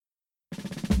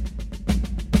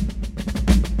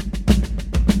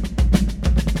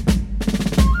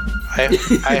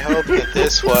I hope that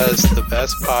this was the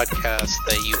best podcast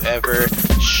that you ever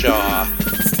saw.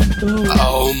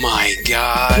 Oh my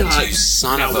god, you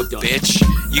son of a bitch.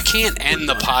 You can't end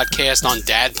the podcast on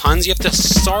dad puns, you have to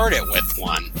start it with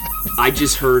one. I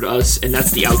just heard us, and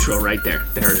that's the outro right there.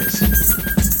 There it is.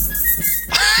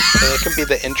 And it can be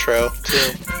the intro,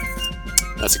 too.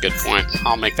 That's a good point.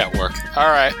 I'll make that work.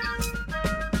 Alright.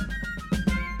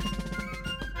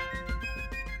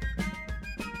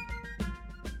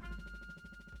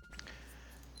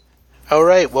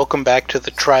 Alright, welcome back to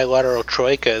the Trilateral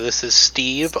Troika. This is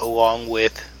Steve, along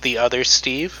with the other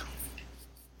Steve.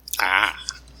 Ah.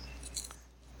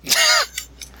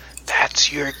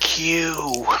 That's your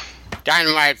cue.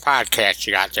 Dynamite podcast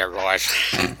you got there, boys.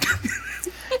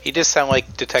 You just sound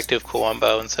like Detective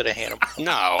Columbo instead of Hannibal.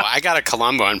 No, I got a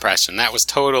Columbo impression. That was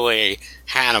totally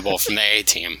Hannibal from the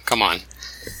A-Team. Come on.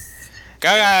 Go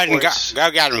ahead and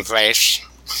go get him, face.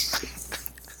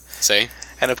 See?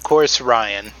 And of course,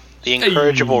 Ryan. The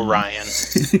incorrigible Ryan.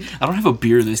 I don't have a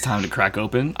beer this time to crack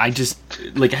open. I just,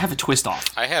 I have a twist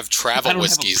off. I have travel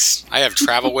whiskeys. I have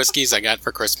travel whiskeys I got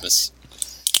for Christmas.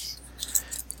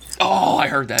 Oh, I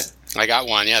heard that. I got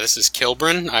one. Yeah, this is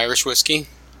Kilburn, Irish whiskey.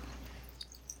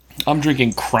 I'm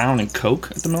drinking Crown and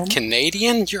Coke at the moment.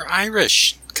 Canadian? You're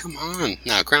Irish. Come on.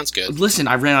 No, Crown's good. Listen,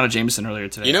 I ran out of Jameson earlier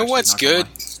today. You know actually, what's good?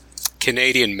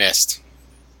 Canadian Mist.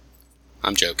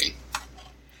 I'm joking.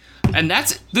 And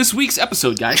that's this week's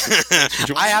episode, guys.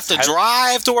 I have to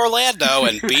drive to Orlando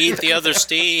and beat the other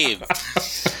Steve.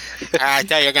 I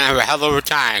tell you, you're going to have a hell of a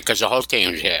time because the whole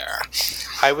team's here.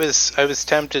 I was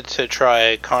tempted to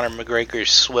try Conor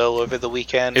McGregor's swill over the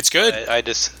weekend. It's good.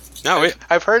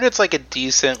 I've heard it's like a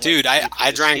decent. Dude,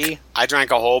 I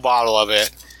drank a whole bottle of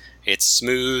it. It's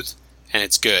smooth and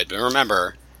it's good. But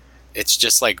remember, it's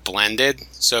just like blended.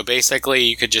 So basically,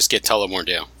 you could just get Tullamore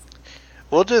Dew.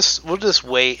 We'll just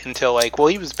wait until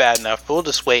he was bad enough, but we'll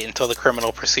just wait until the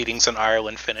criminal proceedings in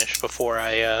Ireland finish before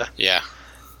I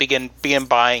begin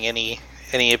buying any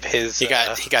of his. He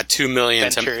got $2 million.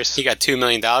 He got $2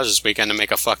 million this weekend to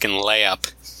make a fucking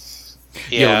layup.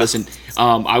 Yeah. Yo, listen.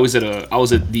 I was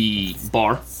at the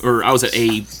bar, or I was at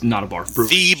not a bar. Brewery.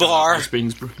 The bar. High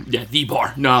Springs. Yeah, the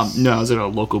bar. No, I was at a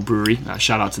local brewery.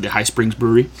 Shout out to the High Springs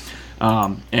Brewery.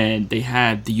 And they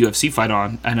had the UFC fight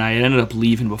on, and I ended up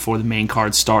leaving before the main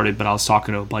card started, but I was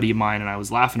talking to a buddy of mine, and I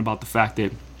was laughing about the fact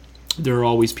that there are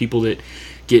always people that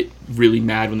get really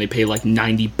mad when they pay like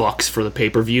 $90 for the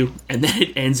pay-per-view, and then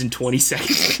it ends in 20 seconds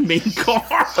with the main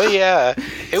card. Oh, yeah.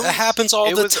 That happens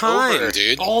all the time,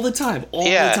 dude. All the time.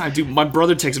 Dude, my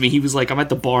brother texted me, he was like, I'm at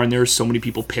the bar, and there are so many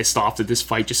people pissed off that this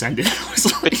fight just ended. I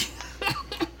was like...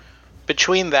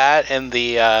 Between that and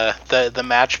the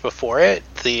match before it,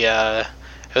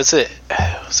 was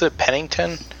it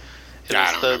Pennington?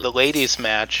 It was the ladies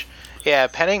match. Yeah,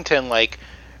 Pennington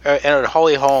and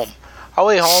Holly Holm.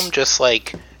 Holly Holm just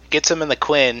gets him in the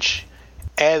clinch,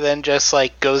 and then just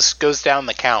goes down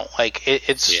the count.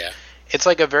 It's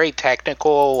like a very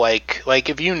technical like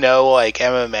if you know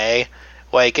MMA,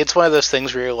 it's one of those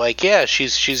things where you're like, yeah,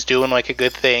 she's doing a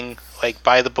good thing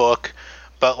by the book.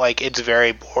 But, it's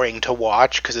very boring to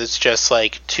watch because it's just,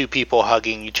 two people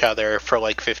hugging each other for,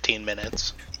 15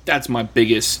 minutes. That's my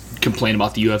biggest complaint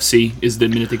about the UFC, is the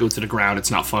minute they go to the ground,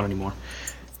 it's not fun anymore.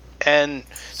 And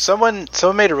someone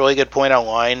made a really good point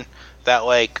online that,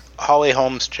 Holly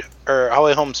Holm's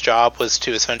job was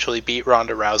to essentially beat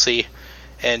Ronda Rousey,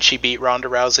 and she beat Ronda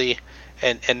Rousey,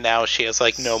 and now she has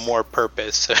no more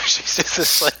purpose. So she's just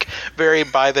this very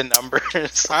by the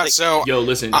numbers. Yo,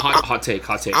 listen, hot take.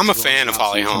 I'm a fan of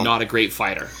Holly Holm. Not a great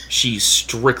fighter. She's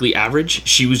strictly average.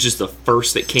 She was just the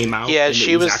first that came out. Yeah, and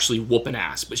she was actually whooping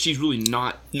ass, but she's really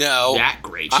not that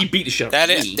great. She beat the shit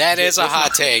out of me. That is a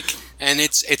hot take, and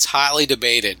it's hotly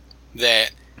debated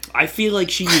that. I feel like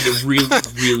she was really,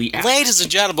 really average. Ladies and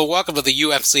gentlemen, welcome to the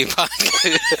UFC podcast.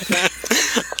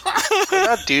 We're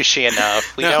not douchey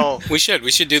enough. We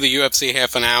should do the UFC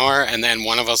half an hour, and then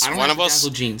one of us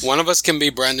can be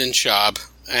Brendan Schaub,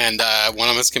 and one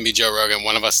of us can be Joe Rogan.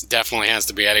 One of us definitely has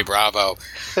to be Eddie Bravo.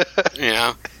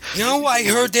 I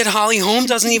heard that Holly Holm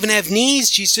doesn't even have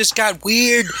knees. She's just got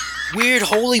weird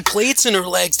holy plates in her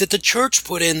legs that the church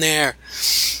put in there.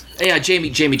 Yeah,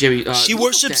 Jamie. She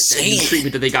worships Satan. That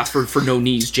treatment that they got for no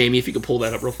knees. Jamie, if you could pull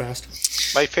that up real fast.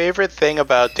 My favorite thing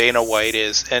about Dana White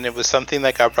is, and it was something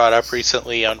that got brought up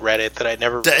recently on Reddit that I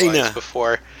never realized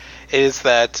before, is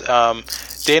that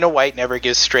Dana White never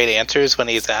gives straight answers when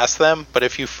he's asked them, but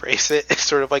if you phrase it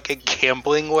sort of like a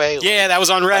gambling way. Yeah, that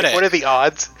was on Reddit. What are the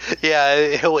odds?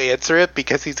 Yeah, he'll answer it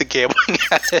because he's a gambling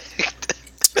addict.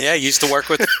 Yeah, he used to work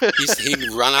with... He'd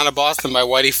run out of Boston by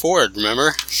Whitey Ford,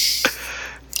 remember?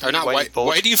 Or not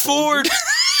Whitey Ford.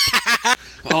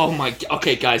 Oh my.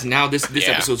 Okay, guys. Now this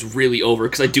episode's really over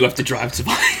because I do have to drive to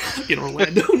in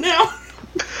Orlando now.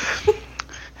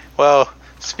 Well,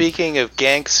 speaking of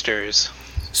gangsters.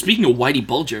 Speaking of Whitey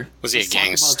Bulger, was he a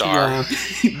gangster?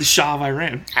 The Shah of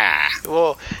Iran.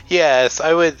 Well, yes,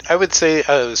 I would say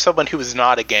someone who was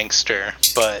not a gangster,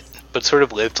 but sort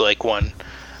of lived like one.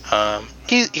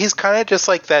 He's kind of just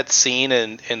like that scene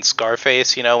in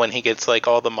Scarface, you know, when he gets like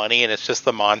all the money and it's just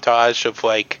the montage of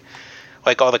like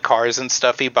all the cars and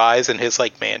stuff he buys in his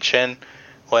like mansion.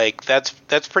 Like that's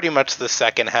pretty much the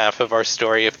second half of our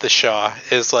story of the Shah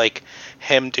is like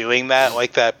him doing that,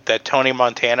 like that Tony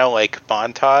Montana like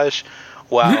montage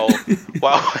while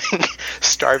like,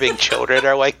 starving children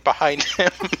are like behind him.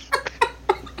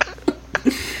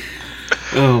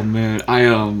 Oh man,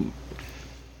 I'm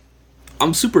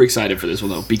super excited for this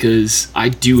one though because I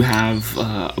do have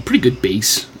a pretty good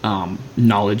base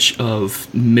knowledge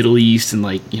of Middle East and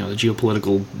like, you know, the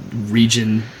geopolitical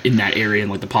region in that area and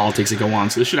like the politics that go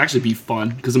on. So this should actually be fun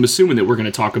because I'm assuming that we're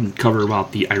going to cover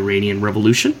about the Iranian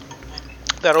Revolution.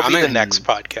 That'll be the next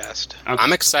podcast. Okay.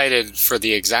 I'm excited for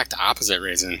the exact opposite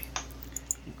reason.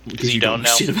 Because you don't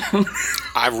know. Shit about.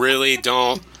 I really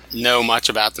don't know much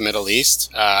about the Middle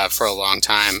East for a long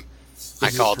time.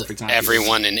 I called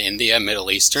everyone in India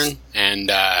Middle Eastern, and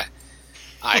I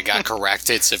got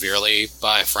corrected severely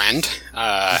by a friend. Did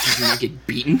you not get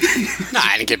beaten? No,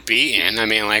 I didn't get beaten. I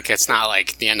mean, like, it's not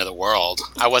like the end of the world.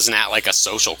 I wasn't at like a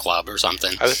social club or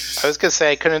something. I was gonna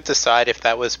say I couldn't decide if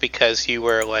that was because you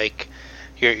were like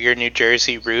your New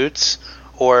Jersey roots,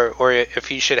 or if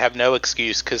you should have no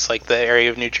excuse because like the area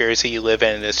of New Jersey you live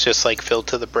in is just like filled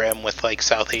to the brim with like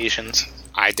South Asians.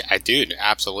 I do,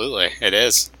 absolutely, it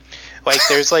is. Like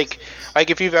there's like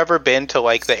if you've ever been to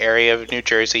like the area of New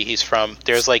Jersey he's from,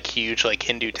 there's like huge like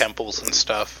Hindu temples and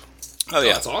stuff. Oh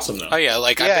yeah, that's awesome though. Oh yeah,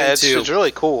 like it's really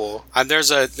cool.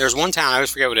 There's one town I always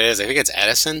forget what it is. I think it's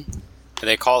Edison.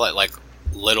 They call it like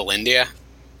Little India.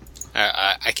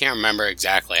 I can't remember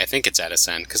exactly. I think it's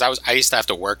Edison because I used to have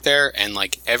to work there, and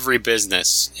like every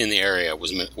business in the area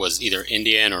was either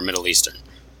Indian or Middle Eastern.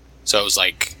 So it was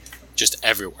like just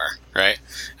everywhere, right?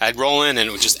 I'd roll in and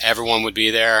it was just everyone would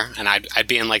be there, and I'd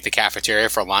be in like the cafeteria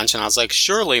for lunch, and I was like,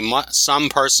 surely some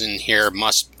person here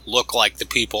must look like the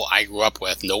people I grew up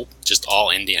with. Nope, just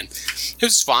all Indian. It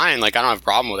was fine, like I don't have a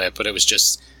problem with it, but it was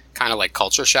just kind of like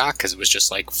culture shock because it was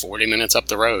just like 40 minutes up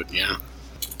the road, you know?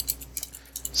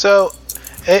 So,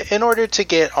 in order to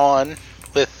get on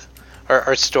with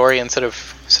our story, instead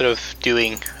of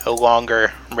doing a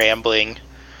longer rambling,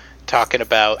 talking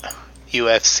about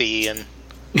UFC and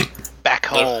back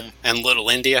home and Little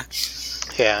India,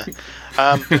 yeah,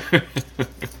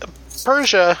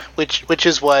 Persia, which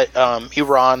is what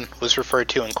Iran was referred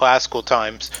to in classical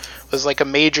times, was like a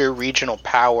major regional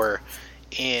power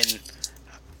in.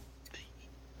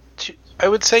 I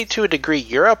would say to a degree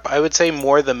Europe. I would say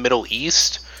more the Middle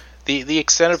East. The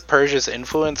extent of Persia's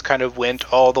influence kind of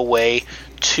went all the way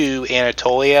to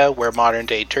Anatolia, where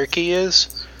modern-day Turkey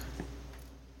is.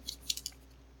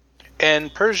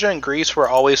 And Persia and Greece were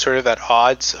always sort of at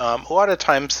odds. A lot of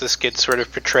times this gets sort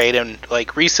of portrayed in,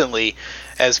 like, recently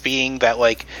as being that,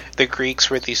 like, the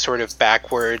Greeks were these sort of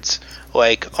backwards,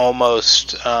 like,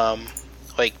 almost,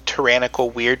 like, tyrannical,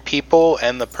 weird people,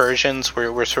 and the Persians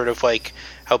were sort of like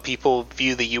how people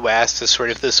view the U.S. as sort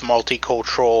of this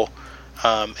multicultural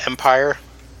empire.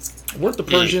 Weren't the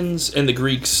Persians and the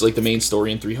Greeks like the main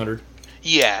story in 300?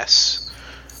 Yes.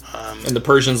 And the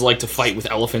Persians like to fight with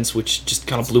elephants, which just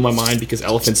kind of blew my mind because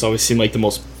elephants always seem like the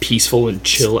most peaceful and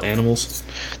chill animals.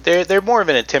 They're more of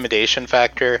an intimidation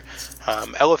factor.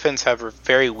 Elephants have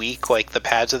very weak, like the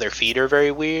pads of their feet are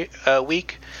very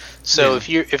weak. So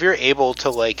yeah. if you're able to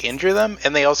like injure them,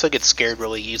 and they also get scared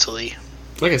really easily.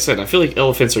 Like I said, I feel like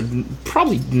elephants are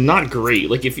probably not great.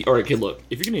 Like, if you're going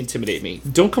to intimidate me,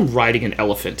 don't come riding an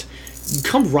elephant.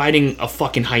 Come riding a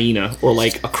fucking hyena or,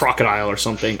 like, a crocodile or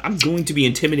something. I'm going to be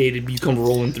intimidated if you come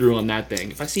rolling through on that thing.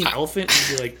 If I see an elephant,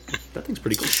 I'll be like, that thing's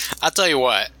pretty cool. I'll tell you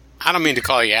what. I don't mean to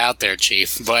call you out there,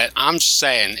 Chief, but I'm just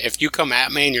saying, if you come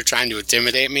at me and you're trying to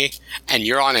intimidate me and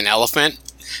you're on an elephant,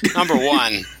 number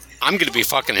one, I'm going to be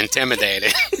fucking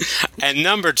intimidated. And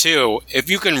number two,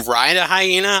 if you can ride a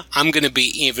hyena, I'm going to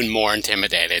be even more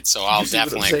intimidated. So I'll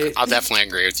definitely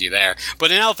agree with you there.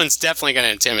 But an elephant's definitely going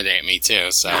to intimidate me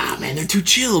too. So man, they're too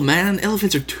chill, man.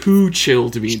 Elephants are too chill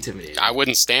to be intimidated. I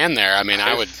wouldn't stand there. I mean,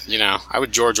 I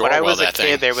would George Orwell that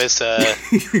thing.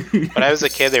 When I was a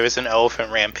kid, there was an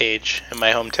elephant rampage in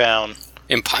my hometown.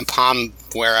 In Palm,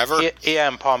 wherever? Yeah,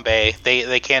 in Palm Bay.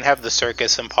 They can't have the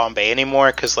circus in Palm Bay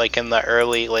anymore because, like, in the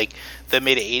early, like, the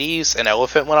mid-'80s, an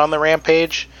elephant went on the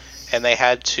rampage, and they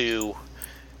had to.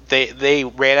 They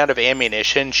ran out of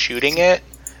ammunition shooting it.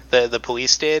 The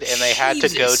police did, and they had to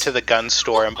go to the gun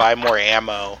store and buy more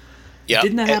ammo. Yep.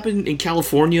 Didn't that happen in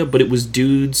California? But it was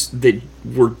dudes that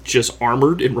were just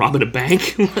armored and robbing a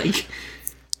bank. Like,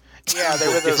 yeah,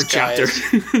 there were those guys.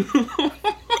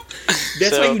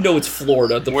 That's how you know it's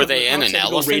Florida. Were they in an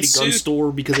elephant suit? Gun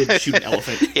store because they shoot an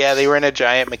elephant. Yeah, they were in a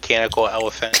giant mechanical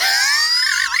elephant.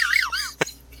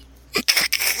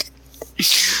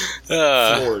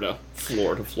 Florida.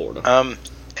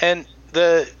 And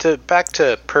back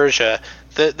to Persia.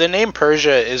 The name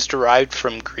Persia is derived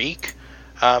from Greek.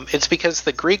 It's because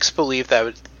the Greeks believed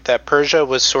that Persia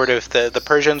was sort of the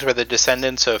Persians were the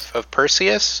descendants of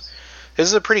Perseus. This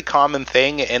is a pretty common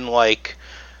thing in like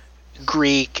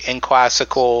Greek and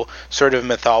classical sort of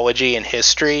mythology and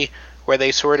history, where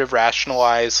they sort of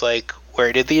rationalize like,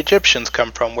 where did the Egyptians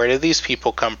come from? Where did these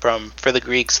people come from? For the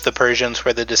Greeks, the Persians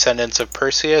were the descendants of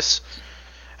Perseus.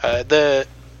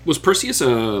 Was Perseus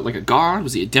like a god?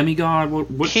 Was he a demigod?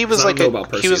 What he was like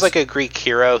he was like a Greek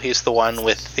hero. He's the one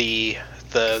with the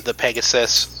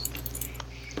Pegasus.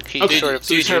 You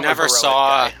never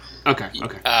saw. Guy. Okay.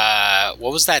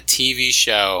 What was that TV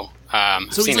show?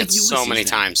 I've seen it so many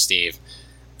times, Steve.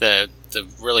 The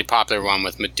really popular one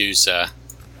with Medusa.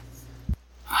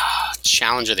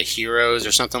 Challenge of the Heroes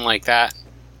or something like that.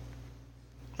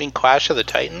 I mean, Clash of the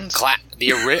Titans?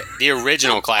 The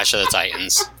original Clash of the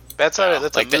Titans. That's a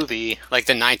movie. Like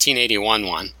the 1981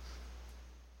 one.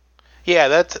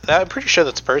 Yeah, I'm pretty sure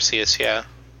that's Perseus, yeah.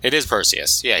 It is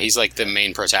Perseus. Yeah, he's like the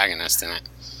main protagonist in it.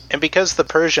 And because the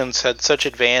Persians had such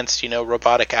advanced,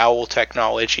 robotic owl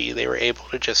technology, they were able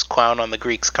to just clown on the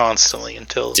Greeks constantly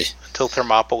until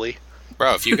Thermopylae.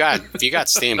 Bro, if you got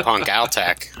steampunk owl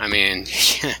tech, I mean,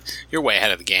 you're way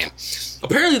ahead of the game.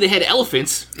 Apparently they had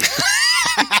elephants.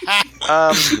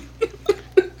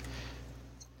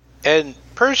 And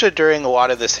Persia, during a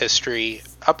lot of this history,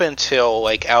 up until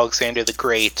like Alexander the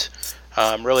Great,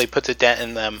 really puts a dent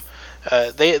in them.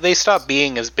 They stop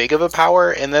being as big of a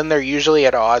power, and then they're usually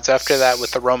at odds after that with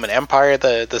the Roman Empire,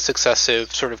 the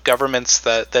successive sort of governments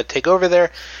that take over there,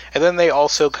 and then they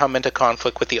also come into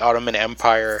conflict with the Ottoman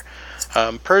Empire.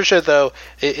 Persia, though,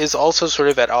 is also sort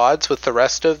of at odds with the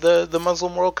rest of the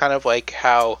Muslim world, kind of like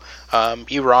how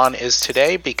Iran is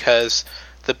today, because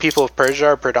the people of Persia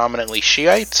are predominantly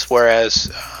Shiites,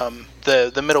 whereas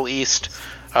the Middle East,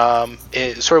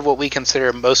 is sort of what we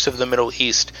consider most of the Middle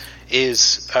East,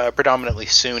 is predominantly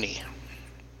Sunni.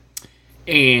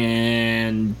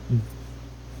 And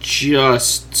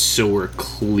just so we're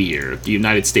clear, the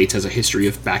United States has a history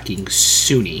of backing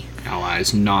Sunni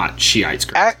allies, not Shiites.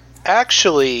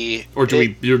 Actually, or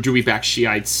do we back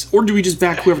Shiites, or do we just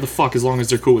back whoever the fuck as long as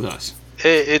they're cool with us?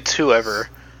 It's whoever,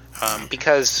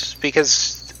 because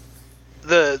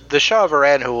the Shah of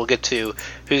Iran, who we'll get to,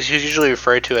 who's usually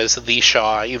referred to as the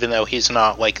Shah, even though he's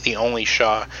not like the only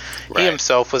Shah, right. He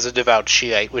himself was a devout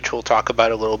Shiite, which we'll talk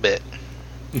about a little bit.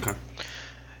 Okay.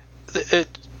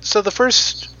 So the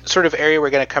first sort of area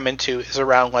we're going to come into is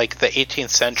around like the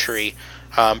 18th century.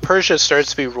 Persia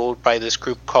starts to be ruled by this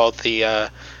group called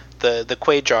the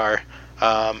Qajar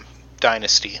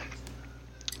dynasty.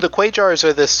 The Qajars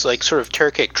are this like sort of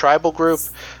Turkic tribal group,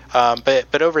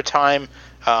 but over time,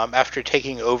 after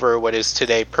taking over what is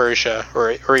today Persia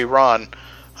or Iran,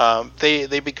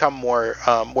 they become more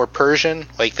Persian.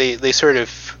 Like they sort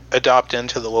of adopt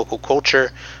into the local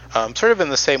culture, sort of in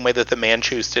the same way that the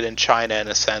Manchus did in China in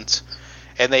a sense,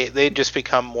 and they just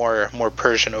become more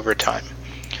Persian over time.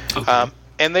 Okay.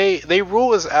 And they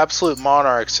rule as absolute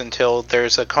monarchs until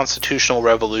there's a constitutional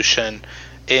revolution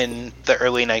in the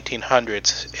early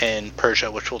 1900s in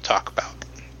Persia, which we'll talk about.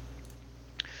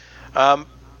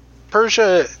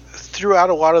 Persia, throughout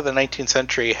a lot of the 19th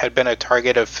century, had been a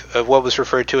target of what was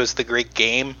referred to as the Great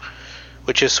Game,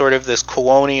 which is sort of this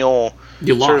colonial...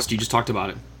 You lost. You just talked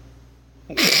about it.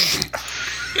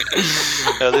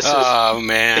 No, this is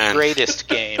the greatest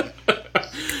game.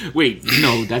 Wait,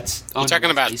 no, that's... You're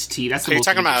talking about... Tea. That's are you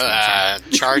talking about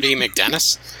Chardy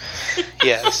McDennis?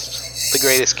 Yes, the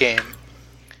greatest game.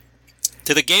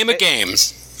 To the game of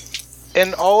games.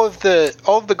 And all of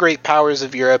the great powers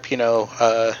of Europe,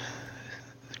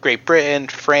 Great Britain,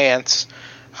 France,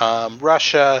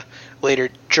 Russia, later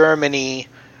Germany,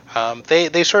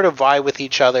 they sort of vie with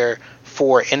each other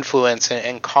for influence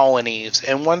and colonies.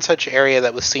 And one such area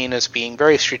that was seen as being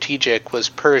very strategic was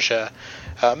Persia,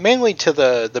 mainly to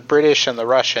the British and the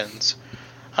Russians.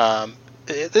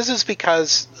 This is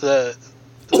because the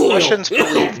Russians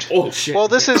believed... Oh, shit. Well,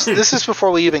 this is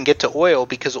before we even get to oil,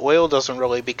 because oil doesn't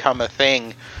really become a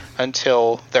thing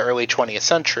until the early 20th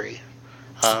century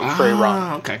for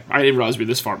Iran. Okay. I didn't realize we were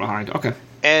this far behind. Okay.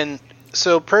 And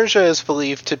so Persia is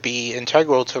believed to be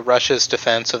integral to Russia's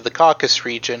defense of the Caucasus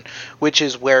region, which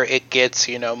is where it gets,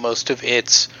 most of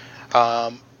its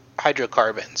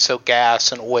hydrocarbons, so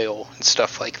gas and oil and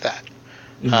stuff like that.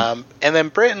 Mm-hmm. And then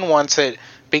Britain wants it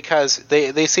because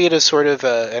they see it as sort of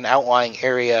an outlying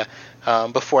area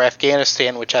before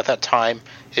Afghanistan, which at that time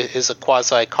is a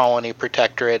quasi-colony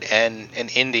protectorate, and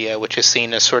India, which is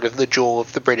seen as sort of the jewel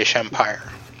of the British Empire.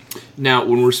 Now,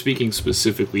 when we're speaking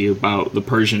specifically about the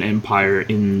Persian Empire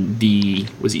in the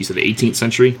 18th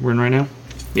century we're in right now?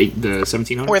 The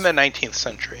 1700s? We're in the 19th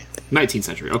century. 19th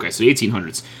century, okay, so the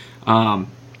 1800s.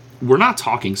 We're not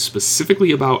talking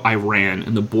specifically about Iran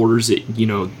and the borders that,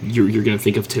 you're going to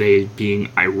think of today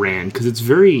being Iran, because it's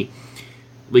very,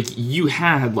 you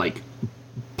had,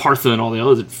 Partha and all the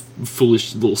other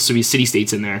foolish little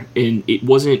city-states in there, and it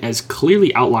wasn't as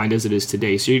clearly outlined as it is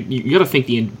today. So you got to think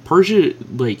the Persia,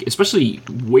 especially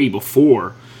way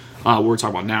before what we're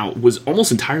talking about now, was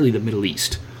almost entirely the Middle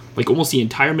East. Almost the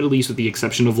entire Middle East, with the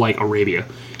exception of Arabia,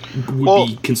 would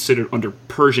be considered under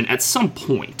Persian at some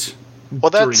point.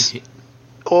 But we're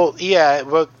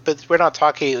not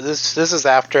talking. This is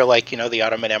after the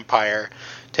Ottoman Empire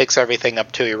takes everything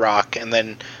up to Iraq, and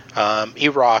then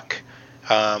Iraq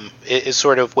is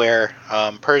sort of where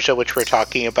Persia, which we're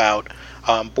talking about,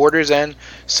 borders in.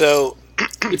 So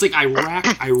it's like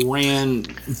Iraq, Iran.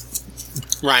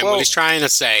 Ryan, what he's trying to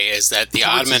say is that the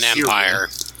Ottoman Empire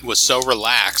was so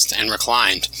relaxed and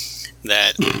reclined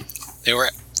that they were.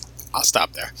 I'll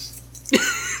stop there.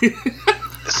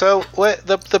 So what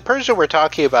the Persia we're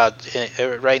talking about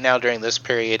right now during this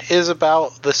period is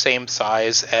about the same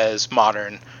size as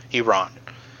modern Iran.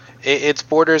 Its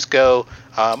borders go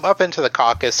up into the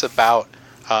Caucasus, about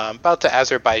to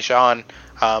Azerbaijan.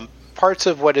 Parts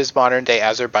of what is modern day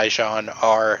Azerbaijan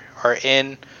are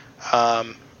in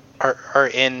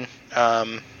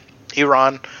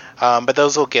Iran, but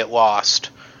those will get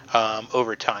lost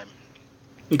over time.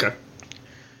 Okay.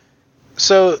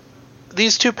 So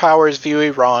these two powers view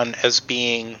Iran as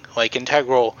being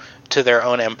integral to their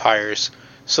own empires.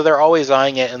 So they're always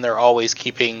eyeing it, and they're always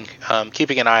keeping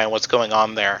an eye on what's going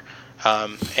on there,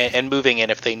 and moving in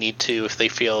if they need to, if they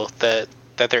feel that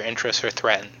their interests are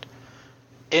threatened.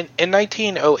 In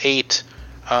 1908,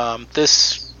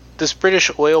 this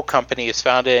British oil company is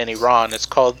founded in Iran. It's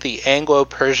called the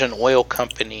Anglo-Persian Oil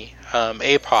Company,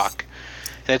 APOC.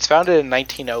 And it's founded in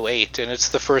 1908, and it's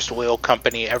the first oil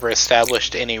company ever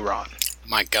established in Iran.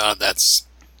 My God, that's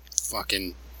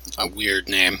fucking a weird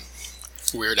name.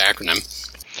 Weird acronym.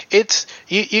 It's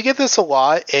you get this a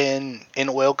lot in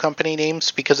oil company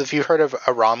names, because if you've heard of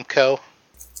Aramco.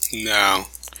 No.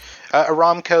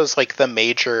 Aramco is the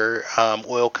major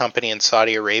oil company in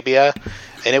Saudi Arabia,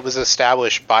 and it was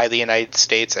established by the United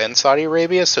States and Saudi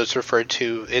Arabia, so it's referred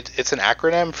to, it's an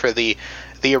acronym for the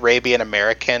Arabian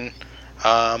American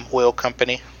oil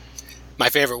company. My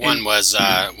favorite one was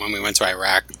when we went to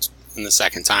Iraq in the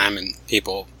second time, and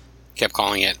people kept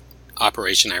calling it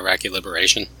Operation Iraqi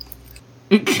Liberation.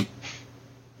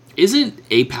 Isn't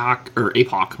XPAC,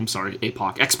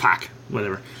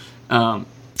 whatever.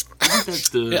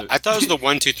 Yeah, I thought it was the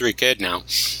 1, 2, 3 kid now.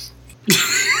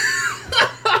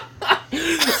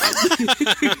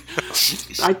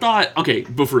 I thought, okay,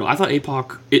 but for real, I thought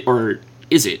APOC,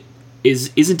 isn't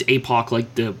APOC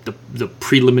the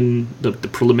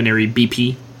preliminary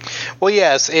BP? Well,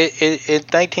 yes. In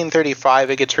 1935,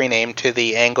 it gets renamed to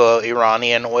the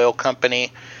Anglo-Iranian Oil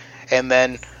Company, and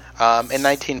then in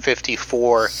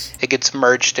 1954, it gets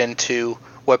merged into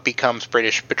what becomes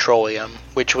British Petroleum,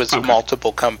 which was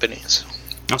multiple companies.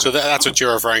 Okay. So that's what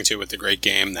you're referring to with the Great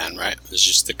Game, then, right? It's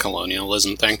just the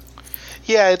colonialism thing.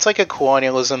 Yeah, it's like a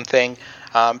colonialism thing.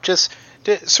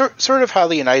 Sort of how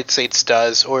the United States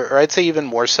does, or I'd say even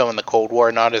more so in the Cold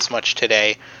War, not as much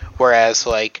today, whereas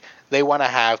they want to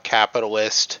have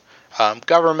capitalist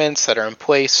governments that are in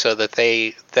place so that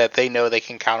they know they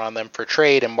can count on them for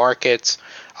trade and markets,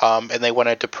 and they want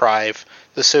to deprive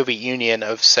the Soviet Union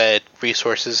of said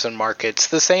resources and markets.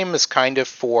 The same is kind of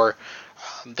for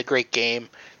the Great Game.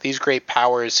 These great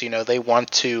powers, they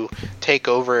want to take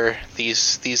over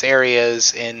these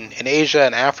areas in Asia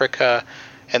and Africa,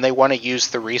 and they want to use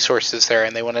the resources there,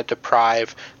 and they want to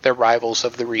deprive their rivals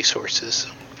of the resources.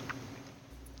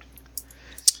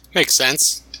 Makes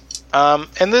sense.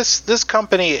 And this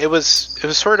company, it was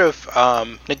sort of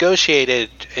negotiated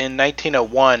in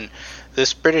 1901.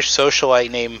 This British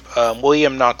socialite named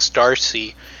William Knox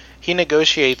Darcy, he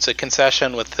negotiates a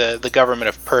concession with the government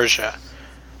of Persia.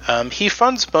 He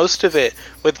funds most of it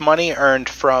with money earned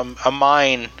from a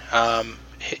mine.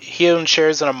 He owns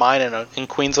shares in a mine in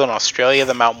Queensland, Australia,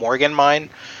 the Mount Morgan mine,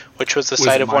 which was the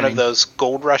site of one of those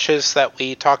gold rushes that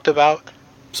we talked about.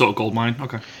 So a gold mine,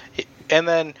 okay. And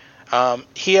then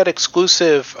he had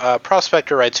exclusive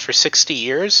prospector rights for 60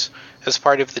 years as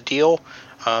part of the deal.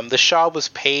 The Shah was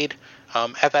paid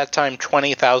at that time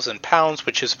 £20,000,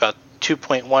 which is about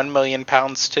 2.1 million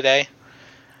pounds today,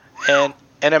 and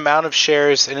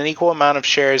an equal amount of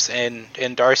shares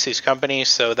in Darcy's company,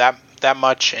 so that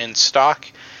much in stock,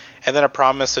 and then a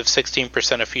promise of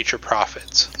 16% of future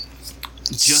profits.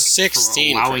 Just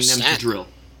 16%. Allowing them to drill.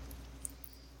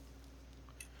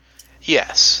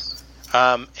 Yes.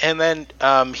 And then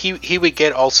he would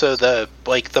get also the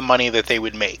money that they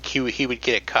would make. He would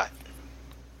get a cut.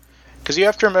 Because you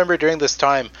have to remember, during this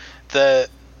time, the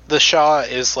Shah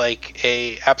is like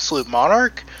a absolute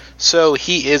monarch, so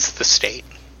he is the state.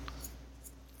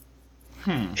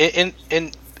 And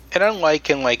unlike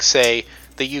in say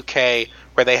the UK,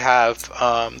 where they have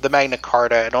the Magna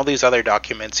Carta and all these other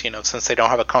documents, since they don't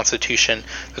have a constitution,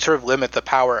 that sort of limit the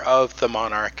power of the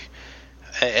monarch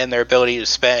and their ability to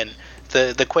spend.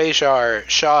 The Qajar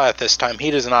Shah at this time, he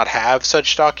does not have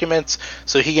such documents,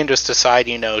 so he can just decide,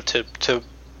 to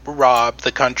rob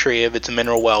the country of its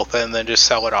mineral wealth and then just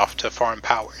sell it off to foreign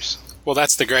powers. Well,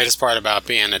 that's the greatest part about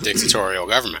being a dictatorial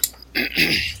government.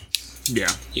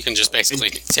 Yeah. You can just basically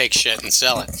take shit and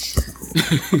sell it.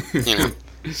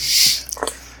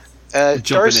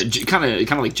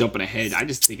 Kind of like jumping ahead. I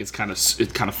just think it's kind of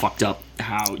fucked up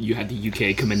how you had the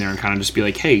UK come in there and kind of just be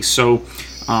like, hey, so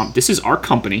this is our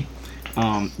company.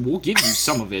 We'll give you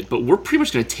some of it, but we're pretty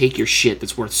much going to take your shit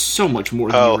that's worth so much more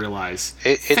than you realize.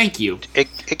 Thank you.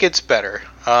 It gets better.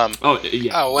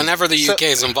 Whenever the UK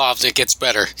is involved, it gets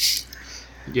better.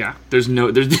 Yeah, there's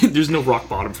no rock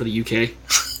bottom for the UK.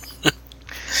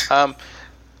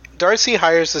 Darcy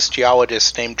hires this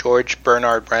geologist named George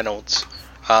Bernard Reynolds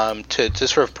to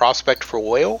sort of prospect for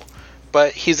oil,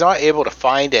 but he's not able to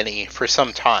find any for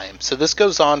some time. So this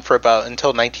goes on for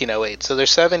until 1908. So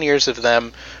there's 7 years of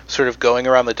them sort of going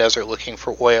around the desert looking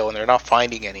for oil, and they're not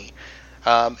finding any.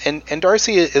 And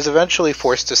Darcy is eventually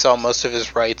forced to sell most of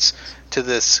his rights to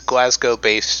this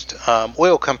Glasgow-based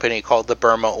oil company called the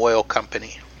Burma Oil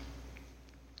Company.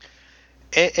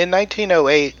 In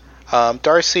 1908,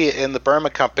 Darcy and the Burma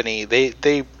Company,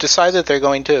 they decide that they're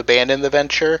going to abandon the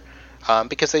venture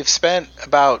because they've spent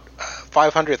about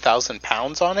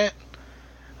 £500,000 on it.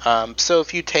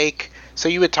 So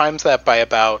you would times that by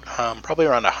about probably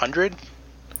around 100.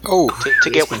 To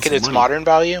get its modern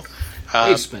value.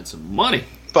 They spent some money.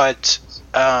 But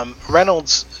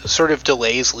Reynolds sort of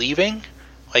delays leaving.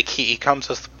 Like he comes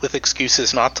with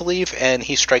excuses not to leave, and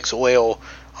he strikes oil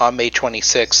on May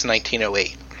 26,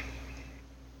 1908.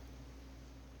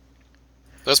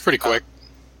 That's pretty quick.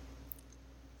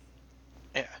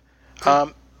 Yeah.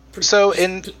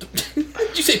 Did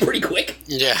you say pretty quick?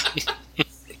 Yeah.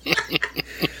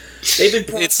 They've been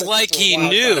it's like he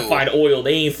knew to find oil.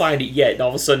 They ain't find it yet, and all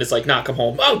of a sudden it's like, nah, come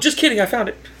home. Oh, just kidding, I found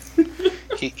it.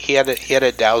 he had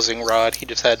a dowsing rod. He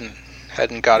just hadn't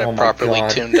got it properly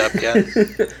tuned up yet.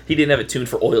 He didn't have it tuned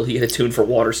for oil. He had it tuned for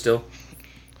water still.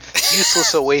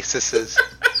 Useless oases.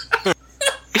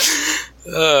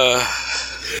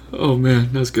 Oh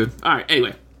man, that's good. All right.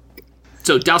 Anyway,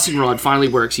 so dowsing rod finally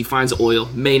works. He finds oil.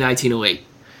 May 1908.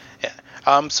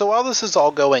 Yeah. So while this is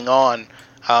all going on,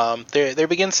 there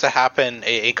begins to happen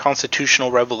a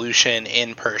constitutional revolution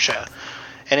in Persia.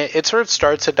 And it sort of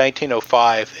starts in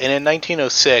 1905. And in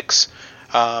 1906,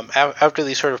 after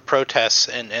these sort of protests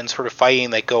and sort of fighting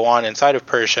that go on inside of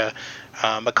Persia,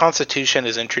 a constitution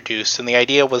is introduced. And the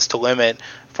idea was to limit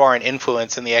foreign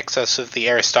influence in the excess of the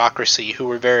aristocracy, who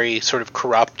were very sort of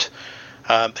corrupt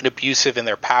and abusive in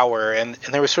their power. And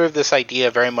there was sort of this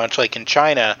idea, very much like in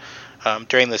China,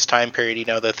 during this time period,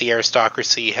 that the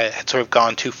aristocracy had sort of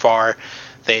gone too far.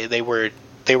 They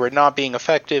were not being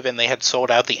effective, and they had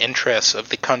sold out the interests of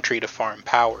the country to foreign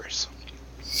powers.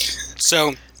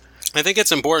 So I think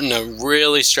it's important to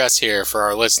really stress here for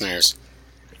our listeners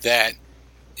that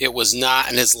it was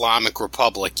not an Islamic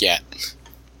republic yet.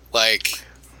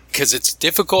 Because it's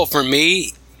difficult for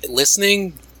me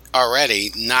listening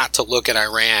already not to look at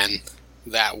Iran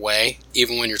that way,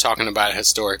 even when you're talking about it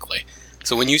historically.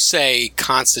 So when you say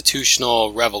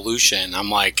constitutional revolution, I'm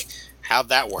like, how'd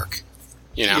that work?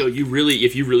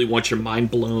 If you really want your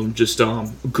mind blown, just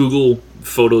Google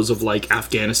photos of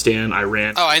Afghanistan,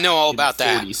 Iran. Oh, I know all about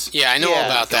that. 40s. Yeah, I know all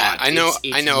about that. I know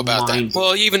about that.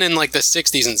 Well, even in the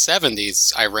 60s and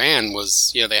 70s, Iran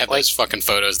was, they had those fucking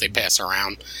photos they pass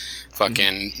around,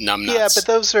 fucking numbnuts. Yeah, but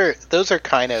those are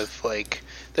kind of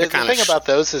the thing about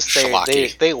those is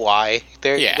they lie.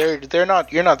 They're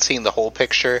not. You're not seeing the whole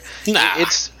picture. Nah.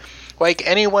 It's like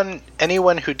anyone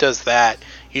who does that,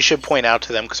 you should point out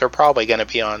to them because they're probably going to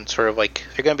be on sort of like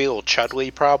they're going to be a little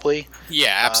chudly probably.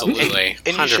 Yeah, absolutely,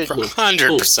 and you should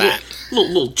 100%,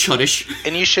 little chuddish.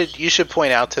 And you should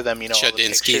point out to them, you know, all the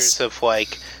pictures of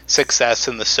like success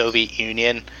in the Soviet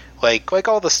Union, like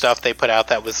all the stuff they put out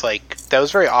that was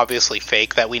very obviously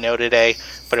fake that we know today,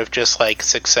 but of just like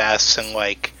success and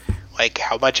like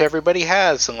how much everybody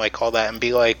has and like all that, and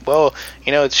be like, well,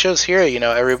 you know, it shows here, you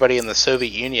know, everybody in the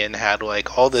Soviet Union had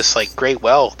like all this like great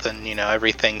wealth and, you know,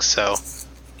 everything. So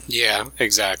yeah,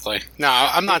 exactly. No,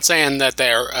 I'm not saying that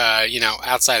they're you know,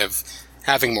 outside of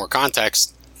having more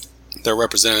context, they're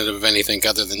representative of anything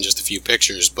other than just a few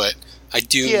pictures, but I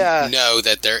do know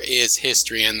that there is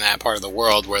history in that part of the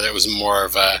world where there was more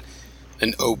of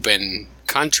an open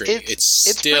country. It's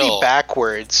still pretty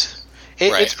backwards.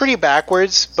 It's pretty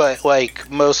backwards, but like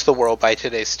most of the world by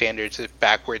today's standards is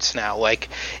backwards now. Like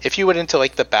if you went into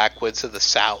like the backwoods of the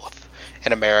South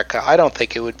in America, I don't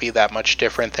think it would be that much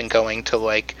different than going to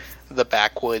like the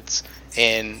backwoods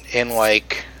in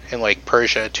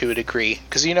Persia to a degree,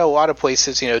 because you know a lot of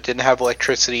places, you know, didn't have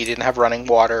electricity, didn't have running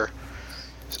water.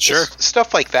 Sure.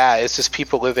 Stuff like that. It's just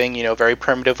people living, you know, very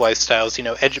primitive lifestyles. You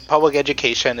know, public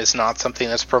education is not something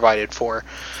that's provided for.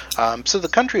 So the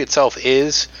country itself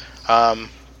is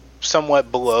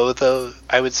somewhat below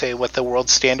I would say what the world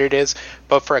standard is.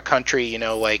 But for a country, you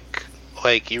know, like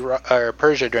or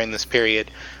Persia during this period,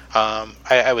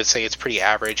 I would say it's pretty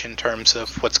average in terms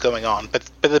of what's going on. But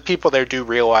the people there do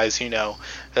realize, you know,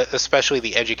 especially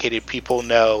the educated people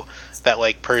know that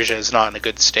like Persia is not in a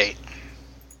good state.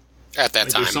 At that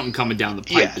time. There's something coming down the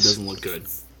pipe that doesn't look good.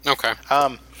 Okay.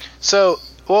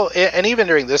 And even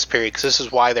during this period, because this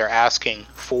is why they're asking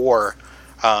for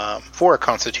a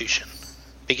constitution,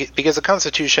 because a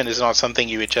constitution is not something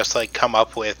you would just like come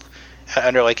up with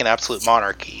under like an absolute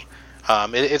monarchy.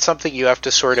 It's something you have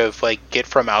to sort of like get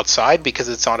from outside, because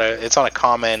it's not a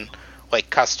common like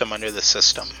custom under the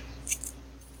system.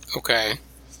 Okay.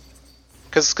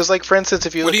 Because like for instance,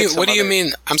 if you look at what do you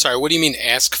mean? I'm sorry. What do you mean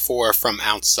ask for from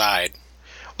outside?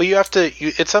 Well, you have to.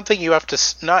 It's something you have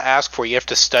to not ask for. You have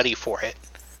to study for it.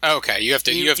 Okay, you have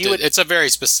to. It's a very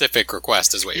specific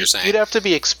request, is what you're saying. You'd have to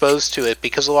be exposed to it,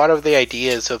 because a lot of the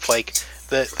ideas of like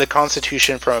the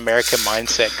Constitution from American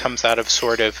mindset comes out of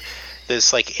sort of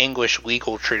this like English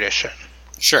legal tradition.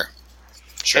 Sure.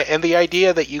 And the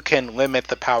idea that you can limit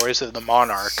the powers of the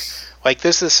monarch, like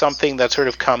this is something that sort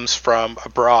of comes from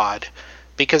abroad.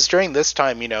 Because during this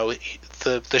time, you know,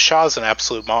 the Shah's an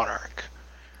absolute monarch.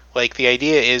 Like the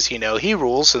idea is, you know, he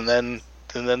rules, and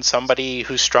then somebody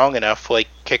who's strong enough like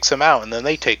kicks him out, and then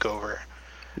they take over.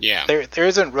 Yeah. There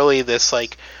isn't really this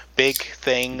like big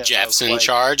thing. Jeff's in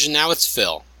charge, and now it's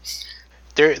Phil.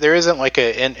 There isn't like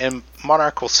in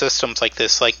monarchical systems like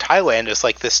this. Like Thailand is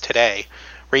like this today,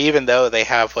 where even though they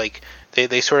have like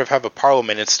they sort of have a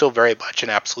parliament, it's still very much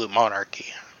an absolute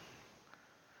monarchy.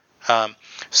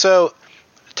 So.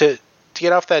 To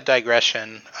get off that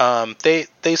digression, they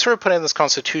sort of put in this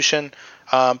constitution,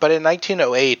 but in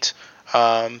 1908,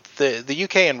 the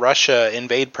UK and Russia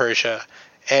invade Persia,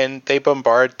 and they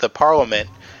bombard the parliament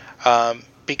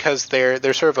because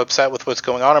they're sort of upset with what's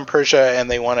going on in Persia, and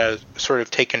they want to sort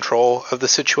of take control of the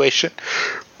situation.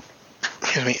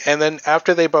 Excuse me. And then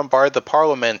after they bombard the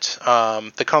parliament,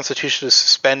 the constitution is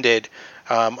suspended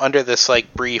under this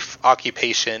like brief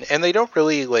occupation, and they don't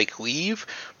really like leave,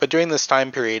 but during this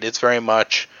time period it's very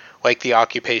much like the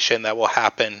occupation that will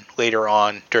happen later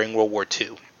on during World War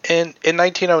II. In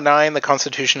 1909 the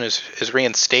Constitution is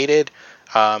reinstated.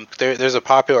 There's a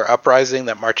popular uprising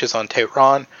that marches on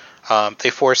Tehran. They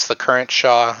force the current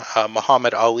Shah,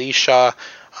 Muhammad Ali Shah,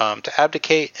 to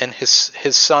abdicate, and his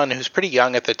son, who's pretty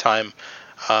young at the time,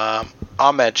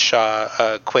 Ahmed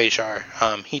Shah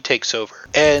Qajar, he takes over.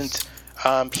 And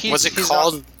was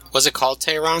it called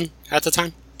Tehran at the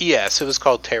time? Yes, it was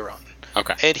called Tehran.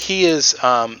 Okay. And he is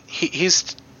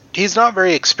he's not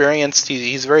very experienced.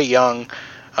 He's very young.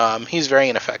 He's very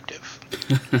ineffective.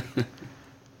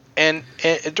 and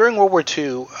during World War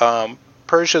II,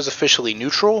 Persia is officially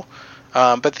neutral,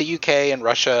 but the UK and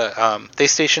Russia they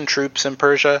stationed troops in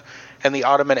Persia, and the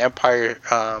Ottoman Empire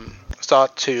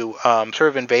sought to sort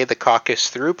of invade the Caucasus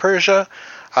through Persia,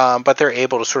 but they're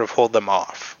able to sort of hold them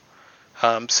off.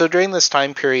 So during this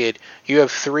time period, you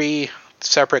have three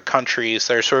separate countries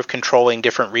that are sort of controlling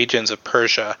different regions of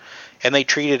Persia, and they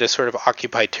treat it as sort of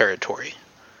occupied territory.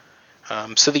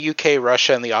 So the UK,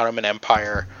 Russia, and the Ottoman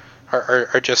Empire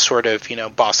are just sort of, you know,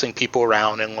 bossing people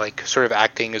around and like sort of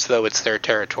acting as though it's their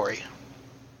territory.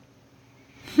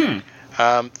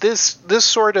 This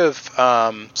sort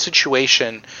of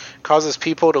situation causes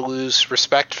people to lose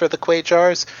respect for the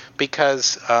Qujars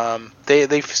because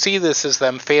they see this as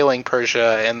them failing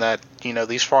Persia and that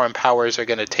these foreign powers are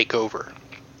going to take over.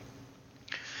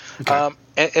 Okay.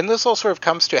 And this all sort of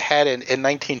comes to a head in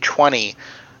 1920.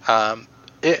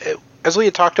 As we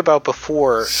had talked about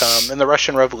before, in the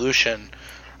Russian Revolution,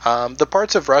 the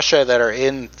parts of Russia that are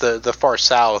in the far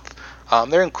south,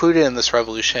 they're included in this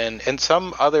revolution, and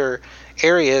some other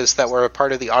areas that were a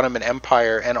part of the Ottoman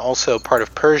Empire and also part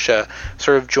of Persia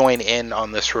sort of join in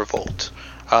on this revolt.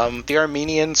 The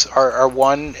Armenians are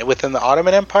one within the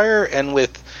Ottoman Empire, and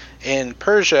in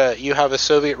Persia you have a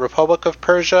Soviet Republic of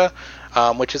Persia,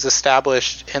 which is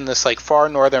established in this far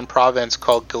northern province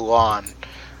called Gilan,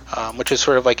 which is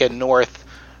sort of like a north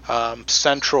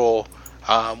central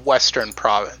western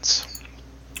province.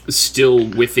 Still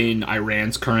within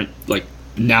Iran's current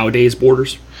nowadays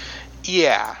borders?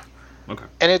 Yeah. Okay.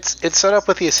 And it's set up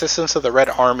with the assistance of the Red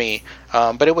Army,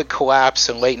 but it would collapse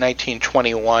in late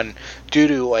 1921 due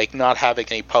to not having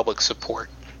any public support.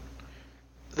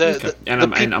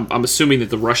 I'm assuming that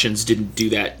the Russians didn't do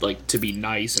that to be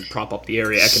nice and prop up the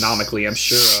area economically. I'm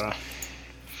sure.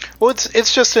 Well,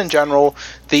 it's just in general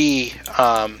the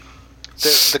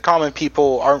common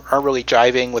people aren't really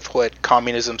jiving with what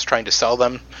communism's trying to sell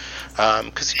them,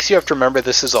 because you have to remember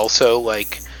this is also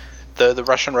the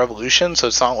Russian Revolution, so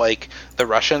it's not like the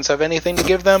Russians have anything to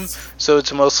give them. So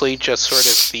it's mostly just sort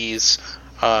of these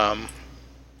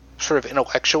sort of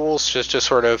intellectuals just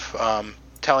sort of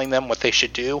telling them what they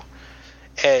should do.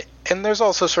 And there's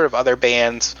also sort of other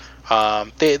bans.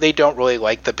 They don't really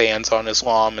like the bans on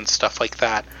Islam and stuff like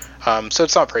that. So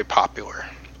it's not very popular.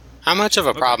 How much of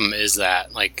a problem is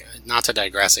that? Not to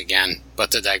digress again,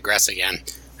 but to digress again.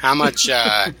 How much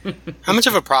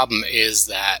of a problem is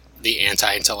that the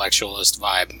anti-intellectualist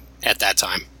vibe at that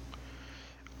time?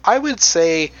 I would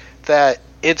say that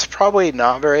it's probably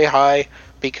not very high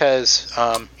because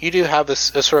you do have a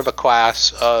sort of a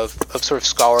class of sort of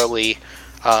scholarly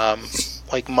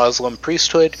Muslim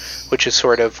priesthood, which is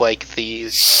sort of like the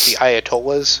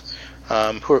Ayatollahs,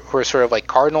 who are sort of like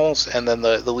cardinals, and then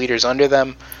the leaders under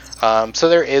them. So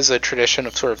there is a tradition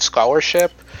of sort of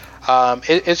scholarship.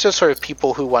 It's just sort of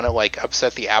people who want to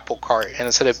upset the apple cart, and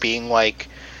instead of being like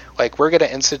we're going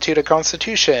to institute a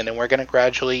constitution and we're going to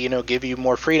gradually give you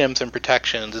more freedoms and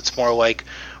protections, it's more like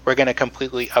we're going to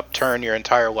completely upturn your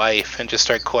entire life and just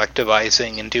start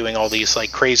collectivizing and doing all these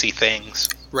crazy things.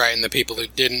 Right, and the people who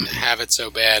didn't have it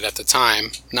so bad at the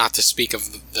time, not to speak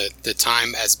of the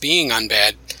time as being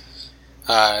unbad,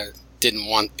 didn't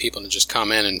want people to just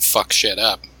come in and fuck shit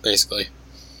up, basically.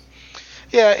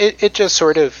 Yeah, it just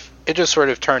sort of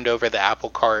turned over the apple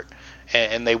cart,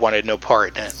 and they wanted no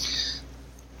part in it.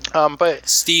 But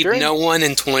Steve, no one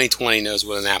in 2020 knows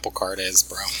what an apple cart is,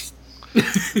 bro.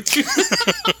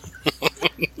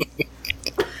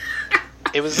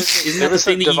 It was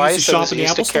a device that was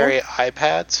used to carry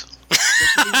iPads.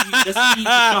 That's what you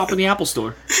shop in the Apple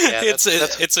Store. Yeah,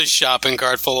 it's a shopping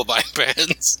cart full of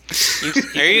iPads.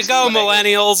 There you go,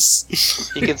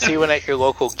 millennials. You can see one at your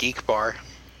local geek bar.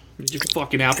 Your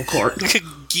fucking apple cart.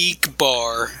 Geek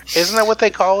bar. Isn't that what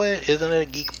they call it? Isn't it a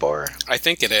geek bar? I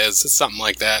think it is. It's something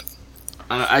like that.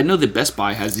 I know that Best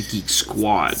Buy has a Geek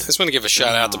Squad. I just want to give a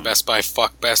shout out to Best Buy.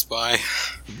 Fuck Best Buy.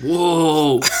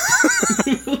 Whoa.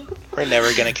 We're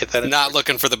never going to get that. Not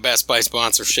looking for the Best Buy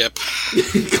sponsorship.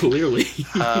 Clearly.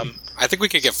 I think we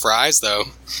could get fries, though.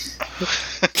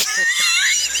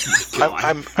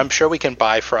 I'm sure we can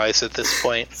buy fries at this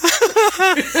point.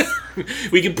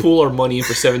 We can pool our money in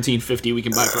for $17.50. We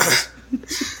can buy fries.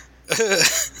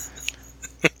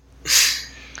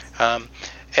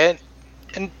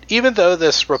 And even though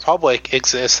this republic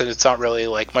exists and it's not really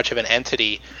much of an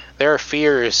entity, there are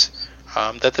fears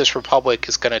that this republic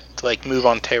is going to move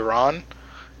on Tehran.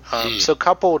 So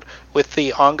coupled with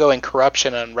the ongoing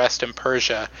corruption and unrest in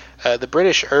Persia, the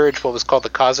British urged what was called the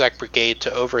Cossack Brigade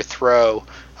to overthrow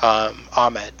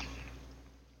Ahmed.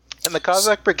 And the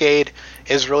Cossack Brigade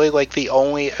is really the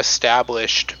only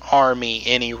established army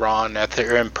in Iran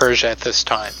or in Persia at this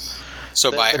time.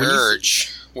 So by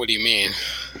urge, what do you mean?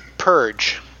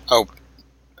 Purge. Oh.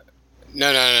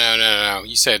 No.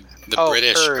 You said the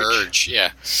British urge.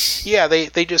 Yeah. Yeah,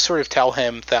 they just sort of tell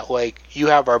him that you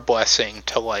have our blessing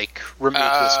to remove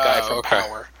this guy from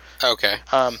power. Okay.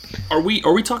 Are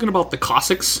we talking about the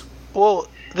Cossacks? Well,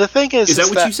 the thing is that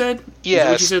what you said?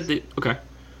 Yes. Is that what you said? Okay.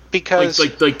 Because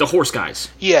like the horse guys.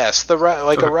 Yes, a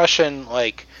Russian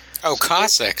Oh,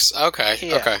 Cossacks. Okay.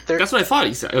 Yeah, Okay. That's what I thought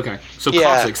he said. Okay, so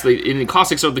Yeah. Cossacks.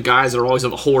 Cossacks are the guys that are always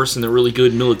on the horse and they're really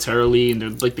good militarily, and they're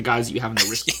like the guys that you have in the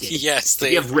risk game. Yes,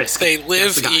 they You have risk. They That's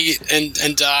live, the guys. eat,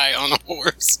 and die on a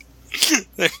horse.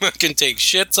 They fucking take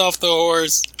shits off the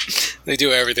horse. They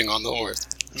do everything on the horse.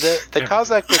 The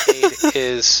Cossack Brigade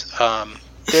is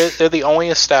they're the only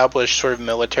established sort of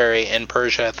military in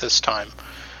Persia at this time,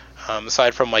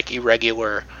 aside from like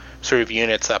irregular sort of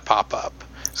units that pop up.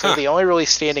 So the only really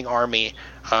standing army.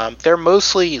 They're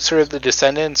mostly sort of the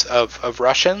descendants of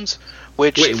Russians.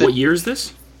 Which Wait, what year is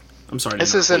this? I'm sorry.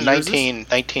 This is in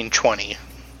 1920.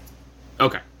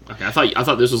 Okay. Okay, I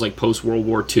thought this was like post World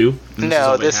War II.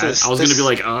 No, this is. I was gonna be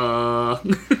like,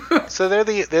 So they're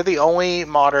the only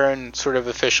modern sort of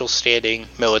official standing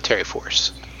military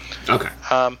force. Okay.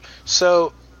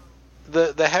 So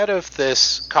the head of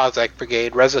this Cossack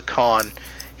brigade, Reza Khan,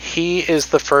 he is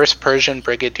the first Persian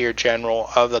brigadier general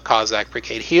of the Cossack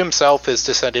brigade. He himself is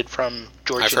descended from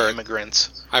Georgian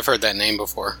immigrants. I've heard that name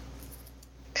before.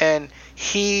 And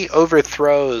he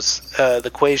overthrows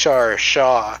the Qajar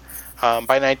Shah by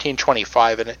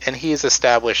 1925, and he is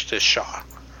established as Shah.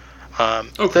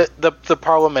 Okay. The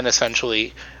parliament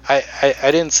essentially, I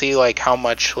didn't see like how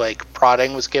much like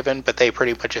prodding was given, but they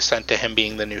pretty much assent to him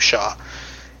being the new Shah.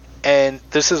 And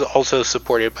this is also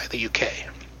supported by the UK.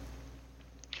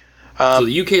 So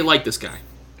the UK liked this guy.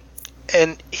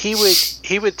 And he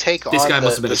would take This guy on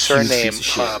must have been the a huge surname piece of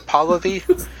shit.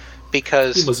 Pahlavi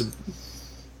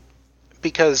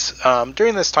because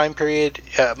during this time period,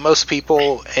 most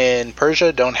people in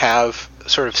Persia don't have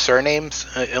sort of surnames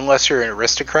unless you're an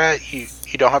aristocrat. You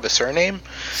don't have a surname,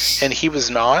 and he was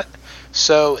not.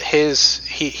 So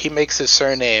he makes his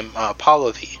surname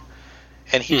Pahlavi,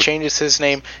 and he changes his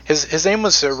name. His name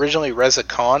was originally Reza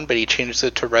Khan, but he changes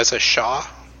it to Reza Shah.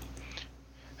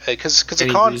 Because a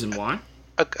Any Khan, reason why?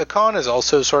 a Khan is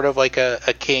also sort of like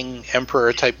a king,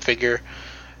 emperor type figure.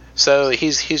 So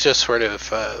he's just sort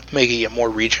of making it more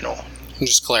regional. I'm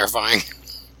just clarifying.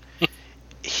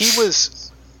 He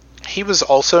was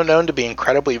also known to be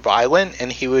incredibly violent,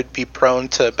 and he would be prone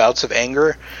to bouts of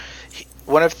anger.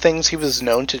 One of the things he was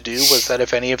known to do was that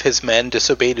if any of his men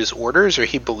disobeyed his orders, or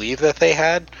he believed that they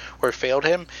had, or failed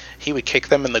him, he would kick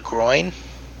them in the groin.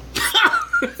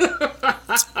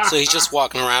 So he's just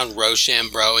walking around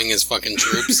Rochambeauing his fucking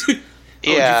troops. Oh,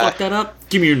 did you fuck that up?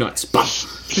 Give me your nuts. Bah.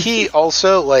 He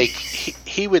also, like,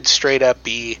 he would straight up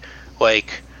be,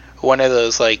 like, one of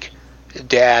those, like,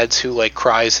 dads who, like,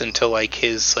 cries into, like,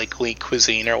 his, like, lean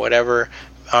cuisine or whatever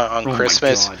on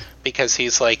Christmas because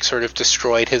he's, like, sort of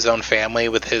destroyed his own family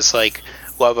with his, like,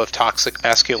 love of toxic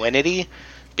masculinity,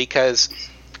 because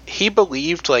he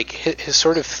believed, like, his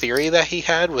sort of theory that he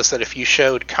had was that if you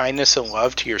showed kindness and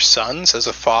love to your sons as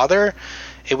a father,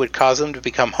 it would cause them to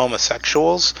become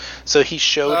homosexuals. So he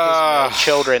showed his male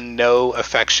children no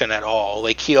affection at all.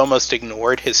 Like, he almost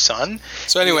ignored his son.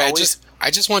 So anyway, I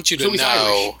just want you to So he's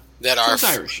know that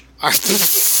Irish.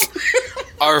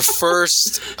 our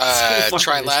first fucking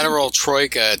trilateral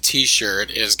troika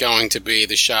T-shirt is going to be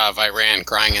the Shah of Iran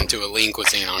crying into a lean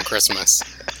cuisine on Christmas.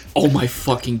 Oh my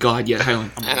fucking god! Yeah, hang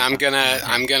on. And I'm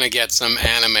gonna get some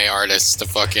anime artists to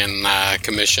fucking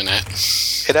commission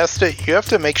it. You have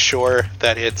to make sure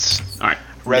that it's All right.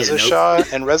 Reza Shah,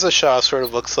 and Reza Shah sort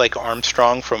of looks like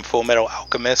Armstrong from Full Metal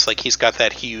Alchemist. Like, he's got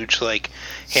that huge, like,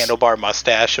 handlebar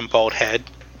mustache and bald head.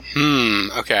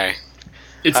 Okay.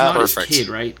 It's not perfect. his kid,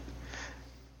 right?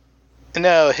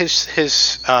 No, his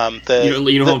the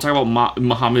You know who I'm talking about?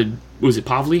 Muhammad. Was it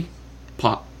Pavli?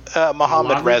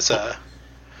 Muhammad Pahlavi? Reza.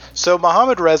 So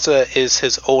Muhammad Reza is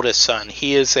his oldest son.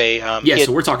 He is a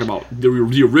So we're talking about the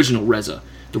original Reza,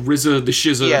 the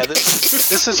Shizza. Yeah,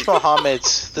 this is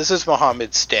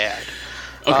Muhammad's dad.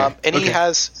 Okay. And he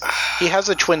has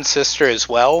a twin sister as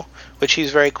well, which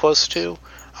he's very close to.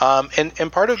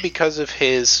 And part of because of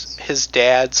his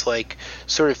dad's, like,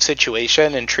 sort of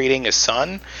situation and treating his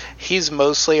son, he's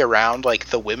mostly around, like,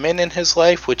 the women in his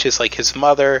life, which is, like, his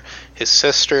mother, his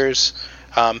sisters.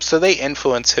 So they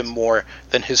influence him more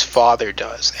than his father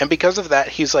does. And because of that,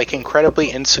 he's, like, incredibly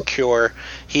insecure.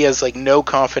 He has, like, no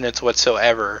confidence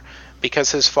whatsoever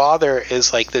because his father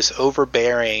is, like, this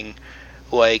overbearing,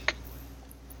 like,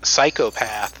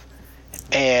 psychopath.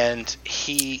 And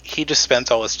he just spends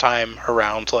all his time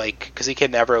around, like, because he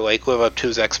can never, like, live up to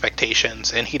his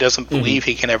expectations, and he doesn't believe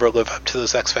he can ever live up to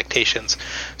those expectations.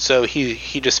 So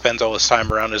he just spends all his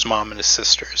time around his mom and his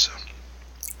sisters.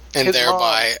 And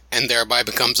thereby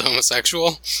becomes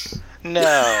homosexual?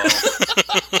 No.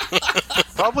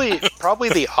 Probably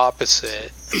the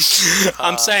opposite.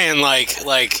 I'm saying, like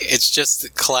it's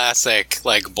just classic,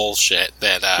 like, bullshit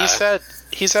that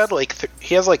he's had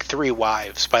he has like 3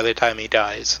 wives by the time he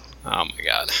dies. Oh my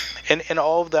god! And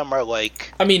all of them are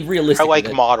like, I mean, realistically, are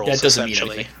like models. That doesn't mean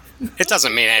essentially. anything. It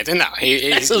doesn't mean anything. No,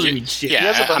 That doesn't mean shit. Yeah, He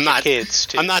has a bunch I'm not. of kids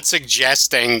too. I'm not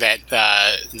suggesting that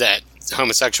that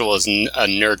homosexual is a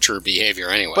nurture behavior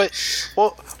anyway. But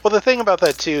well, the thing about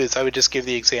that too is I would just give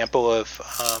the example of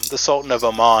the Sultan of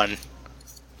Oman.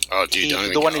 Oh, dude, don't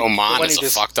even. Oman is a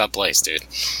fucked up place, dude.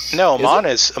 No, Oman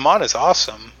is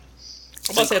awesome. I was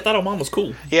about to say, I thought Oman was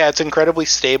cool. Yeah, it's incredibly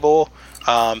stable.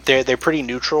 They're pretty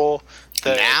neutral.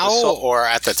 Or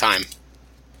at the time?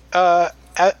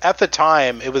 At the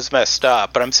time, it was messed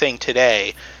up, but I'm saying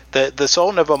today, the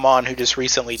Sultan of Oman, who just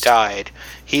recently died,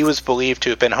 he was believed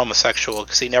to have been homosexual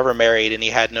because he never married and he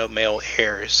had no male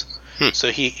heirs.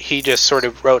 So he just sort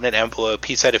of wrote in an envelope.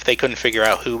 He said if they couldn't figure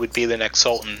out who would be the next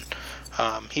Sultan,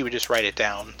 he would just write it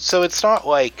down. So it's not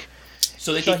like...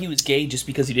 So they thought he was gay just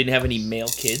because he didn't have any male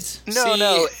kids?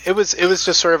 No. It was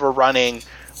just sort of a running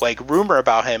rumor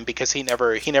about him because he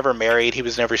never married. He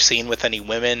was never seen with any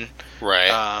women.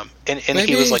 Right. And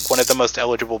he was like one of the most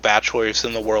eligible bachelors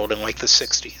in the world in like the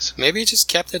 60s. Maybe he just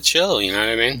kept it chill, you know what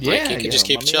I mean? Yeah, he could just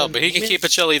keep it chill. But he could keep it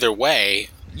chill either way.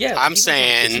 Yeah. I'm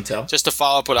saying, just to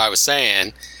follow up what I was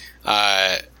saying,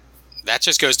 that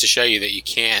just goes to show you that you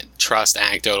can't trust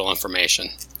anecdotal information.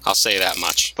 I'll say that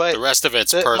much. But the rest of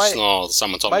it's personal.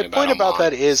 Someone told me about it. My point about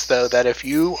that is, though, that if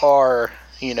you are,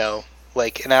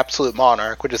 like an absolute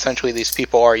monarch, which essentially these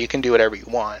people are, you can do whatever you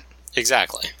want.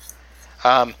 Exactly.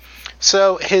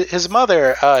 So his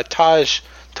mother, Taj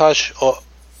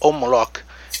Omolok,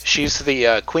 she's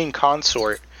the queen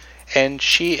consort, and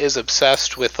she is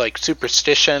obsessed with like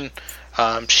superstition.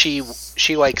 She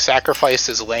like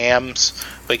sacrifices lambs.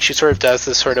 Like she sort of does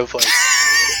this sort of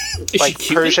like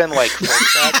Persian like folk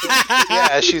magic.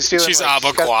 Yeah, she's doing. She's like,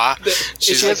 Abaqua.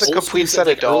 She has a complete set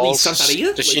of dolls.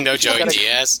 Does she know Joey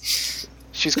Diaz?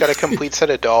 She's got a complete set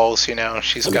of dolls.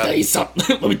 She's got. Let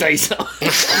me tell you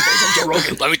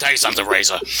something. Let me tell you something,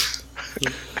 Razor.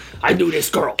 I knew this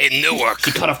girl. In Newark.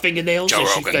 She cut her fingernails, Joe and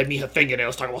she Rogan. fed me her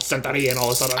fingernails, talking about Santeria and all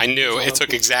this other. I knew. It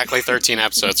took exactly 13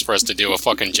 episodes for us to do a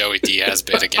fucking Joey Diaz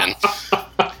bit again.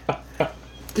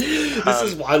 This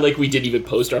is why, we didn't even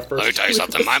post our first. Let me tell you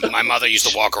something. My mother used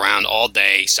to walk around all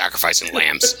day sacrificing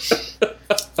lambs.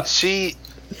 She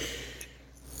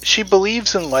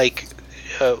believes in like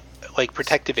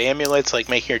protective amulets, like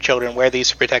making your children wear these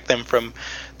to protect them from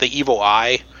the evil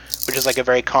eye, which is like a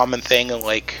very common thing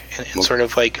in sort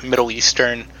of like Middle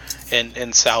Eastern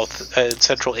and South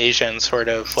Central Asian sort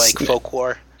of like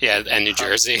folklore. Yeah, and New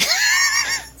Jersey.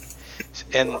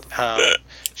 And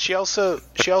she also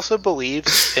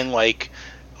believes in like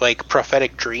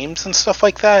prophetic dreams and stuff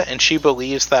like that, and she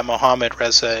believes that Mohammad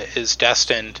Reza is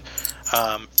destined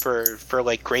for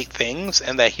like great things,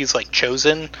 and that he's like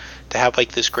chosen to have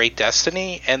like this great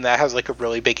destiny, and that has like a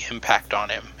really big impact on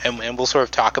him, and we'll sort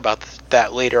of talk about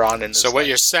that later on in this. So what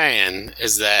you're saying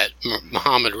is that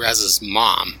Mohammad Reza's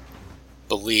mom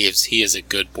believes he is a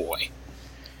good boy.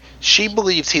 She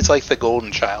believes he's like the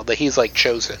golden child, that he's like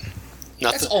chosen.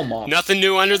 That's all moms. Nothing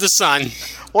new under the sun.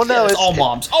 Well, no, it's all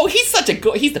moms. Oh, he's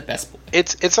the best boy.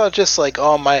 It's not just like,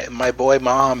 oh, my boy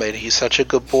Muhammad, he's such a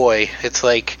good boy. It's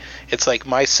like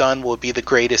my son will be the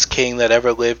greatest king that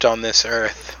ever lived on this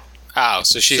earth. Oh,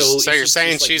 so you're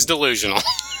saying she's delusional.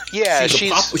 Yeah,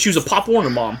 she was a Pop Warner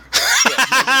mom.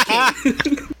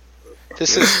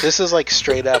 This is like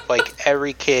straight up like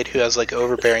every kid who has like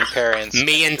overbearing parents.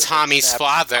 Me and Tommy's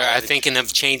father are thinking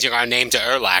of changing our name to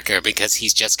Urlacher because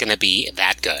he's just going to be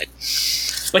that good.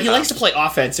 But he likes to play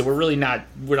offense, and we're not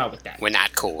with that. We're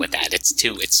not cool with that. It's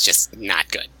just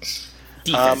not good.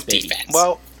 Defense.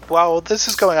 Well, while this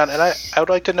is going on, and I would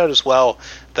like to note as well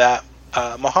that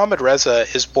Mohammad Reza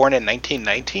is born in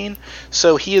 1919,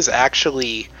 so he is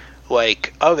actually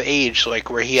like of age,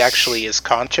 like where he actually is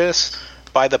conscious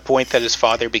by the point that his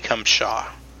father becomes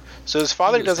Shah. So his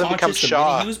father doesn't become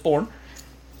Shah. He was born.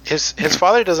 His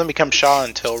father doesn't become Shah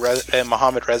until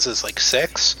Mohammad Reza is like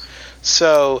 6.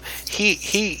 So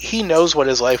he knows what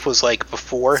his life was like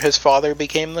before his father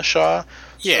became the Shah.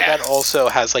 Yeah. So that also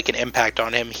has like an impact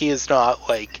on him. He is not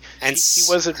like he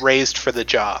wasn't raised for the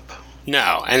job.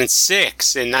 No, and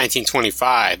 6 in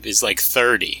 1925 is like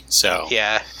 30. So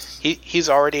yeah. He's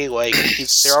already like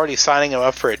they're already signing him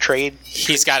up for a trade.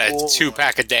 He's got a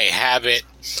 2-pack a day habit.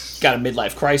 Got a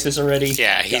midlife crisis already.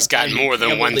 Yeah, he's got more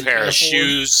than one pair of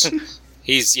shoes.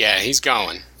 He's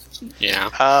going. You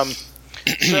know.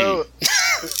 So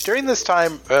during this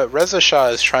time, Reza Shah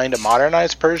is trying to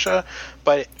modernize Persia,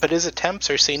 but his attempts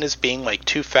are seen as being like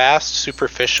too fast,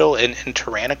 superficial, and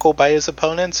tyrannical by his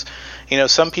opponents. You know,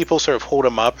 some people sort of hold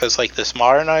him up as like this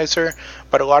modernizer,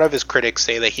 but a lot of his critics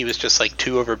say that he was just like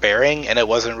too overbearing, and it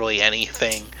wasn't really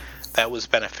anything that was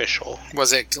beneficial.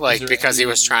 Was it like because he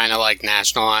was trying to like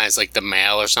nationalize like the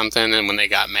mail or something, and when they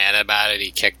got mad about it,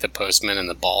 he kicked the postman in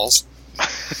the balls?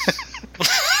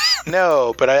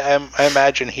 No, but I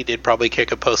imagine he did probably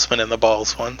kick a postman in the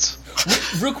balls once.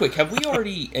 Real quick, have we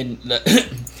already, and I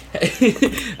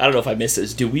don't know if I missed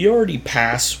this, do we already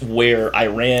pass where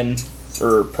Iran,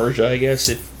 or Persia, I guess,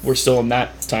 if we're still in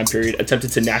that time period,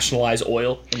 attempted to nationalize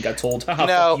oil and got told, haha,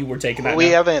 no, fuck you, we're taking that we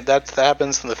now? haven't. That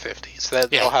happens in the 50s.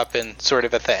 That'll happen sort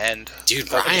of at the end.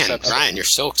 Dude, Ryan, you're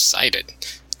so excited.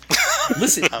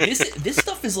 Listen, this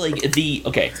stuff is like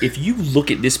if you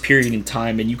look at this period in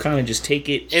time and you kind of just take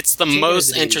it... It's the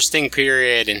most interesting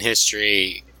period in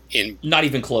history. Not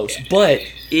even close, but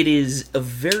it is a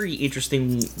very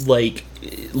interesting, like,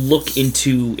 look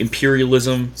into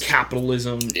imperialism,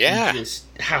 capitalism, and just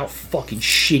how fucking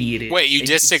shitty it is. Wait, you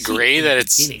disagree that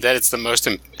it's the most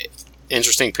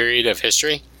interesting period of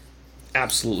history?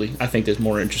 Absolutely. I think there's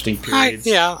more interesting periods.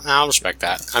 I'll respect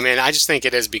that. I mean, I just think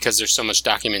it is because there's so much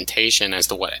documentation as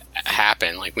to what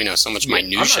happened. Like, we know so much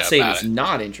minutia about it. I'm not saying it's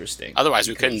not interesting. Otherwise,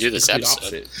 we couldn't do this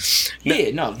episode.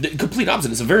 The complete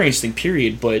opposite. It's a very interesting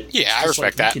period, but... Yeah, I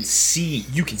respect that.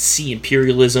 You can see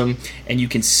imperialism, and you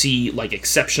can see, like,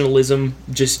 exceptionalism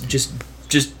just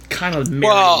kind of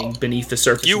marinating beneath the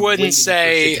surface. You wouldn't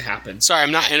say... To happen. Sorry,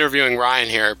 I'm not interviewing Ryan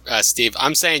here, Steve.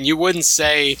 I'm saying you wouldn't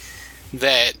say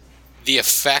that the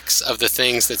effects of the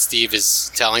things that Steve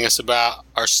is telling us about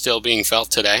are still being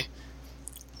felt today?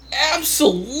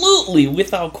 Absolutely,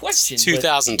 without question. It's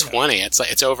 2020.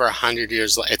 But, it's over 100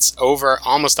 years. It's over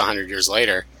almost 100 years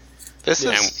later. This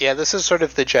is sort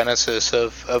of the genesis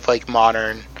of like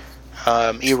modern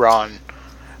Iran,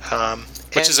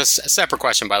 which is a separate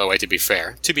question, by the way. To be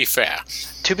fair.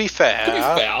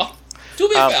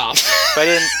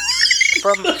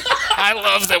 But I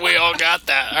love that we all got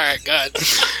that. All right,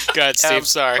 go ahead, Steve.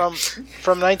 Sorry.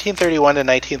 From 1931 to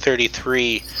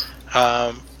 1933,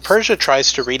 Persia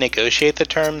tries to renegotiate the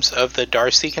terms of the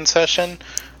Darcy concession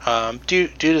due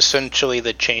to essentially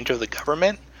the change of the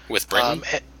government with Britain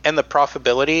and the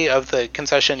profitability of the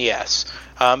concession. Yes,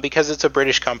 because it's a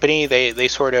British company, they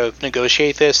sort of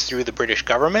negotiate this through the British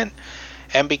government,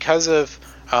 and because of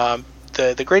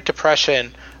the Great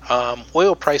Depression,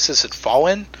 oil prices had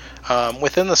fallen.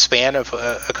 Within the span of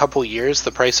a couple years,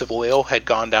 the price of oil had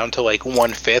gone down to like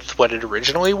 1/5 what it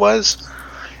originally was.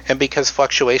 And because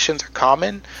fluctuations are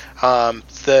common,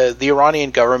 the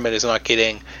Iranian government is not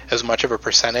getting as much of a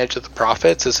percentage of the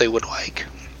profits as they would like.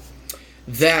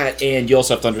 That, and you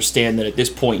also have to understand that at this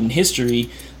point in history,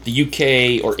 the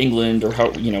UK or England or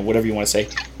whatever you want to say,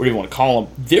 whatever you want to call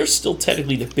them, they're still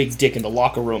technically the big dick in the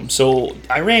locker room. So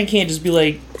Iran can't just be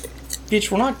like, bitch,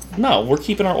 we're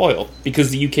keeping our oil,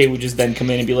 because the UK would just then come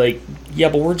in and be like, yeah,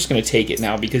 but we're just going to take it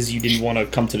now because you didn't want to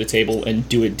come to the table and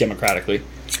do it democratically.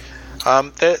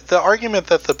 The argument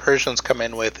that the Persians come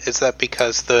in with is that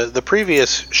because the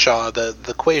previous Shah, the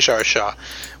Qajar Shah,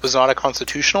 was not a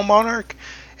constitutional monarch,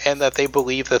 and that they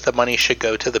believe that the money should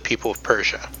go to the people of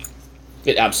Persia.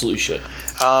 It absolutely should.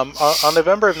 On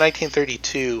November of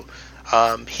 1932,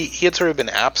 he had sort of been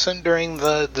absent during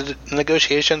the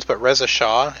negotiations, but Reza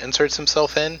Shah inserts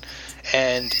himself in,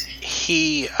 and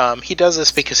he does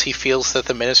this because he feels that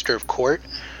the Minister of Court,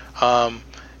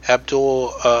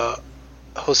 Abdul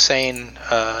Hossein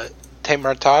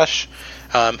Temirtash,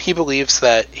 he believes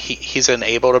that he's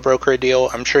unable to broker a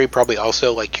deal. I'm sure he probably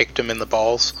also like kicked him in the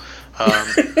balls.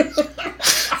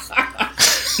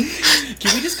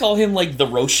 Can we just call him like the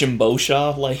Rochambeau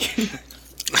Shah? Like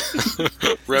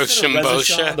Rochambeau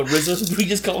Shah? The Rizza, we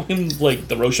just call him like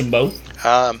the Rochambeau.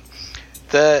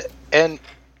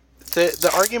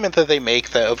 The argument that they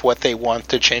make of what they want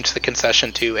to change the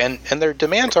concession to, and their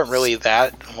demands aren't really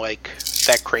that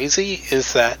crazy,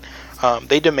 is that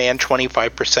they demand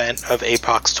 25% of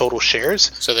APOC's total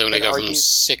shares. So they want to go from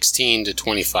 16 to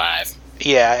 25.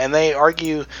 Yeah, and they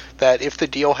argue that if the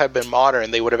deal had been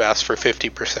modern, they would have asked for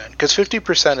 50%, because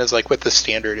 50% is like what the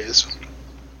standard is.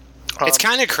 It's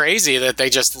kind of crazy that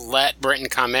they just let Britain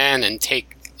come in and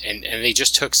take, and they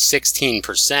just took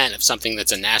 16% of something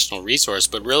that's a national resource,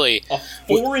 but really a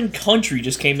foreign country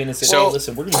just came in and said, so,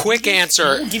 listen, we're going to quick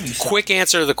answer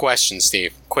to the question,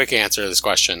 Steve. Quick answer to this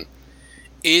question.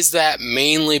 Is that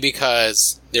mainly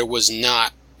because there was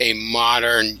not a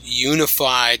modern,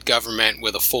 unified government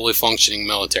with a fully functioning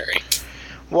military?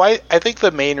 Well, I think the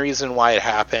main reason why it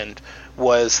happened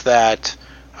was that...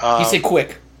 he said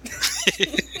quick.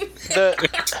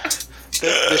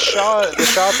 the Shah at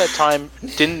that time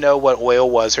didn't know what oil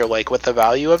was or like what the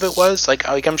value of it was. Like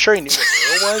I'm sure he knew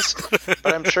what oil was,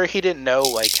 but I'm sure he didn't know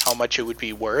like how much it would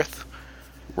be worth.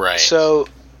 Right. So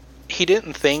he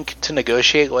didn't think to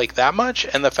negotiate like that much,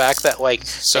 and the fact that like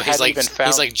he's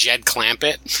like Jed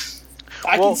Clampett.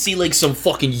 I can see like some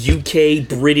fucking UK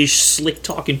British slick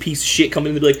talking piece of shit coming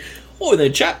in and be like, "Oh,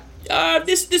 then chap,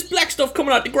 this black stuff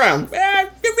coming out the ground,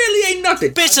 it really ain't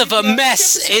nothing. Bit of a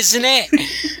mess, isn't it?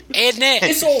 Isn't it?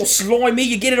 It's all slimy.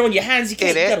 You get it on your hands. You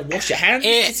gotta wash your hands.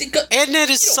 Isn't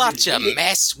it such a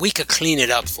mess? We could clean it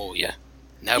up for you.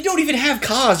 No, you don't even have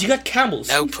cars. You got camels.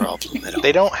 No problem at all.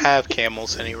 They don't have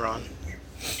camels in Iran.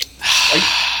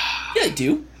 Yeah, they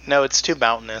do. No, it's too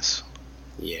mountainous.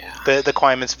 Yeah. The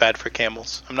climate's bad for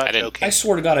camels. I'm not joking. I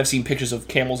swear to God, I've seen pictures of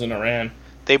camels in Iran.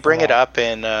 They bring it up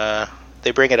in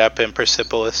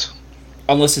Persepolis.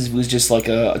 Unless it was just like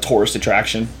a tourist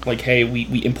attraction, like, hey,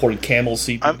 we imported camels.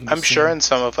 So I'm sure in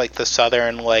some of like the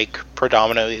southern, like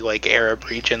predominantly like Arab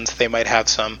regions, they might have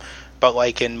some, but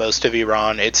like in most of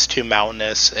Iran, it's too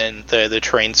mountainous and the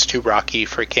terrain's too rocky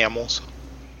for camels.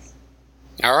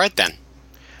 All right then.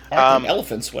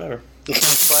 Elephants, whatever.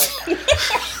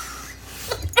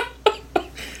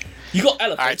 You got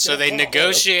elephants. All right, so they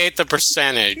negotiate the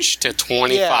percentage to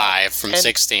 25 from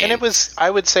 16. And I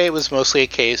would say it was mostly a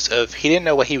case of he didn't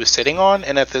know what he was sitting on,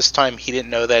 and at this time he didn't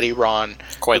know that Iran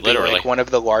quite literally be like one of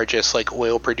the largest like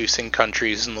oil producing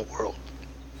countries in the world.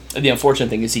 And the unfortunate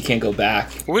thing is he can't go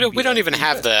back. We don't even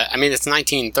have the. I mean, it's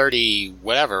 1930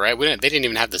 whatever, right? They didn't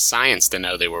even have the science to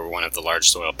know they were one of the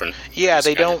largest oil producers. Yeah,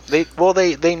 they don't. They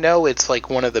know it's like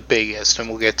one of the biggest, and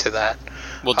we'll get to that.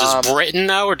 Well, does Britain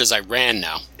know or does Iran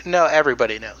know? No,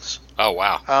 everybody knows. Oh,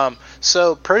 wow.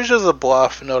 So Persia the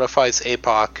Bluff notifies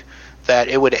AIPAC that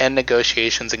it would end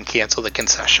negotiations and cancel the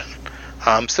concession.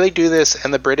 So they do this,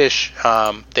 and the British,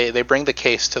 they bring the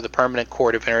case to the Permanent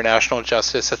Court of International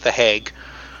Justice at The Hague,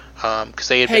 because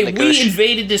they had been we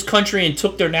invaded this country and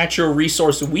took their natural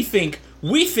resources. We think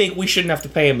we shouldn't have to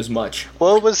pay them as much.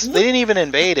 Well, they didn't even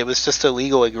invade. It was just a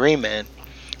legal agreement.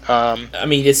 I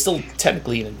mean, it's still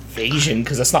technically an invasion,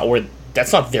 because that's not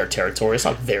their territory. It's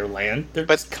not their land. They're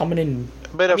just coming in.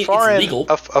 But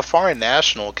a foreign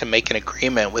national can make an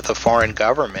agreement with a foreign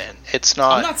government. It's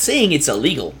not. I'm not saying it's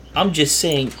illegal. I'm just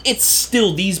saying it's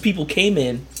still these people came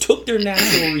in, took their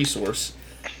natural resourse.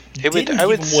 Didn't give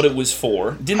him what it was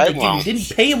for. Didn't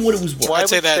pay him what it was worth. Well, I would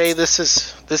say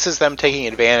this is them taking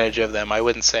advantage of them. I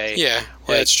wouldn't say. Yeah,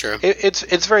 that's true.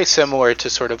 It's very similar to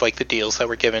sort of like the deals that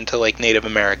were given to like Native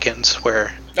Americans,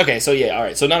 where. Okay, so yeah, all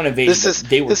right. So not an invasion.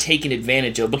 They were taken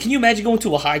advantage of. But can you imagine going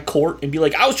to a high court and be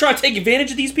like, I was trying to take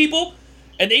advantage of these people,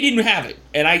 and they didn't have it,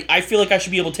 and I feel like I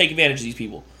should be able to take advantage of these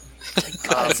people. Like,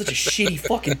 God, that's such a shitty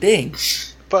fucking thing.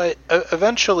 But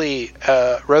eventually,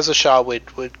 Reza Shah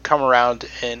would come around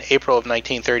in April of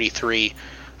 1933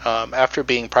 after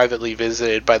being privately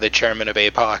visited by the chairman of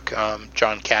AIPAC,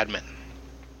 John Cadman.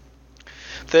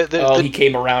 He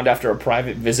came around after a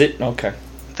private visit? Okay.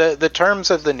 The terms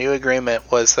of the new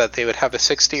agreement was that they would have a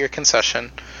 60-year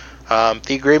concession.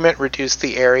 The agreement reduced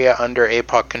the area under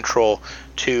AIPAC control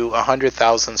to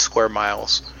 100,000 square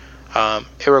miles.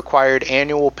 It required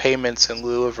annual payments in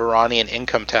lieu of Iranian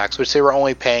income tax, which they were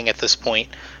only paying at this point.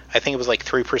 I think it was like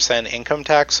 3% income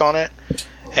tax on it.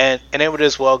 And it would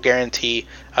as well guarantee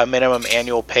a minimum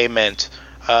annual payment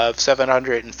of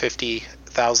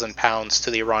 £750,000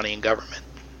 to the Iranian government.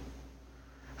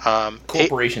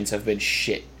 Corporations have been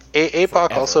shit.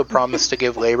 AIPAC also promised to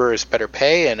give laborers better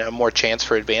pay and a more chance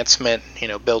for advancement,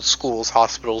 build schools,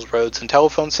 hospitals, roads, and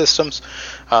telephone systems,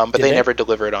 but they never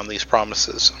delivered on these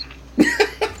promises.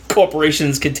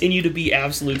 Corporations continue to be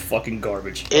absolute fucking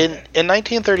garbage. In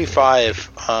 1935,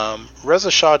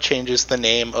 Reza Shah changes the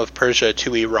name of Persia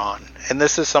to Iran, and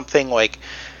this is something like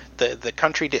the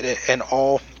country did it, and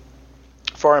all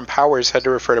foreign powers had to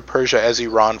refer to Persia as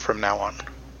Iran from now on.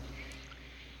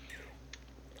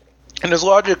 And his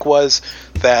logic was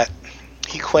that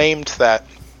he claimed that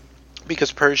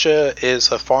because Persia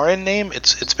is a foreign name,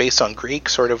 it's based on Greek,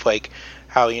 sort of like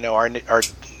how our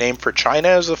name for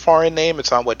China is a foreign name. It's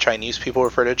not what Chinese people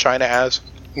refer to China as.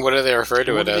 What do they refer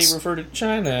to it as? What do they refer to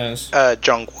China as?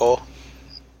 Zhongguo.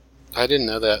 I didn't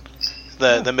know that.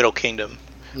 The Middle Kingdom.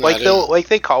 No,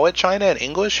 they call it China in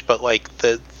English, but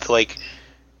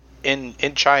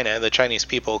in China, the Chinese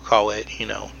people call it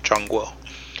Zhongguo.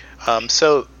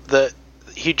 So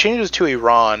he changes to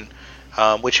Iran,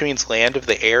 which means land of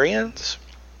the Aryans.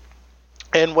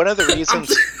 And one of the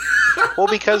reasons, well,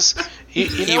 because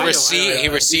he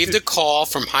received a call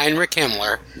from Heinrich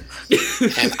Himmler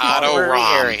and Otto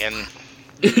Rahn.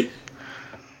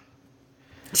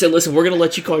 Said, listen, we're going to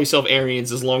let you call yourself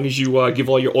Aryans as long as you give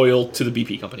all your oil to the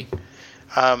BP company.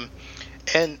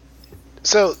 And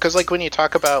so, because like when you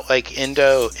talk about like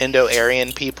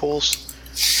Indo-Aryan peoples,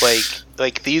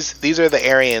 like these are the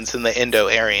Aryans and the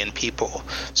Indo-Aryan people.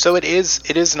 So it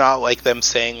is not like them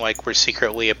saying like we're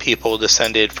secretly a people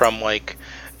descended from like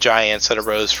giants that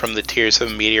arose from the tears of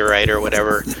a meteorite or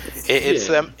whatever.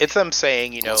 It's them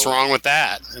saying, you know, what's wrong with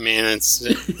that? I mean, it's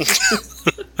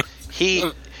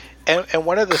And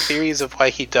one of the theories of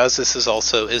why he does this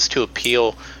is to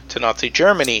appeal to Nazi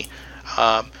Germany,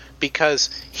 because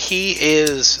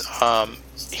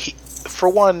for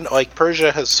one, like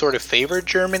Persia has sort of favored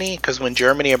Germany, because when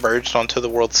Germany emerged onto the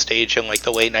world stage in like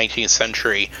the late 19th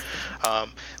century,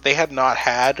 they had not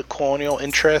had colonial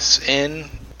interests in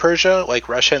Persia like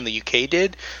Russia and the UK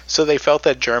did, so they felt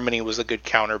that Germany was a good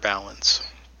counterbalance.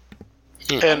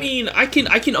 I mean, I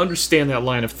can understand that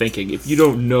line of thinking. If you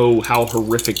don't know how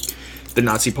horrific the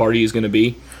Nazi Party is going to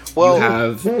be, you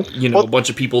have a bunch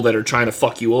of people that are trying to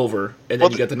fuck you over, and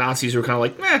then you got the Nazis who are kind of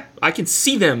like, I can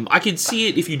see them. I can see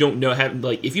it if you don't know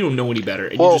if you don't know any better,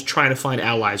 and you're just trying to find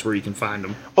allies where you can find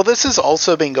them. Well, this has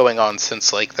also been going on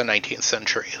since like the 19th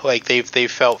century. Like they've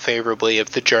felt favorably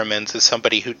of the Germans as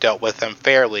somebody who dealt with them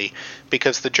fairly,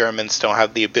 because the Germans don't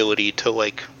have the ability to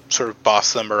like sort of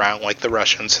boss them around like the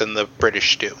Russians and the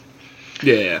British do.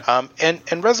 Yeah.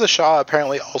 And Reza Shah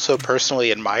apparently also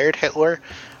personally admired Hitler,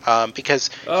 because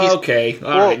he's... Okay,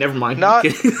 all right, never mind. Not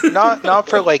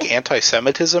for like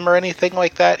anti-Semitism or anything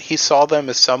like that. He saw them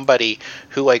as somebody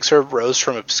who like sort of rose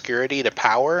from obscurity to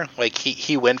power. Like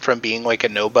he went from being like a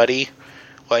nobody,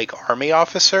 like army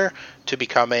officer, to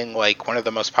becoming like one of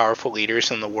the most powerful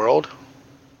leaders in the world.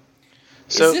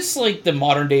 So, is this like the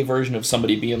modern day version of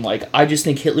somebody being like, I just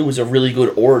think Hitler was a really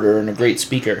good orator and a great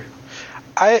speaker?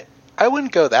 I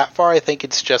wouldn't go that far. I think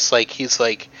it's just like he's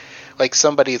like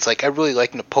somebody's like, I really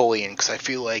like Napoleon because I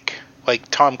feel like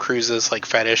Tom Cruise's like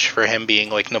fetish for him being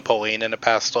like Napoleon in a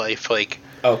past life. Like,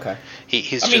 okay,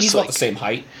 he's like, not the same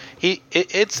height.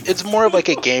 It's more of like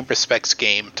a game respects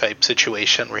game type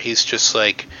situation where he's just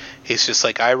like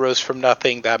I rose from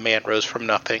nothing, that man rose from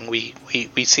nothing. We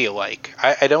see alike.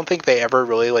 I don't think they ever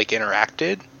really like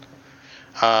interacted,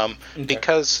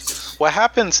 because what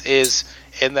happens is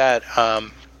in that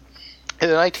in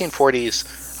the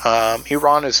 1940s,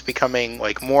 Iran is becoming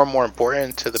like more and more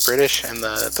important to the British and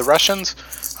the Russians,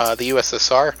 the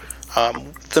USSR.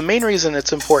 The main reason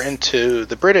it's important to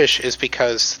the British is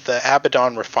because the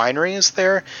Abadan refinery is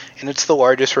there, and it's the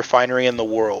largest refinery in the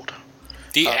world.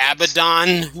 The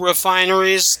Abadan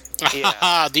refineries?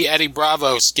 Yeah. The Eddie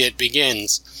Bravo skit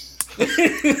begins.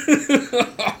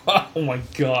 Oh my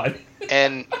god.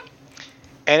 And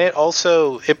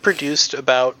it produced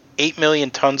about 8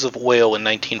 million tons of oil in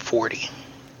 1940.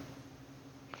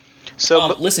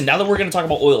 So, listen, now that we're going to talk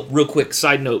about oil, real quick,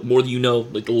 side note, more than you know,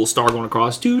 like the little star going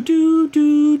across, the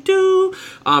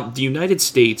United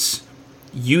States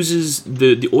uses,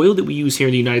 the oil that we use here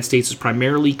in the United States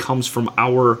primarily comes from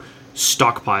our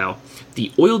stockpile.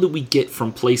 The oil that we get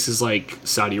from places like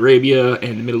Saudi Arabia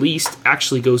and the Middle East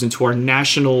actually goes into our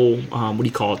national,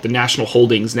 the national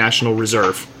holdings, national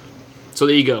reserve. So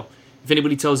there you go. If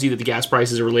anybody tells you that the gas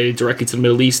prices are related directly to the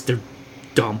Middle East, they're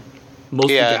dumb. Most of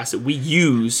the gas that we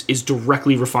use is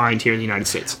directly refined here in the United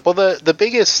States. Well, the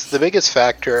biggest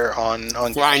factor on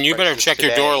Ryan, you better check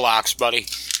your door locks, buddy.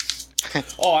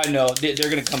 Oh, I know. They're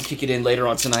going to come kick it in later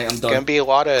on tonight. I'm done. Going to be a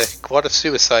lot of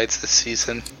suicides this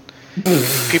season.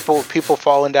 people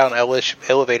falling down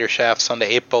elevator shafts onto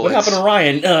 8 bullets. What happened to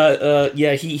Ryan?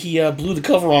 He blew the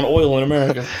cover on oil in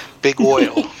America. Big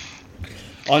oil.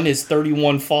 On his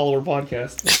 31 follower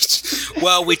podcast.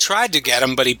 Well, we tried to get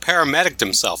him, but he paramedicked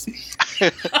himself.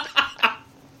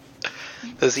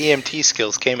 Those EMT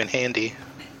skills came in handy.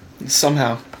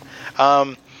 Somehow.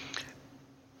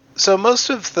 So most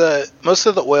of the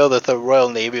oil that the Royal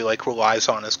Navy like relies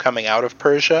on is coming out of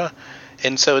Persia,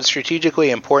 and so it's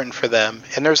strategically important for them.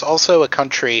 And there's also a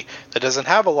country that doesn't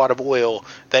have a lot of oil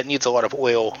that needs a lot of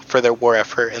oil for their war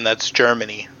effort, and that's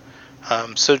Germany.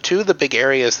 So two of the big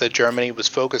areas that Germany was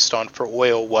focused on for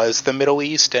oil was the Middle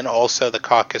East and also the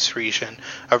Caucasus region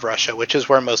of Russia, which is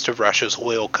where most of Russia's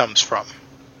oil comes from.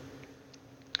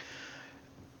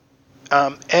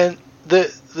 And the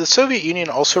Soviet Union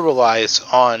also relies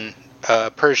on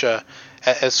Persia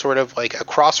as sort of like a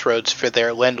crossroads for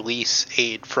their Lend-Lease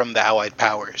aid from the Allied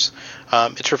powers.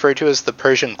 It's referred to as the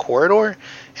Persian Corridor,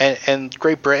 and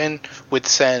Great Britain would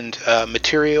send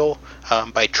material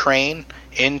by train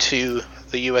into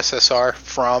the USSR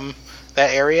from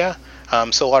that area.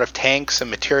 So a lot of tanks and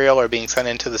material are being sent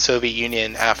into the Soviet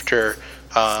Union after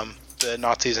the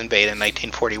Nazis invade in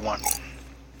 1941.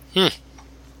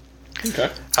 Okay.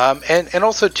 And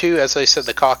also too, as I said,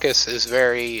 the Caucasus is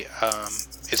very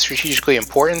it's strategically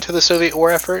important to the Soviet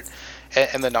war effort,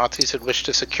 and the Nazis had wished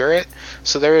to secure it.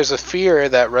 So there is a fear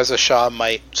that Reza Shah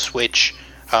might switch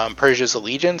Persia's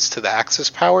allegiance to the Axis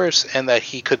powers, and that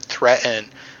he could threaten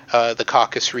the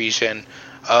Caucasus region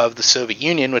of the Soviet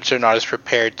Union, which they're not as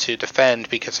prepared to defend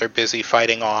because they're busy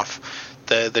fighting off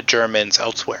the Germans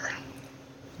elsewhere.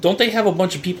 Don't they have a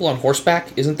bunch of people on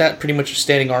horseback? Isn't that pretty much a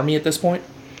standing army at this point?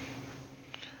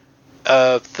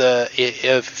 Of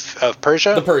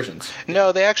Persia? The Persians.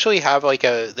 No, they actually have like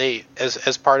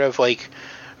as part of like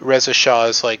Reza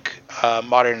Shah's like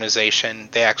modernization,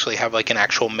 they actually have like an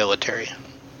actual military.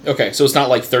 Okay, so it's not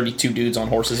like 32 dudes on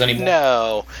horses anymore?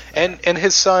 No. And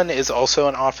his son is also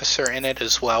an officer in it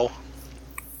as well.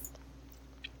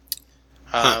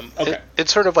 Okay.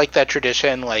 It's sort of like that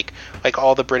tradition, like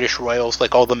all the British royals,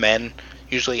 like all the men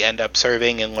usually end up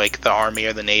serving in like the army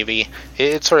or the navy.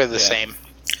 It's sort of the same.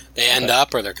 They end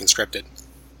up, or they're conscripted?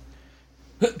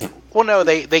 Well, no,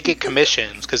 they get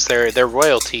commissions because they're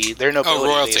royalty. They're nobility.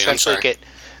 Royalty. They essentially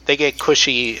get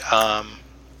cushy.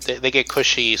 They get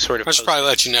cushy sort of. I should probably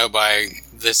let you know by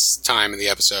this time of the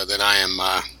episode that I am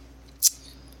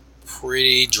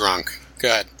pretty drunk.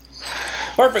 Good.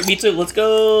 Perfect. Me too. Let's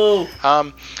go.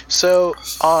 So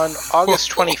on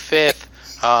August 25th,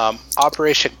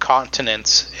 Operation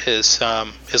Continence is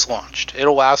launched.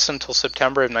 It'll last until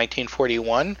September of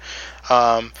 1941.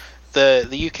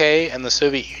 The UK and the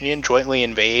Soviet Union jointly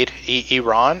invade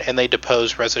Iran, and they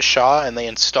depose Reza Shah, and they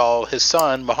install his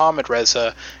son Mohammad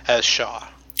Reza as Shah.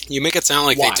 You make it sound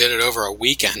like Why? they did it over a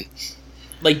weekend.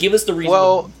 Like, give us the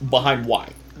reason behind why.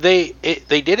 They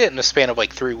did it in a span of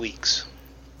like 3 weeks.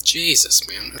 Jesus,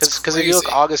 man. Because if you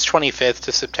look August 25th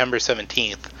to September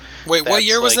 17th. Wait, what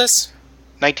year was this?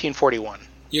 1941.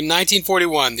 In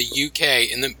 1941, the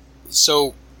UK,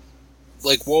 so,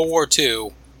 like World War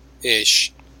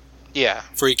II-ish, Yeah.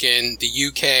 freaking the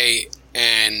UK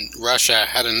and Russia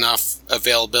had enough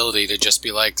availability to just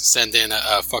be like, send in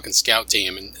a fucking scout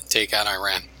team and take out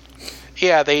Iran.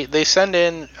 Yeah, they send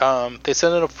in,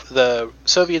 the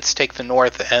Soviets take the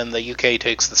north and the UK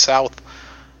takes the south.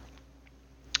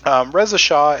 Reza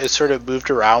Shah is sort of moved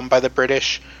around by the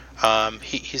British.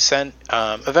 He's sent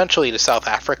eventually to South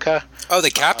Africa. Oh, they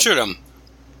captured him.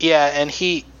 Yeah, and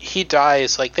he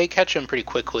dies, like, they catch him pretty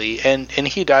quickly, and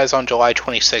he dies on July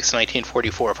 26,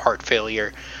 1944 of heart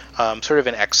failure, sort of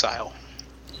in exile.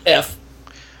 F.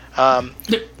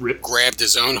 Rip. Grabbed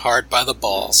his own heart by the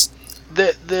balls.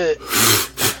 The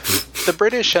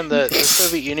British and the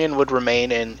Soviet Union would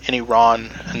remain in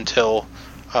Iran until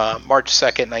March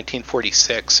 2nd,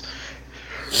 1946.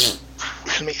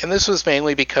 And this was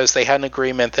mainly because they had an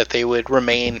agreement that they would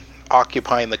remain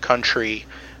occupying the country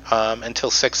until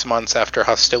 6 months after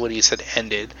hostilities had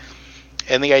ended.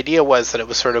 And the idea was that it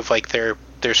was sort of like their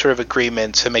sort of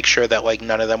agreement to make sure that like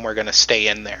none of them were going to stay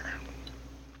in there.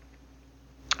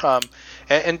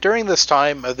 And during this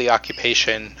time of the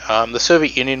occupation, the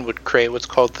Soviet Union would create what's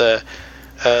called the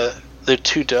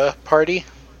Tudeh Party.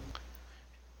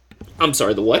 I'm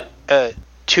sorry, the what?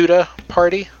 Tudeh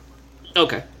Party.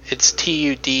 Okay. It's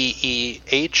Tudeh.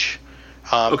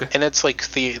 Okay. And it's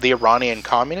like the Iranian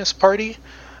Communist Party.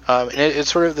 And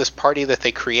it's sort of this party that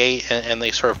they create and they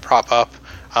sort of prop up,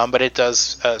 but it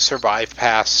does survive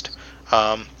past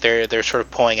their sort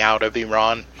of pulling out of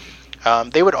Iran.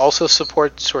 They would also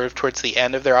support, sort of towards the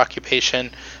end of their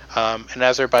occupation, an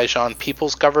Azerbaijan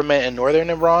People's Government in northern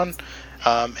Iran,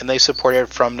 and they supported it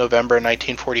from November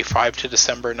 1945 to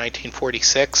December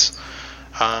 1946.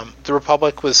 The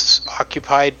republic was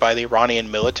occupied by the Iranian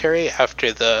military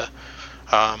after the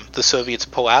Soviets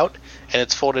pull out, and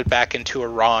it's folded back into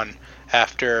Iran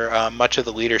after much of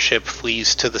the leadership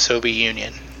flees to the Soviet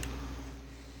Union.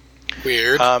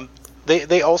 Weird.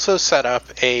 They also set up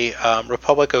a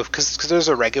republic of, because there's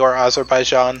a regular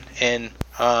Azerbaijan in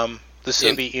the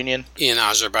Soviet Union. In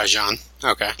Azerbaijan.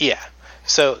 Okay. Yeah.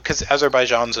 So, because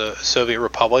Azerbaijan's a Soviet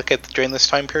republic during this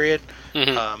time period,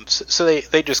 so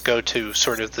they just go to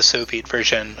sort of the Soviet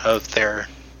version of their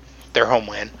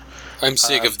homeland. I'm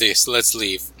sick of this. Let's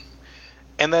leave.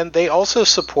 And then they also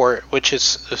support, which is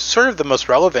sort of the most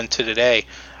relevant to today,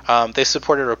 they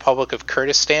support a Republic of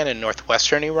Kurdistan in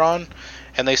northwestern Iran,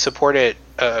 and they support it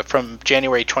from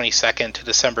January 22nd to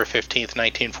December 15th,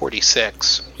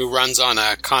 1946. Who runs on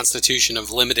a constitution of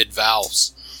limited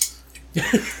valves.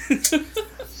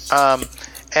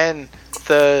 And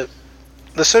the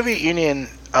Soviet Union,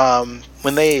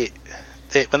 when they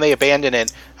abandon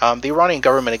it, the Iranian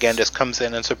government again just comes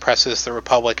in and suppresses the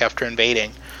republic after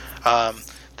invading.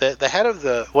 The head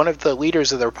of one of the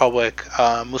leaders of the republic,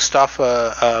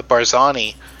 Mustafa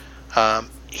Barzani,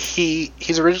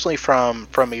 he's originally from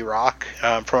Iraq,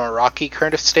 from Iraqi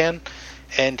Kurdistan,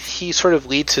 and he sort of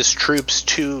leads his troops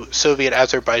to Soviet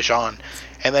Azerbaijan,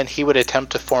 and then he would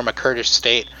attempt to form a Kurdish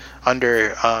state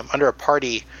under a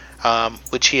party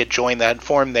which he had joined that had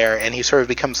formed there, and he sort of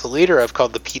becomes the leader of,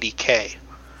 called the PDK,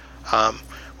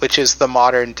 which is the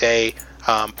modern day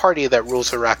party that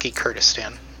rules Iraqi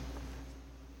Kurdistan.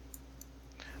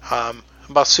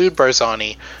 Masoud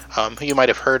Barzani, who you might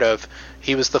have heard of,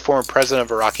 he was the former president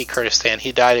of Iraqi Kurdistan.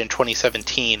 He died in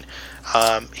 2017.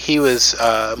 He was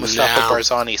Mustafa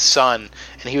Barzani's son,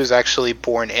 and he was actually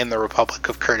born in the Republic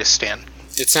of Kurdistan.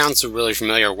 It sounds really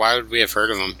familiar. Why would we have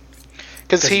heard of him?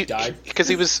 Because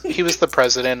he was the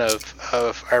president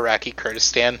of Iraqi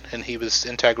Kurdistan, and he was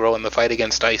integral in the fight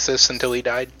against ISIS until he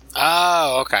died.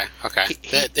 Oh, okay.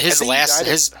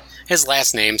 His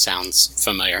last name sounds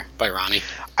familiar, Barzani.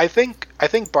 I think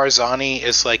Barzani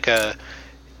is like a.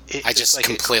 I just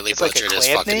completely butchered his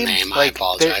fucking name. Like, I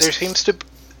apologize.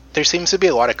 There seems to be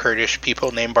a lot of Kurdish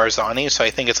people named Barzani, so I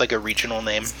think it's like a regional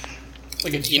name.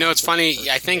 You know, it's funny.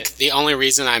 I think the only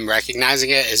reason I'm recognizing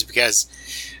it is because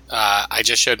I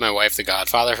just showed my wife The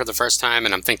Godfather for the first time,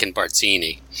 and I'm thinking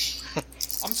Barzini.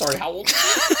 I'm sorry, how old?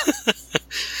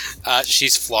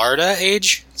 She's Florida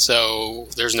age, so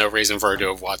there's no reason for her to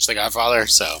have watched The Godfather.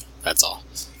 So that's all.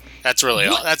 That's really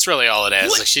all it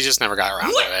is. Like, she just never got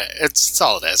around to it. It's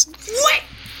all it is. What?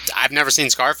 I've never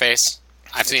seen Scarface.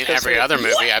 I've seen every other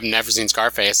movie. I've never seen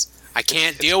Scarface. I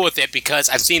can't deal with it because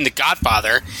I've seen The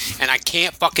Godfather, and I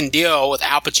can't fucking deal with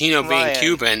Al Pacino being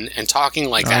Cuban and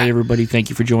talking like that. All right, everybody, thank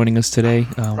you for joining us today.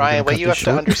 Ryan, what you have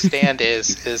to understand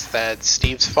is that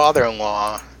Steve's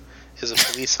father-in-law is a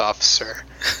police officer,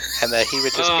 and that he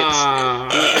would just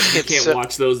get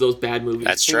watch those bad movies.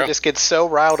 That's true. He would just get so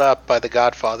riled up by The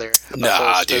Godfather.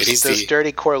 He's those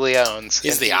dirty Corleones.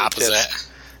 He's the opposite.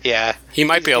 Yeah, he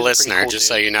might be a listener, cool just dude.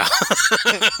 so you know.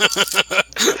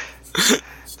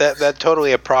 that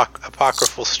totally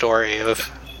apocryphal story of.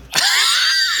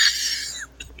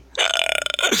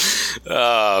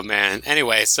 Oh man.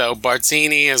 Anyway, so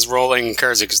Barzini is rolling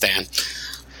Kyrgyzstan.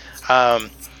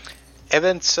 And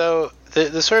then so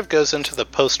this sort of goes into the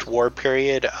post-war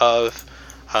period of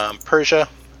Persia,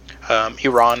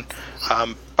 Iran.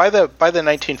 By the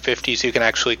 1950s, you can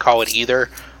actually call it either.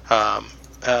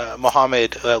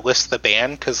 Muhammad lists the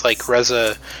ban because like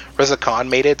Reza Khan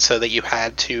made it so that you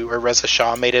had to, or Reza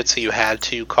Shah made it so you had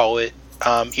to call it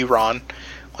Iran.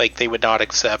 Like they would not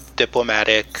accept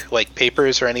diplomatic like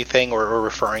papers or anything or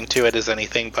referring to it as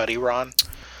anything but Iran.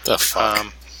 The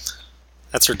fuck?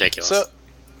 That's ridiculous.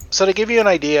 So to give you an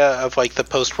idea of like the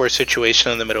post-war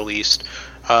situation in the Middle East,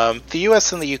 the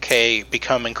U.S. and the U.K.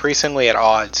 become increasingly at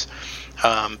odds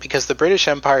because the British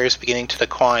Empire is beginning to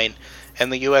decline, and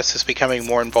the U.S. is becoming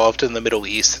more involved in the Middle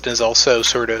East and is also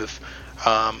sort of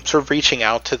reaching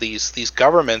out to these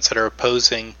governments that are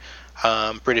opposing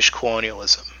British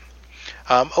colonialism.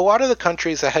 A lot of the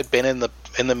countries that had been in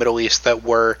the Middle East that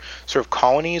were sort of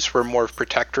colonies were more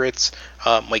protectorates,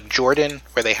 like Jordan,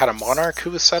 where they had a monarch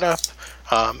who was set up.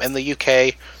 And the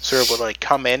UK sort of would like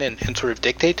come in and sort of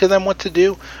dictate to them what to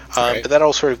do, right. But that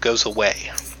all sort of goes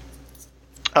away.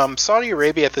 Saudi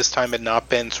Arabia at this time had not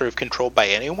been sort of controlled by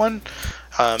anyone,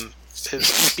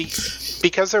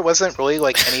 because there wasn't really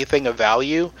like anything of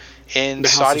value in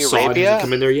Saudi Arabia.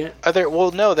 Come in there yet?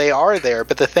 Well, no, they are there.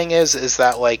 But the thing is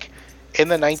that like in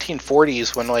the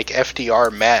 1940s, when like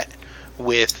FDR met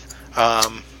with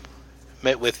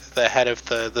the head of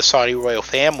the Saudi royal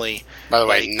family. By the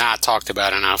way, not talked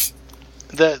about enough.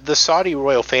 The Saudi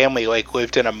royal family like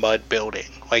lived in a mud building.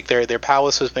 Like their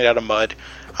palace was made out of mud.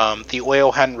 The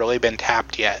oil hadn't really been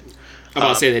tapped yet. I'm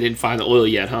about to say they didn't find the oil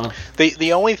yet, huh?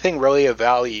 The only thing really of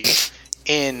value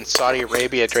in Saudi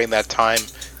Arabia during that time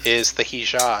is the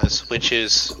Hijaz, which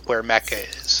is where Mecca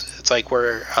is. It's like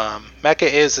where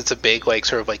Mecca is. It's a big like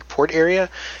sort of like port area,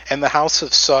 and the House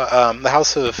of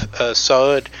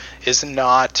Saud is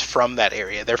not from that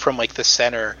area. They're from like the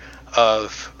center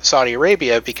of Saudi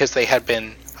Arabia because they had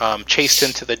been chased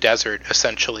into the desert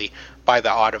essentially by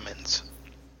the Ottomans.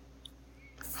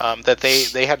 That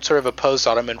they had sort of opposed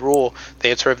Ottoman rule. They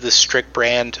had sort of this strict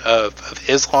brand of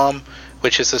Islam,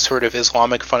 which is a sort of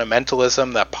Islamic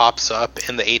fundamentalism that pops up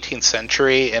in the 18th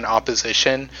century in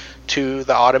opposition to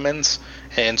the Ottomans,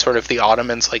 and sort of the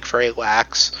Ottomans like very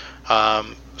lax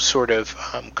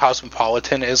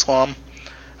cosmopolitan Islam,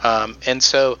 and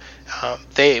so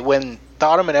when the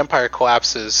Ottoman Empire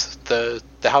collapses, the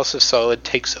House of Saud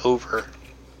takes over,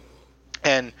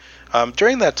 and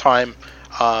during that time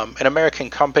an American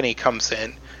company comes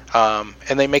in.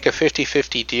 And they make a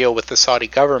 50-50 deal with the Saudi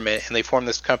government, and they form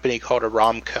this company called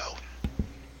Aramco.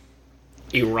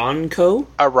 Aramco?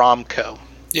 Aramco.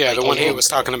 Yeah, the one he was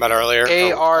talking about earlier.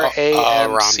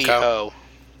 Aramco.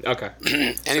 Okay.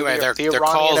 Anyway, the they're Iranian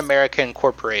called American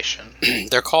Corporation.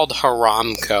 they're called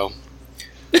Haramco.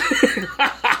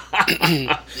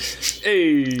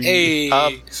 Hey.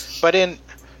 But in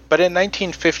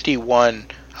 1951,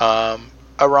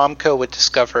 Aramco would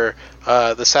discover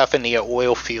the Safaniya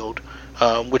oil field,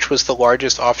 which was the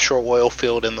largest offshore oil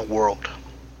field in the world.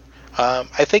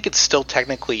 I think it still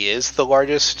technically is the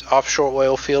largest offshore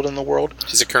oil field in the world.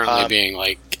 Is it currently being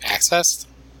accessed?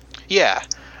 Yeah.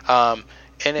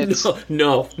 And it's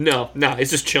No,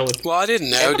 it's just chilling. Well, I didn't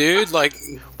know, dude.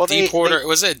 Deepwater.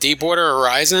 Was it Deepwater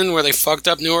Horizon where they fucked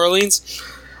up New Orleans?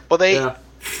 Well, they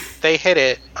hit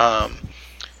it, and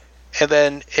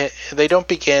then they don't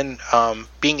begin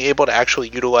being able to actually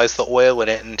utilize the oil in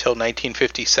it until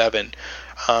 1957.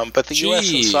 But the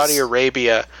U.S. and Saudi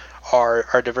Arabia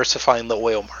are diversifying the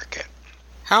oil market.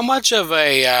 How much of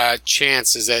a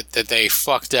chance is it that they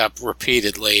fucked up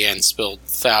repeatedly and spilled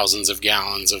thousands of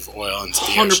gallons of oil into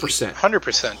the ocean?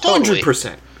 100%. Totally.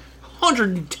 100%.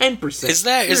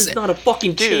 110%. Is not a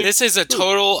fucking dude? chance. This is a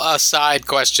total aside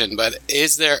question, but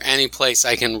is there any place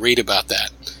I can read about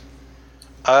that?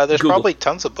 There's Google. probably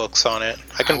tons of books on it.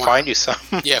 I can find you some.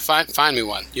 Yeah, find me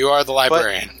one. You are the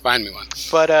librarian. Find me one.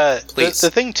 But Please.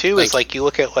 the thing too is Thank you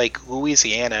look at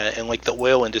Louisiana, and the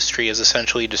oil industry has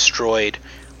essentially destroyed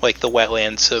the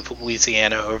wetlands of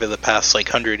Louisiana over the past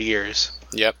 100 years.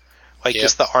 Yep.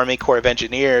 Just the Army Corps of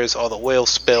Engineers, all the oil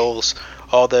spills,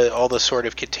 all the sort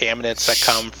of contaminants that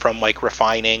come from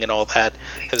refining and all that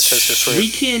has just sort of...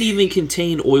 We can't even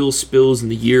contain oil spills in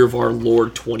the year of our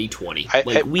Lord 2020.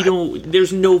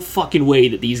 There's no fucking way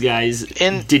that these guys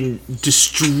didn't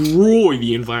destroy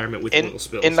the environment with oil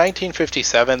spills. In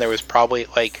 1957, there was probably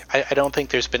I don't think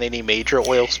there's been any major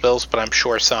oil spills, but I'm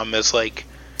sure some is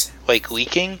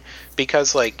leaking,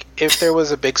 because if there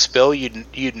was a big spill,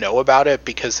 you'd know about it,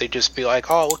 because they'd just be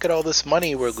oh, look at all this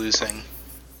money we're losing.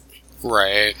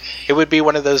 Right. It would be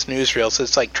one of those newsreels.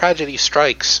 It's tragedy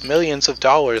strikes, millions of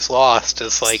dollars lost,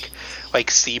 as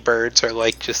seabirds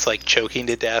are just choking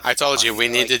to death. I told you we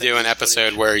need to do an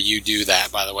episode where you do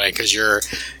that, by the way, because your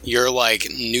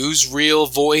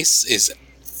newsreel voice is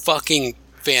fucking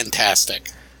fantastic.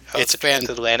 It's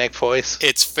Atlantic voice.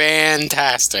 It's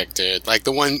fantastic, dude.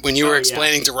 The one when you were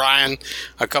explaining to Ryan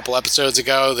a couple episodes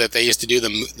ago that they used to do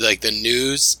the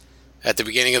news at the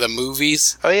beginning of the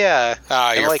movies. Oh yeah.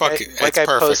 You're fucking. I perfect.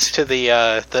 post to the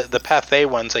Pathé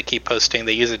ones. I keep posting.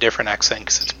 They use a different accent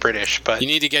because it's British. But you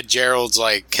need to get Gerald's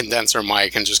condenser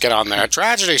mic and just get on there.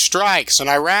 Tragedy strikes in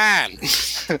Iran.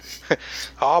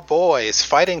 All boys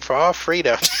fighting for our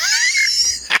freedom.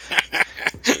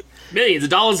 Millions of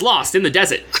dollars lost in the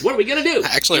desert. What are we gonna do?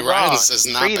 Actually, Ryan's is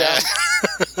not bad.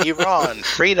 Iran,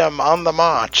 freedom on the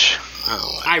march.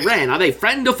 Oh, Iran, are they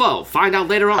friend or foe? Find out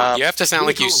later on. You have to sound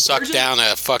like you sucked down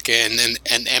a fucking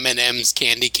an M&M's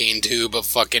candy cane tube of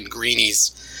fucking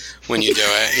greenies when you do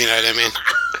it. You know what I mean?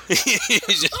 You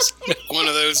just one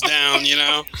of those down.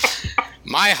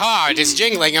 My heart is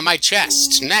jingling in my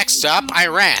chest. Next up,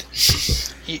 Iran.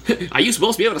 Are you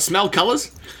supposed to be able to smell colors?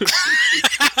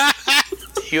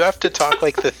 You have to talk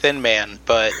like the Thin Man,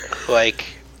 but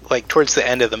towards the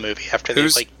end of the movie. After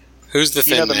who's the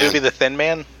Thin Man? You know the movie The Thin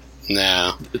Man?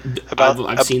 No.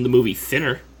 I've seen the movie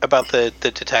Thinner. About the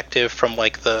detective from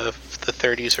the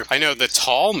 30s or 40s. I know the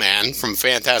Tall Man from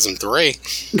Phantasm 3.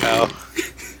 Oh.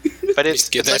 But it's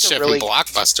that shit from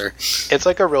Blockbuster. It's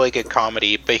a really good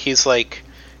comedy, but he's a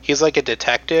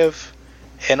detective,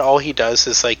 and all he does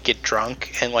is get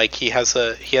drunk, and he has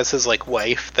his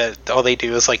wife that all they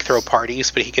do is throw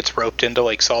parties, but he gets roped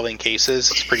into solving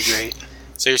cases. It's pretty great.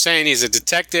 So you're saying he's a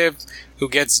detective who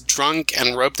gets drunk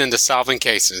and roped into solving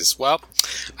cases. Well,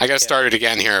 I got to start it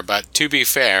again here, but to be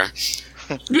fair,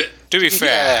 that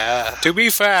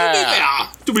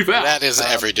is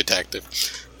every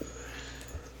detective.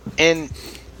 In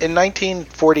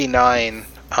 1949,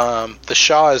 the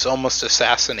Shah is almost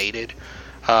assassinated.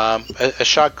 A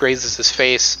shot grazes his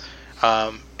face,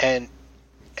 and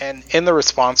in the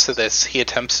response to this, he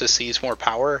attempts to seize more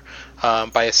power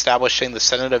by establishing the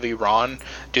Senate of Iran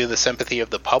due to the sympathy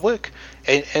of the public.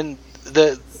 And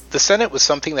the Senate was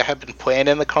something that had been planned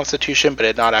in the Constitution, but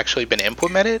had not actually been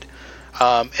implemented.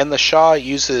 And the Shah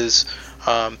uses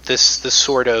this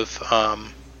sort of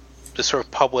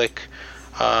public,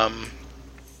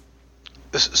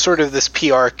 sort of this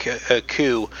PR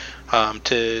coup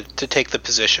to take the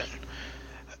position.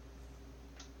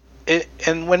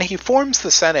 And when he forms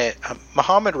the Senate,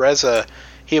 Mohammad Reza,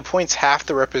 he appoints half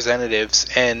the representatives,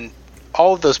 and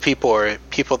all of those people are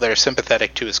people that are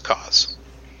sympathetic to his cause.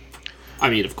 I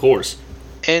mean, of course.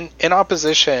 in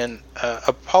opposition,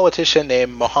 a politician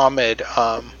named Mohammed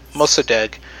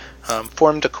Mossadegh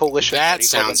formed a coalition. That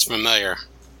sounds familiar.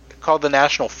 Called the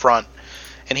National Front.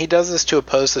 And he does this to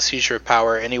oppose the seizure of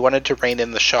power, and he wanted to rein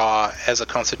in the Shah as a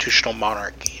constitutional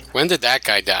monarchy. When did that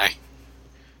guy die?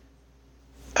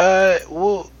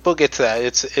 We'll get to that.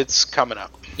 It's coming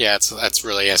up. Yeah, that's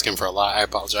really asking for a lot. I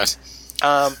apologize.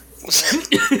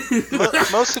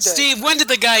 Mossadegh. Steve, when did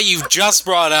the guy you just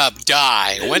brought up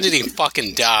die? When did he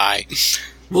fucking die?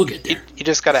 We'll get there. You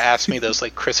just got to ask me those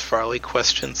like Chris Farley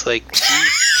questions. Like,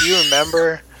 do you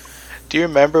remember? Do you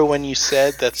remember when you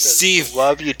said that the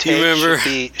love you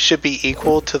take should be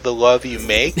equal to the love you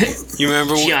make? You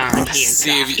remember John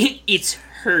Steve? It's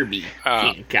Herbie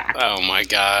Hancock. Oh my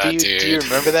god, dude! Do you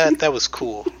remember that? That was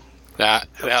cool. That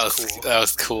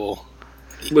was cool.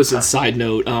 Listen, side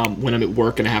note, when I'm at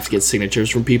work and I have to get signatures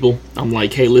from people, I'm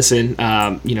like, hey, listen,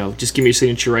 just give me your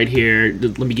signature right here.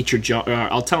 Let me get your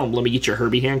I'll tell them, let me get your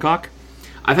Herbie Hancock.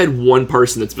 I've had one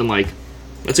person that's been like,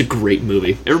 that's a great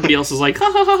movie. Everybody else is like,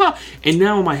 ha ha ha ha. And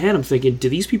now in my head, I'm thinking, do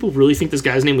these people really think this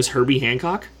guy's name was Herbie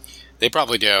Hancock? They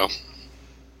probably do.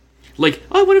 Like,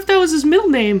 oh, what if that was his middle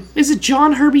name? Is it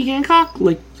John Herbie Hancock?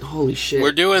 Like, holy shit.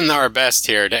 We're doing our best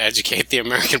here to educate the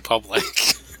American public.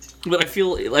 But I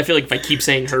feel like if I keep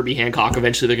saying Herbie Hancock,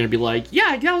 eventually they're going to be like,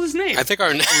 yeah, that was his name. I think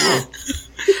our...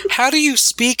 How do you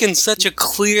speak in such a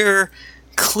clear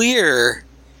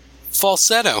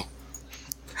falsetto?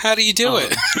 How do you do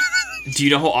it? Do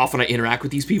you know how often I interact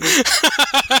with these people?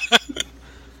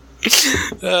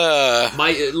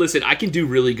 Listen, I can do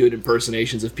really good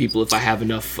impersonations of people if I have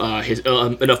enough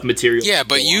enough material. Yeah,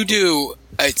 but you do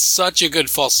such a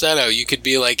good falsetto. You could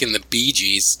be like in the Bee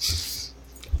Gees.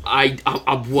 I'm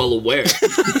well aware.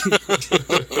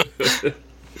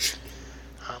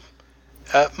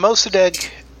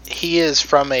 Mossadegh, he is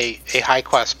from a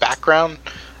high-class background.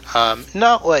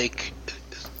 Not like...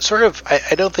 Sort of,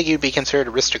 I don't think he'd be considered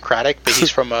aristocratic, but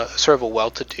he's from a sort of a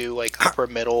well-to-do, like upper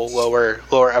middle, lower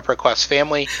upper class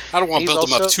family. I don't want to build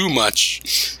him up too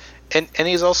much. And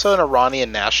he's also an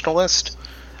Iranian nationalist.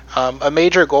 A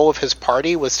major goal of his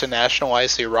party was to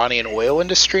nationalize the Iranian oil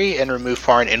industry and remove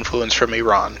foreign influence from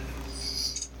Iran.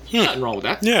 Nothing wrong with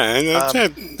that. Yeah,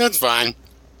 that's fine.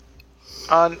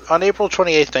 On April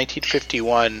 28,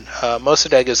 1951,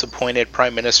 Mossadegh is appointed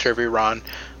Prime Minister of Iran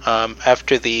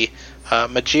after the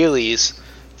Majlis,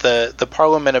 the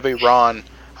Parliament of Iran,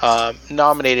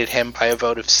 nominated him by a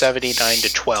vote of 79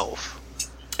 to 12.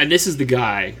 And this is the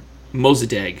guy,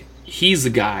 Mossadegh. He's the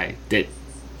guy that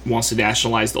wants to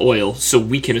nationalize the oil, so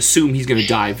we can assume he's going to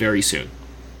die very soon.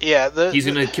 Yeah, he's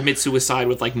going to commit suicide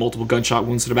with like multiple gunshot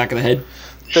wounds to the back of the head.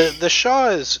 The Shah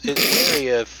is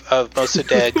wary of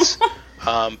Mossadegh's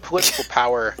political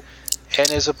power, and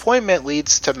his appointment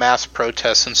leads to mass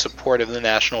protests in support of the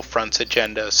National Front's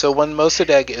agenda. So when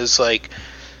Mossadegh is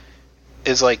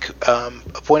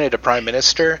appointed a prime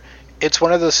minister, it's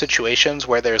one of those situations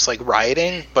where there's like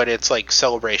rioting, but it's like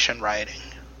celebration rioting.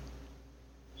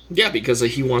 Yeah, because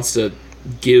he wants to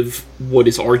give what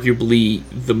is arguably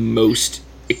the most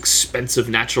expensive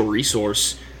natural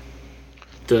resource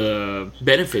the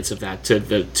benefits of that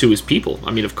to his people.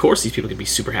 I mean, of course, these people can be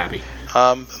super happy.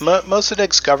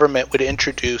 Mossadegh's government would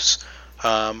introduce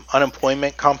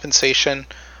unemployment compensation.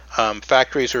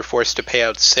 Factories were forced to pay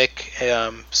out sick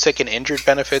and injured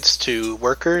benefits to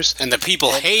workers, and the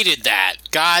people hated that.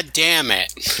 God damn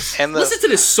it! And listen to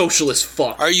this socialist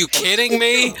fuck. Are you kidding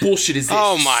me? What bullshit is this?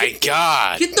 Oh my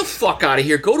god! Get the fuck out of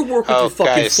here! Go to work with your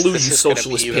fucking flu, you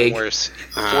socialist pig. Worse.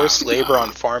 Forced labor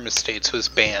on farm estates was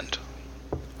banned.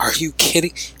 Are you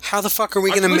kidding? How the fuck are we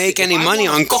going to make any money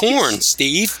on corn,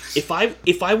 Steve? If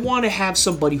I want to have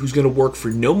somebody who's going to work for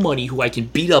no money, who I can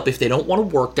beat up if they don't want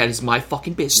to work, that is my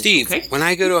fucking business. Steve, okay? When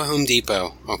I go to a Home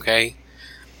Depot, okay,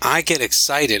 I get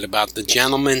excited about the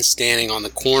gentleman standing on the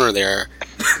corner there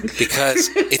because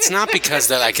it's not because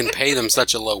that I can pay them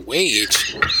such a low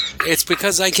wage. It's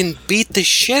because I can beat the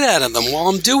shit out of them while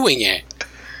I'm doing it.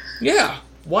 Yeah.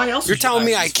 Why else? You're telling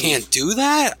me I can't do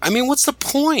that? I mean, what's the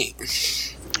point?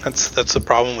 That's the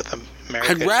problem with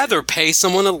America. I'd rather pay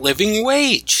someone a living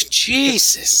wage.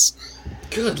 Jesus.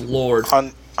 Good Lord.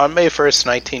 On May 1st,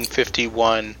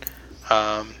 1951,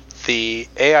 the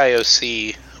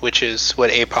AIOC, which is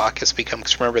what AIPAC has become,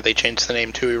 because remember they changed the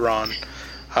name to Iran,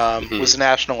 was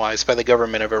nationalized by the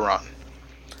government of Iran.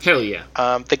 Hell yeah.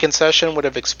 The concession would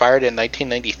have expired in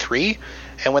 1993,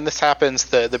 and when this happens,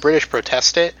 the British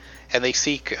protest it, and they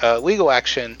seek legal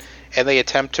action, and they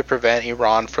attempt to prevent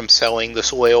Iran from selling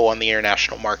this oil on the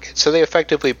international market. So they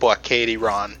effectively blockade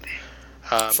Iran.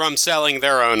 From selling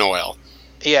their own oil.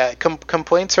 Yeah,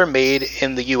 complaints are made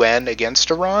in the UN against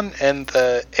Iran, and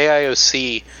the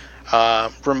AIOC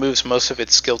removes most of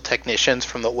its skilled technicians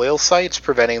from the oil sites,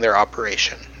 preventing their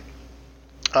operation.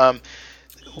 The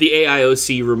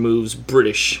AIOC removes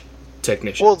British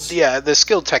technicians. Well, yeah, the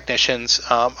skilled technicians.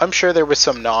 I'm sure there were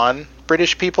some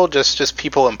non-British people, just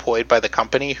people employed by the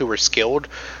company who were skilled.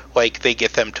 Like, they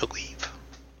get them to leave.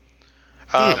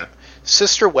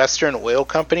 Sister Western oil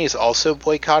companies also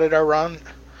boycotted Iran.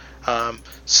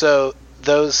 So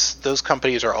those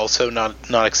companies are also not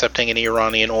accepting any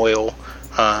Iranian oil.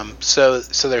 So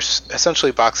they're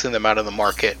essentially boxing them out of the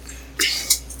market.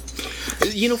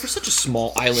 You know, for such a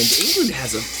small island, England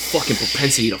has a fucking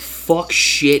propensity to fuck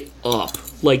shit up.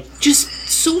 Like, just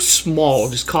so small,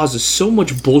 just causes so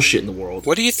much bullshit in the world.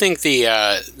 What do you think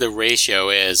the ratio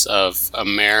is of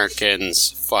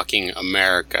Americans fucking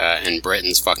America and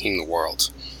Britons fucking the world?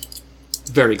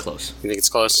 Very close. You think it's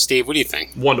close? Steve, what do you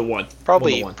think? 1-to-1.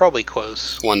 Probably 1-to-1. Probably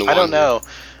close. 1-to-1. I don't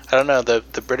know.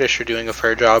 The British are doing a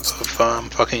fair job of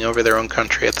fucking over their own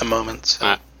country at the moment.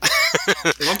 So.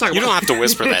 You don't have to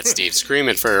whisper that, Steve. Scream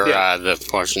it for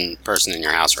the person in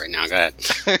your house right now. Go ahead.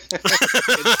 Scream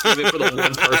it for the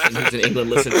one person who's in England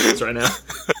listening to this right now.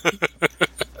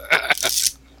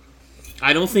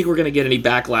 I don't think we're gonna get any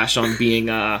backlash on being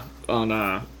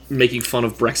on making fun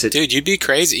of Brexit. Dude, you'd be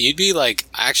crazy. You'd be like,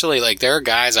 actually, like, there are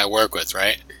guys I work with,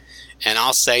 right? And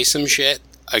I'll say some shit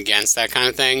against that kind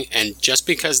of thing, and just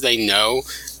because they know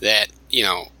that, you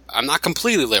know, I'm not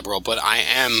completely liberal, but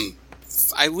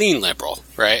I lean liberal,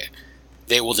 right?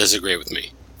 They will disagree with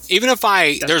me. Even if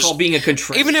That's called being a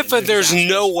contrarian. Even if there's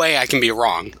no way I can be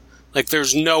wrong. Like,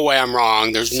 there's no way I'm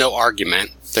wrong. There's no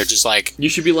argument. They're just like... You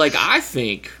should be like, I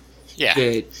think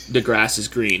that the grass is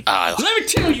green. Let me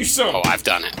tell you something. Oh, I've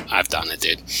done it,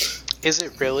 dude. Is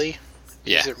it really?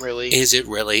 Yeah. Is it really? Is it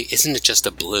really? Isn't it just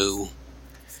a blue?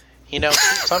 You know,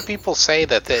 some people say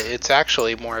that it's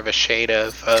actually more of a shade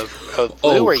of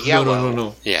blue or yellow.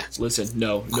 No. Yeah. Listen,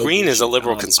 no. Green is a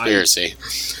liberal conspiracy.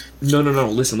 No.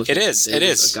 Listen. It is.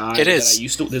 There's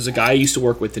a guy I used to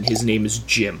work with, and his name is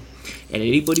Jim. And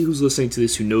anybody who's listening to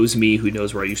this who knows me, who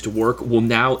knows where I used to work, will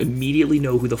now immediately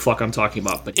know who the fuck I'm talking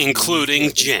about. But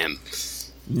including Jim.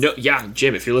 No, yeah,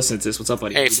 Jim. If you're listening to this, what's up,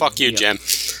 buddy? Hey, fuck you, Jim.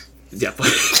 Yeah.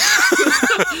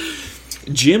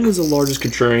 Jim was the largest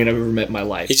contrarian I've ever met in my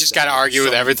life. He just got to argue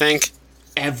with everything?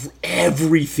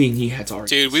 Everything he had to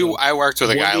argue. Dude, I worked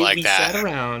with a guy like that.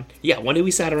 One day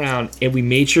we sat around, and we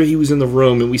made sure he was in the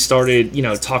room, and we started,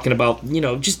 talking about,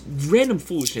 just random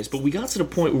foolishness. But we got to the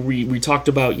point where we talked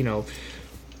about,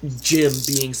 Jim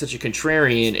being such a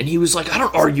contrarian, and he was like, I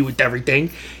don't argue with everything.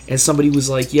 And somebody was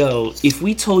like, yo, if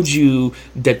we told you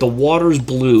that the water's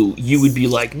blue, you would be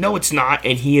like, no, it's not.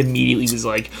 And he immediately was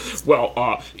like,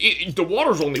 well, the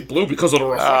water's only blue because of the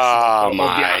reflection. Oh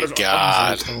my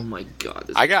god. Oh my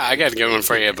god. I got a good one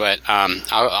for you, but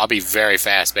I'll be very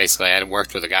fast. Basically, I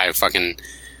worked with a guy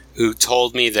who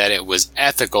told me that it was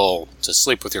ethical to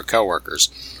sleep with your coworkers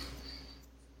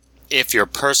if your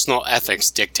personal ethics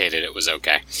dictated it was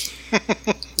okay.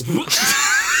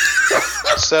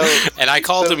 And I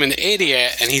called him an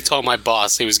idiot, and he told my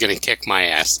boss he was going to kick my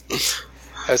ass.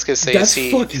 I was going to say, is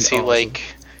he awesome. Like,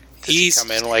 does he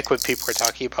come in like when people are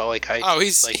talking about like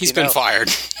he's been fired.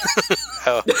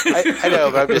 I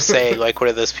know, but I'm just saying, like, one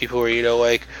of those people where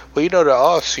like, well, to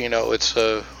us,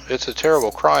 it's a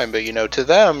terrible crime, but to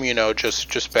them,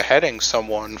 just beheading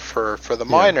someone for the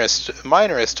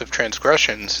minorest of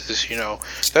transgressions is,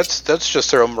 that's just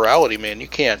their own morality, man. You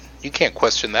can't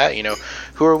question that.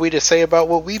 Who are we to say about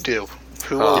what we do?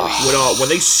 Who are we? When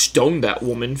they stoned that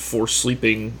woman for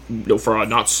for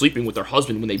not sleeping with her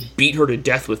husband, when they beat her to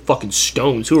death with fucking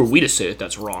stones, who are we to say that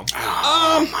that's wrong?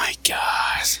 Oh my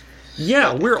god.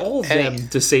 Yeah, we're all of them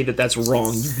to say that that's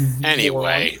wrong.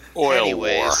 Anyway, oil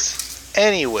war.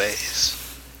 Anyways,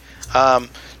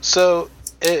 so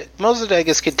Mossadegh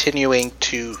is continuing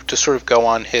to sort of go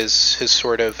on his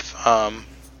sort of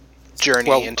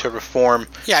journey into reform.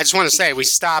 Yeah, I just want to say we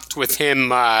stopped with him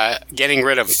getting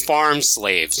rid of farm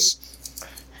slaves.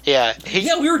 Yeah,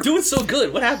 we were doing so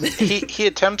good. What happened? he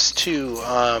attempts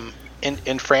to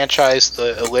enfranchise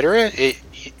the illiterate. He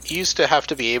used to have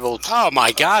to be able to. Oh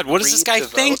my God! What is this guy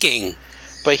thinking?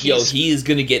 But he is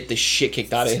gonna get the shit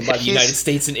kicked out of him by the United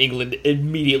States and England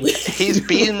immediately. he's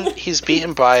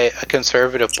beaten by a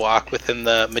conservative bloc within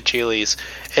the Majilis,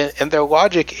 and their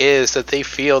logic is that they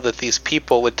feel that these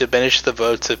people would diminish the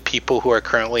votes of people who are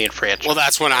currently enfranchised. Well,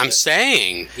 that's what I'm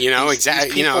saying.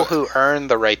 Exactly. People who earn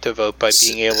the right to vote by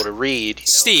being able to read.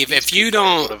 Steve, if you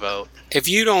don't if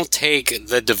you don't take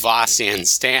the Devasian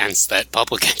stance that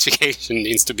public education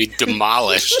needs to be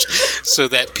demolished so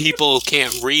that people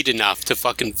can't read enough to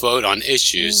fucking vote on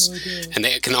issues, and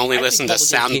they can only listen to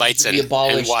sound bites and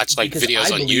watch like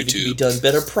videos on YouTube. It can be done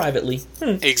better privately.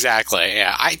 Exactly.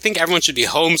 Yeah, I think everyone should be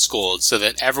homeschooled so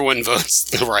that everyone votes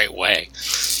the right way.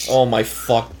 Oh my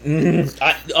fuck! Do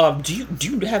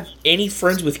you have any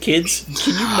friends with kids?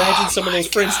 Can you imagine some of those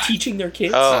friends teaching their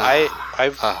kids? Oh, I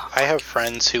have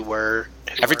friends who were.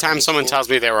 Every time someone tells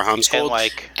me they were homeschooled,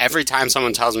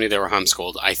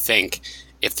 I think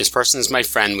if this person is my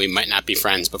friend, we might not be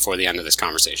friends before the end of this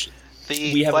conversation.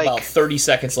 We have about 30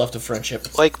 seconds left of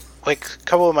friendship. Like a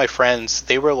couple of my friends,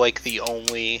 they were like the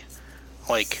only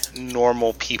like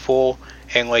normal people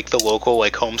and like the local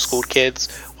like homeschooled kids.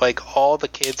 Like all the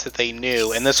kids that they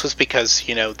knew, and this was because,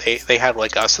 you know, they had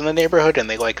like us in the neighborhood and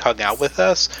they like hung out with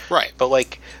us. Right. But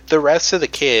like the rest of the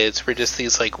kids were just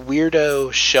these like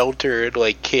weirdo sheltered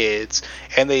like kids,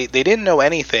 and they didn't know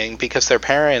anything because their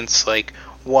parents, like,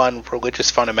 one,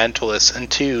 religious fundamentalists,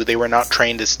 and two, they were not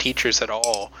trained as teachers at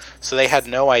all, so they had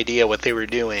no idea what they were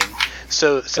doing.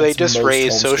 So they just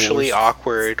raised socially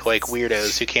awkward like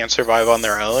weirdos who can't survive on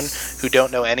their own, who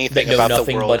don't know anything about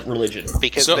the world. Nothing but religion.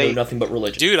 Because they know nothing but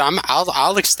religion. Dude,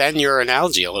 I'll extend your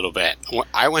analogy a little bit.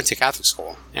 I went to Catholic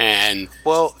school, and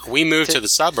we moved to the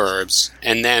suburbs,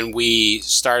 and then we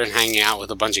started hanging out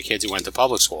with a bunch of kids who went to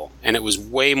public school, and it was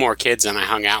way more kids than I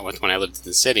hung out with when I lived in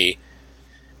the city.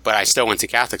 But I still went to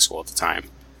Catholic school at the time.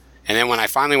 And then when I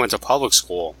finally went to public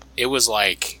school, it was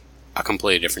like a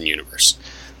completely different universe.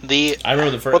 I remember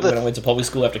the first when I went to public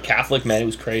school after Catholic, man, it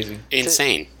was crazy.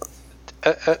 Insane.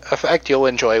 A fact you'll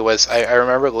enjoy was I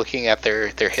remember looking at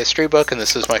their history book, and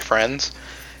this is my friend's,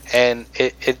 and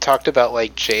it talked about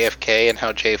like JFK and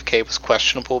how JFK was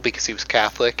questionable because he was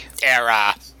Catholic.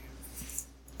 Era,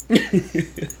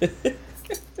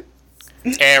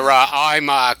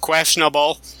 I'm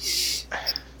questionable.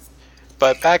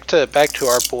 But back to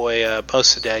our boy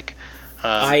Mossadegh.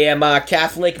 I am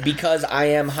Catholic because I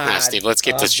am hot. Nah, Steve, let's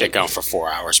get this shit going for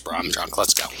 4 hours, bro. I'm drunk.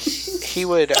 Let's go. He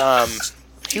would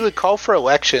call for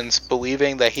elections,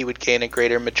 believing that he would gain a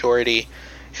greater majority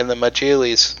in the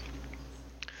Majlis,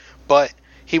 but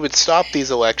he would stop these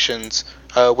elections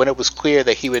when it was clear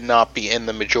that he would not be in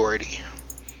the majority.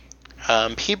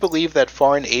 He believed that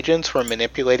foreign agents were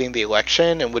manipulating the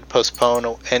election and would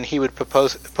postpone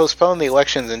the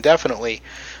elections indefinitely.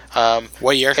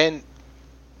 What year?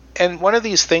 And one of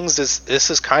these things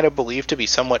is kind of believed to be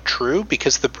somewhat true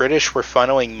because the British were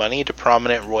funneling money to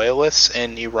prominent royalists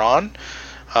in Iran.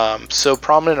 So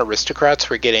prominent aristocrats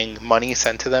were getting money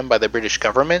sent to them by the British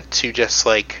government to just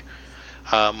like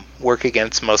work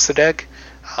against Mossadegh.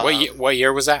 What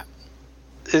year was that?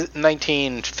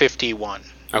 1951.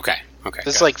 Okay.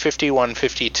 This is like 51,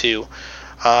 52. In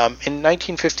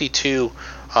 1952,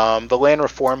 the Land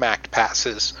Reform Act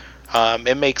passes.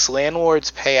 It makes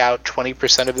landlords pay out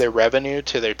 20% of their revenue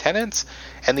to their tenants,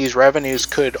 and these revenues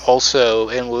could also,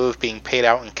 in lieu of being paid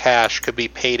out in cash, could be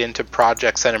paid into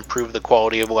projects that improve the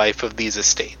quality of life of these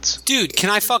estates. Dude, can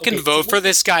I fucking vote for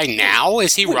this guy now?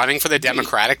 Is he running for the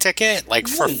Democratic ticket? Like,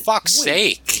 for fuck's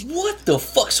sake. What the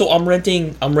fuck? So I'm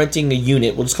renting a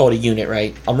unit. We'll just call it a unit,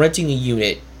 right? I'm renting a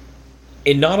unit,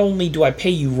 and not only do I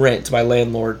pay you rent to my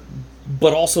landlord,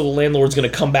 but also the landlord's going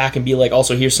to come back and be like,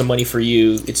 also, here's some money for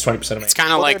you. It's 20% of my... It's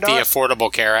kind of like the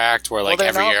Affordable Care Act, where like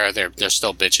every year they're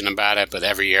still bitching about it, but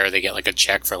every year they get like a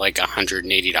check for like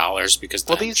 $180 because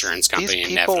the insurance company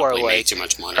inevitably made too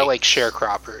much money. Are like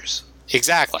sharecroppers.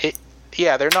 Exactly.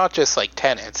 Yeah, they're not just like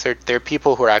tenants. They're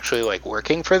people who are actually like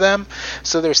working for them.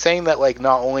 So they're saying that like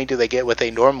not only do they get what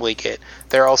they normally get,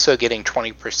 they're also getting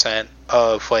 20%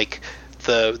 of like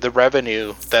the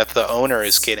revenue that the owner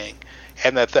is getting.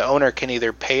 And that the owner can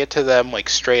either pay it to them like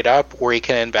straight up, or he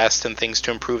can invest in things to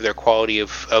improve their quality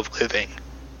of living.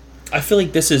 I feel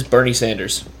like this is Bernie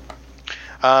Sanders.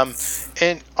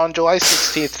 And on July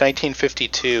 16th,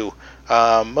 1952,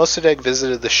 Mossadegh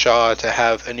visited the Shah to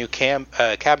have a new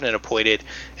cabinet appointed,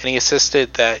 and he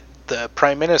insisted that the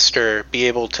Prime Minister be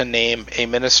able to name a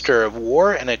Minister of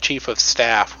War and a Chief of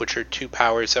Staff, which are two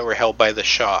powers that were held by the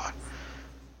Shah.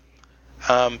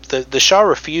 The Shah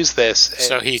refused this.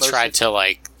 So he tried to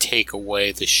like take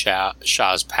away the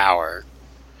Shah's power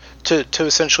to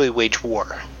essentially wage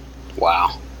war.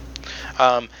 Wow.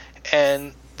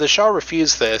 And the Shah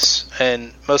refused this,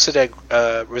 and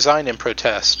Mossadegh resigned in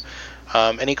protest.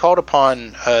 And he called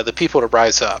upon the people to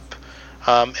rise up.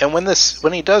 And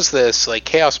when he does this, like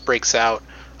chaos breaks out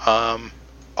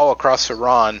all across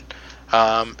Iran,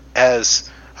 as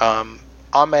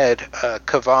Ahmed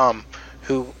Kavam,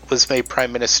 who was made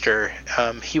prime minister,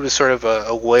 he was sort of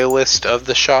a loyalist of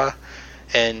the Shah,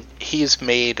 and he's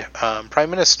made prime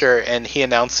minister, and he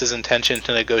announced his intention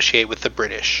to negotiate with the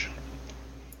British.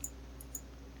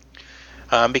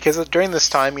 Because during this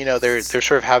time, they're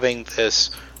sort of having this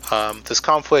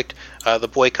conflict. The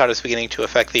boycott is beginning to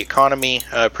affect the economy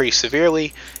pretty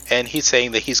severely, and he's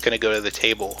saying that he's going to go to the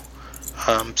table.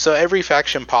 So every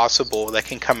faction possible that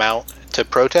can come out to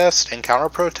protest and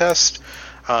counter-protest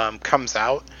comes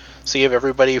out. So you have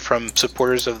everybody from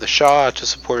supporters of the Shah to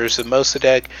supporters of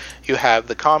Mossadegh. You have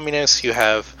the communists. You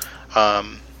have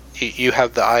you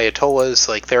have the Ayatollahs,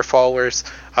 like their followers.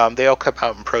 They all come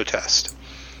out and protest.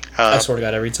 I swear to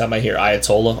God, every time I hear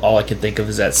Ayatollah, all I can think of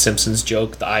is that Simpsons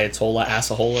joke, the Ayatollah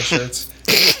Assahola shirts.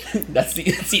 That's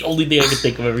the only thing I can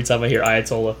think of every time I hear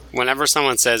Ayatollah. Whenever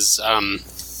someone says,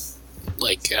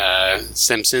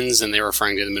 Simpsons, and they're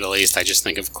referring to the Middle East, I just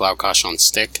think of Klaukash on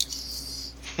stick.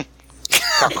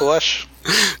 Kakulash?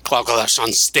 Klaukash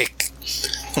on stick.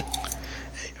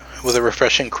 With a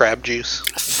refreshing crab juice.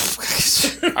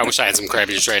 I wish I had some crab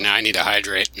juice right now. I need to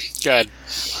hydrate. Good.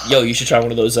 Yo, you should try one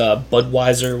of those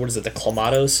Budweiser, what is it, the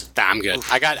Clamatos? Nah, I'm good.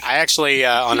 I actually,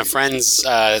 on a friend's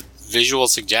visual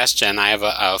suggestion, I have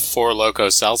a Four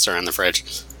Loko seltzer in the fridge.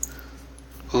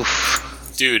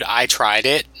 Oof. Dude, I tried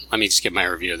it. Let me just give my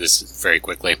review of this very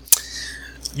quickly.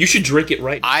 You should drink it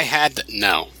right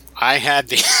now. I've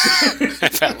had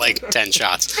like 10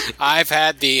 shots. I've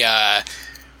had the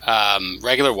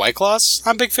regular White Claws.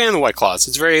 I'm a big fan of the White Claws.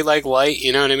 It's very light,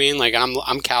 you know what I mean? Like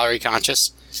I'm calorie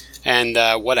conscious, and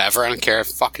whatever. I don't care.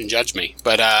 Fucking judge me.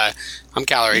 But I'm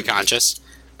calorie conscious.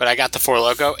 But I got the Four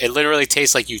Loko. It literally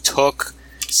tastes like you took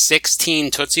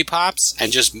 16 Tootsie Pops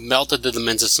and just melted them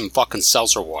into some fucking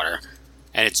seltzer water,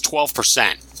 and it's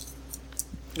 12%.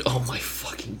 Oh my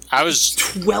fucking! I was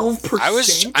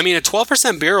 12%. I mean, a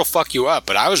 12% beer will fuck you up,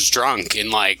 but I was drunk in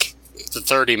like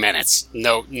 30 minutes.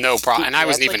 No problem. And I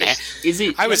wasn't even. Is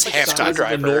it? I was half done.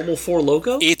 The normal Four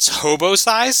Loko. It's hobo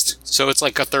sized, so it's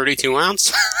like a 32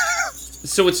 ounce.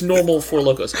 So it's normal Four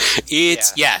Locos.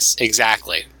 Yes,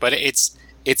 exactly. But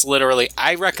it's literally.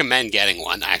 I recommend getting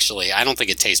one. Actually, I don't think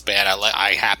it tastes bad.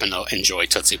 I happen to enjoy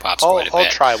Tootsie Pops quite a bit.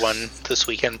 I'll try one this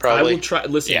weekend. Probably. I will try.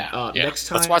 Listen, next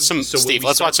time. Let's watch some Steve.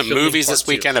 Let's watch some movies this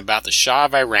weekend about the Shah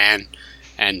of Iran.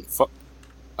 And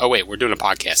oh wait, we're doing a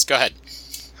podcast. Go ahead.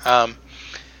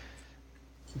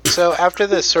 So after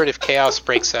this sort of chaos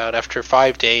breaks out, after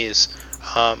 5 days,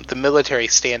 the military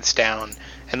stands down,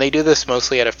 and they do this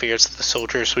mostly out of fears that the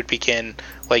soldiers would begin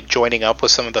like joining up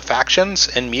with some of the factions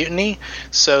and mutiny.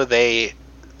 So they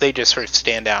just sort of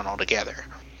stand down altogether.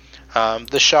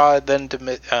 The Shah then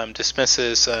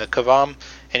dismisses Qavam,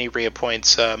 and he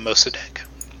reappoints Mossadegh.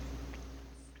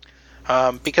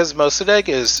 Because Mossadegh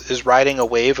is riding a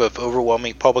wave of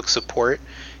overwhelming public support,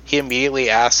 he immediately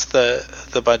asked the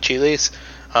Bajilis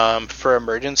for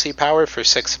emergency power for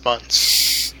 6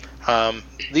 months.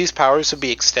 These powers would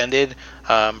be extended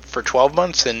for 12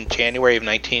 months in January of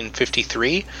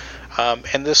 1953,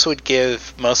 and this would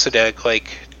give Mossadegh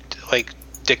like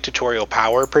dictatorial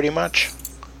power, pretty much.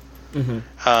 Mm-hmm.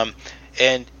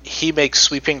 And he makes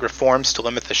sweeping reforms to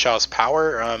limit the Shah's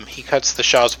power. He cuts the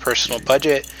Shah's personal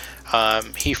budget.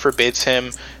 He forbids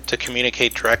him to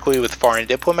communicate directly with foreign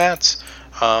diplomats,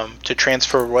 to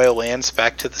transfer royal lands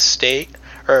back to the state.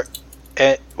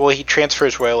 He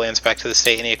transfers royal lands back to the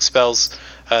state, and he expels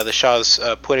the Shah's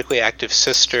politically active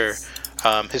sister,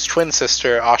 his twin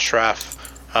sister, Ashraf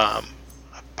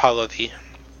Pahlavi.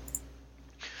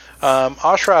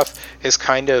 Ashraf is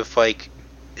kind of like,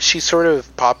 she's sort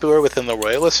of popular within the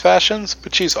royalist fashions,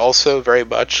 but she's also very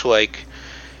much like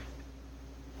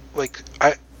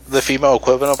the female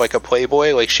equivalent of like a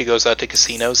playboy. Like, she goes out to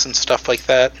casinos and stuff like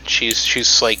that.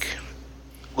 She's like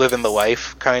living the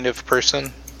life kind of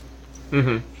person.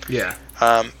 Mm-hmm. Yeah.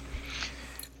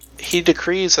 He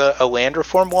decrees a land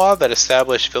reform law that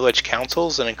established village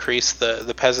councils and increased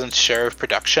the peasants' share of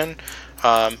production.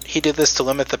 He did this to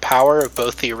limit the power of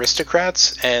both the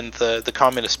aristocrats and the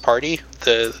Communist Party,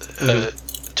 the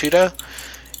Tuda.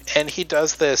 And he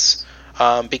does this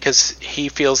because he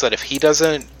feels that if he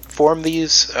doesn't form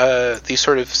these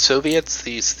sort of Soviets,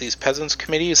 these peasants'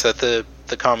 committees, that the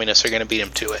communists are going to beat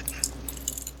him to it.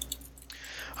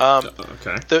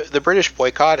 The British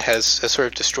boycott has sort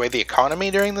of destroyed the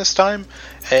economy during this time,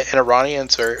 and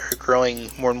Iranians are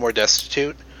growing more and more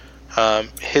destitute.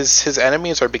 His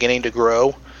enemies are beginning to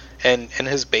grow, and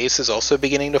his base is also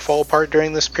beginning to fall apart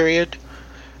during this period.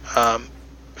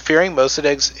 Fearing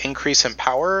Mossadegh's increase in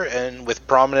power, and with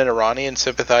prominent Iranians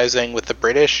sympathizing with the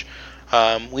British,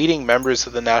 leading members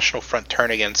of the National Front turn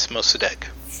against Mossadegh.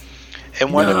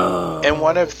 And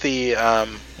one of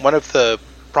the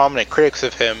prominent critics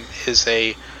of him is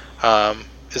a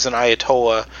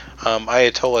Ayatollah,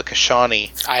 Ayatollah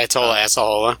Kashani. Ayatollah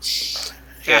Assahola.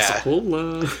 Yeah.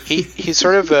 He's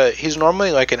sort of he's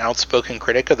normally like an outspoken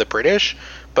critic of the British,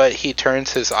 but he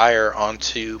turns his ire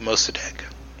onto Mossadegh.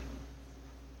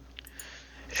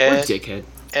 What a dickhead.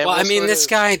 Well, I mean, this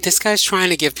guy's trying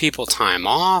to give people time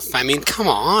off. I mean, come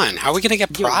on. How are we going to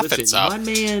get profits up? My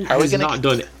man has not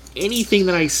done anything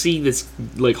that I see that's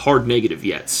like hard negative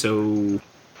yet, so...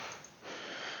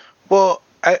 Well,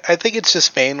 I think it's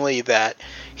just mainly that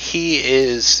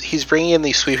he's bringing in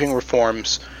these sweeping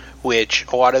reforms which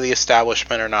a lot of the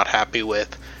establishment are not happy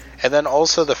with. And then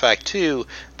also the fact, too,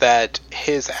 that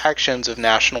his actions of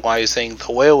nationalizing the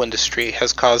oil industry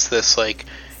has caused this, like,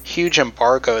 huge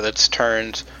embargo that's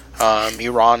turned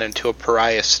Iran into a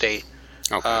pariah state.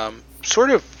 Okay.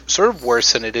 Sort of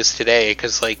worse than it is today,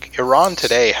 because like Iran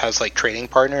today has like trading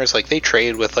partners, like they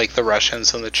trade with like the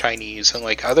Russians and the Chinese and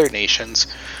like other nations.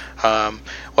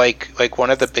 Like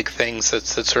one of the big things that's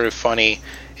sort of funny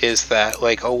is that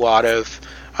like a lot of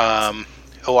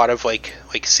like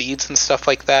seeds and stuff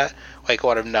like that, like a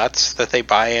lot of nuts that they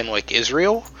buy in like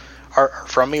Israel are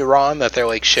from Iran, that they're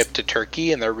like shipped to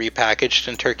Turkey and they're repackaged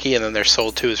in Turkey and then they're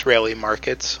sold to Israeli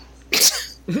markets.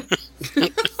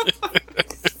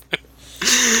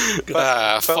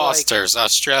 Foster's, like,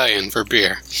 Australian for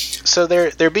beer. So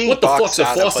they're being boxed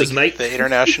out of like, the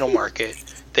international market.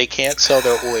 They can't sell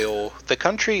their oil. The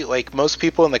country, like most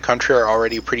people in the country, are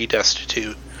already pretty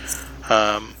destitute.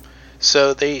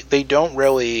 So they don't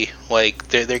really like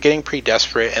they're getting pretty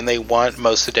desperate, and they want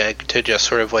Mossadegh to just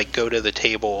sort of like go to the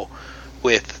table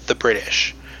with the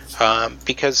British.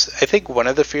 Because I think one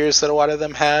of the fears that a lot of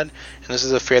them had, and this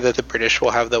is a fear that the British will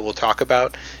have that we'll talk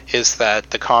about, is that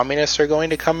the communists are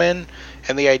going to come in.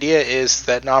 And the idea is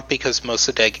that not because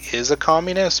Mossadegh is a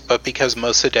communist, but because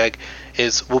Mossadegh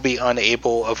will be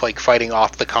unable of like fighting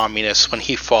off the communists when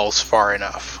he falls far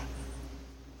enough.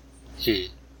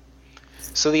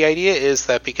 So the idea is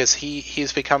that because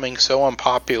he's becoming so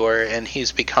unpopular and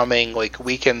he's becoming like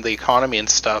weakened the economy and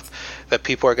stuff, that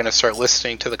people are going to start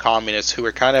listening to the communists, who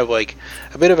are kind of like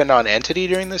a bit of a non-entity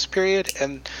during this period.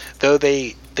 And though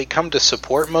they come to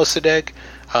support Mossadegh,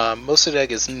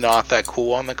 Mossadegh is not that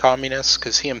cool on the communists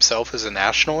because he himself is a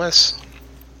nationalist.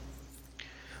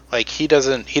 Like he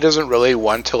doesn't really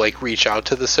want to like reach out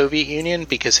to the Soviet Union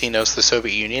because he knows the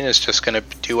Soviet Union is just going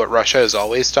to do what Russia has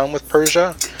always done with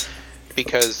Persia.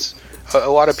 Because a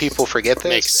lot of people forget this.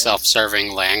 Make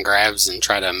self-serving land grabs and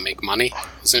try to make money,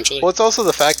 essentially. Well, it's also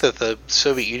the fact that the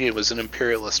Soviet Union was an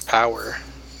imperialist power.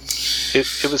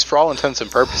 It was, for all intents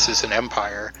and purposes, an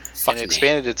empire, and it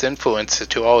expanded its influence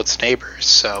to all its neighbors.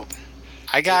 So,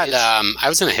 I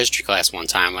was in a history class one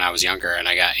time when I was younger, and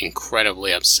I got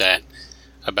incredibly upset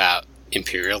about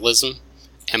imperialism,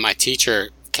 and my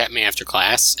teacher kept me after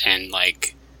class and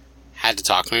like had to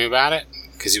talk to me about it.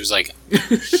 Because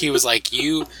he was like,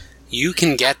 you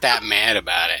can get that mad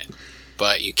about it,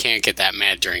 but you can't get that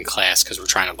mad during class because we're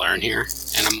trying to learn here.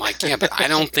 And I'm like, yeah, but I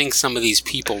don't think some of these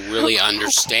people really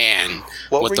understand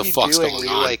what the fuck's going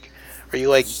on. Were you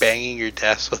like banging your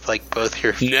desk with like both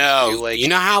your feet? No, you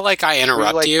know how like I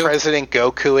interrupt you? President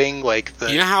Gokuing like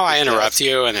the. You know how I interrupt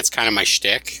you, and it's kind of my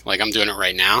shtick. Like I'm doing it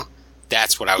right now.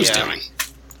 That's what I was doing,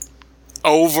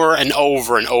 over and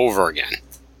over and over again.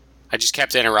 I just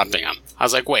kept interrupting him. I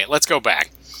was like, wait, let's go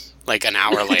back. Like an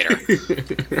hour later.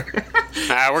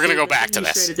 We're going to go back to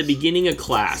this. At the beginning of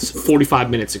class, 45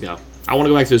 minutes ago, I want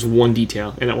to go back to this one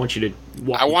detail, and I want you to...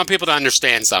 I want people to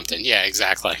understand something. Yeah,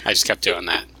 exactly. I just kept doing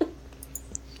that.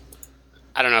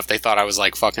 I don't know if they thought I was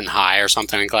like fucking high or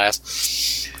something in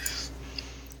class.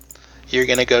 You're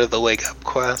going to go to the wake up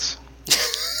class?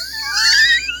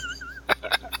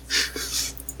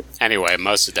 Anyway,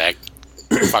 Mossadegh.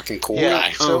 Fucking cool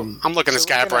guy. I'm looking this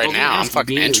guy up right now. I'm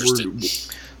fucking interested.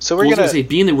 So we're gonna say,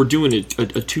 being that we're doing a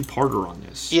two-parter on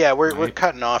this. Yeah, we're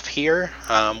cutting off here.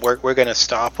 We're gonna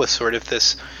stop with sort of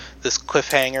this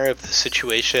cliffhanger of the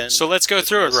situation. So let's go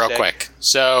through it real quick.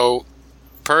 So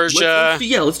Persia.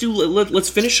 Let's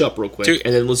finish up real quick,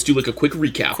 and then let's do like a quick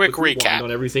recap. Quick recap on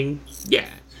everything. Yeah.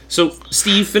 So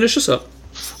Steve, finish us up,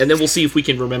 and then we'll see if we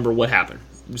can remember what happened.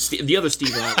 The other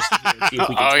Steve and I. See if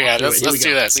we can let's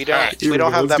do this. We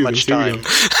don't have that much time.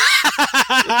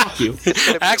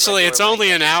 Actually, it's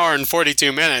only an hour and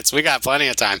 42 minutes. We got plenty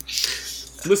of time.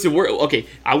 Listen,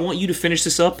 I want you to finish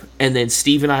this up, and then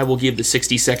Steve and I will give the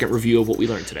 60-second review of what we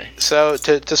learned today. So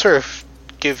to sort of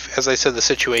give, as I said, the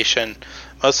situation,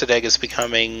 Mossadegh is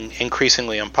becoming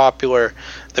increasingly unpopular.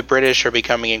 The British are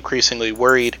becoming increasingly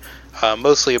worried,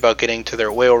 mostly about getting to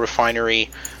their oil refinery.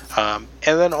 And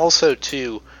then also,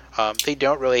 too, they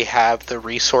don't really have the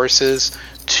resources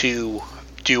to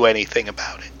do anything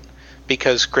about it.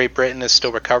 because Great Britain is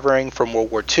still recovering from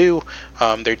World War II.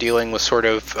 They're dealing with sort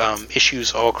of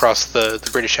issues all across the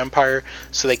British Empire,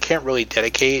 so they can't really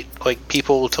dedicate like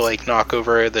people to like knock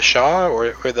over the Shah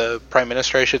or the Prime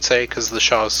Minister, I should say, because the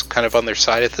Shah's kind of on their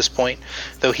side at this point,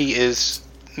 though he is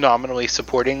nominally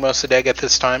supporting Mossadegh at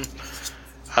this time.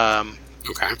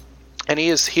 Okay. And he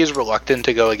is reluctant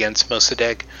to go against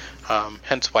Mossadegh,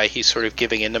 hence why he's sort of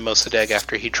giving in to Mossadegh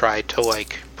after he tried to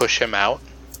like push him out.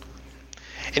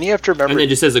 And you have to remember. And then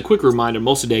just as a quick reminder,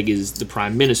 Mossadegh is the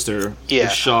prime minister. Yeah. The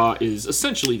Shah is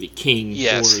essentially the king,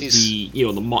 yes,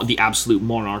 or the absolute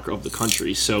monarch of the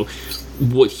country. So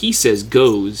what he says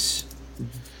goes.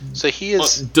 So he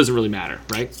is doesn't really matter,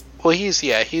 right? Well, he's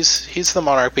the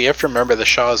monarch, but you have to remember the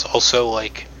Shah is also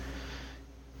like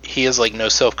he has like no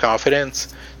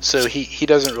self-confidence, so he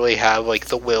doesn't really have like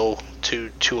the will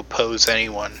to oppose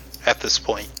anyone at this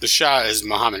point. The Shah is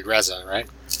Mohammad Reza, right?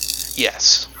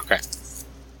 Yes. Okay.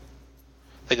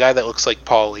 The guy that looks like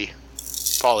Paulie.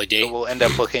 Paulie D. It will end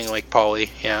up looking like Paulie,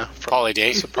 yeah. Paulie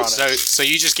D. So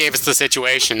you just gave us the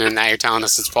situation, and now you're telling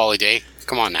us it's Paulie D?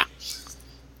 Come on now.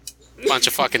 Bunch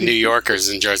of fucking New Yorkers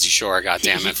in Jersey Shore,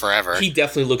 goddammit, forever. He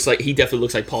definitely looks like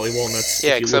Paulie Walnuts.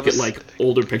 Yeah, if you look at like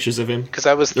older pictures of him. Because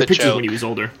that was the pictures joke. when he was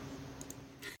older.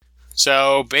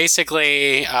 So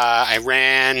basically,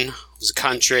 Iran was a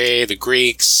country. The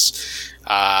Greeks.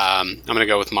 I'm gonna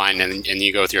go with mine, and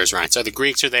you go with yours, Ryan. So the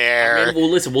Greeks are there. Well,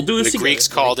 listen, we'll do this. The together. Greeks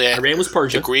called it. Iran was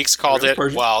Persia. The Greeks called it.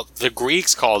 Well, the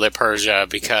Greeks called it Persia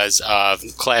because of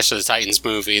Clash of the Titans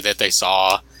movie that they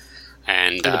saw.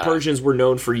 And the Persians were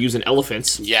known for using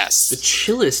elephants. Yes. The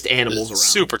chillest animals around.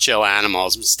 Super chill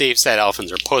animals. Steve said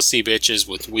elephants are pussy bitches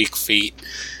with weak feet.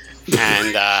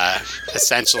 And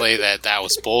essentially that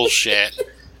was bullshit.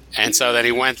 And so then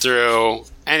he went through.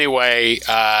 Anyway,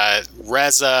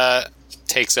 Reza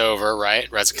takes over, right?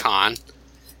 Reza Khan.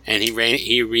 And he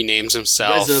renames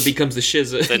himself. Reza becomes the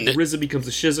Shiza. Reza becomes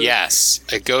the Shiza. Yes.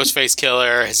 A Ghostface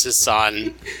Killer is his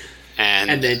son.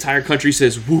 And the entire country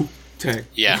says, woo. Tag.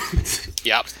 Yeah.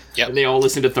 Yep. And they all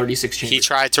listen to 36 Chambers. He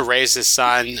tried to raise his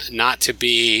son not to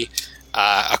be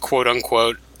a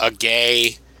quote-unquote a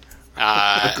gay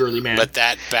a girly man. But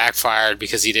that backfired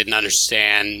because he didn't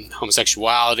understand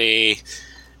homosexuality,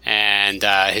 and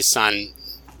his son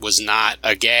was not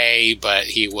a gay, but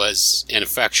he was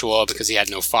ineffectual because he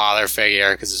had no father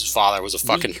figure because his father was a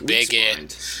fucking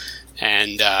bigot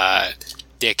and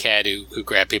dickhead who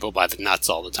grabbed people by the nuts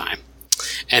all the time.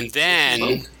 And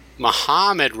then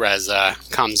Mohammad Reza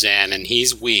comes in, and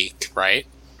he's weak, right?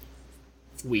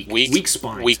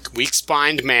 Weak-spined.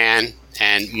 Weak-spined man,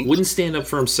 and wouldn't stand up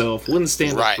for himself. Wouldn't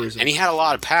stand up for his and he had a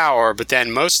lot of power. But then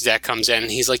Mossadegh comes in,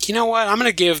 and he's like, you know what? I'm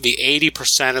going to give the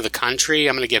 80% of the country.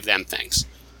 I'm going to give them things.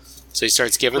 So he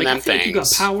starts giving them things. You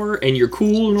got power, and you're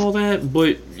cool, and all that,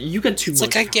 but you got too much.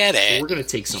 Like I get it. So we're going to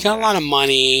take some. You got a lot of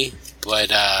money.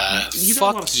 But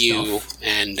fuck you,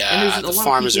 and the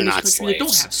farmers are not slaves. They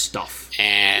don't have stuff,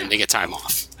 and they get time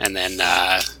off, and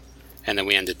then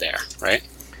we ended there, right?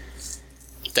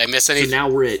 Did I miss anything? So now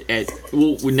we're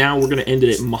now we're gonna end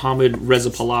it at Mohammad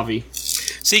Reza Pahlavi.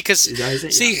 See, because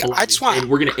I just want, and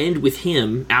we're gonna end with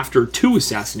him after 2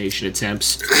 assassination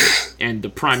attempts, and the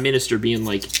prime minister being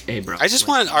like, "Hey, bro." I just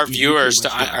want our viewers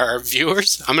our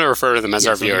viewers. I'm gonna refer to them as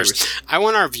our viewers. I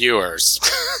want our viewers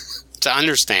to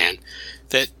understand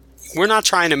that we're not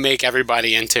trying to make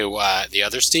everybody into the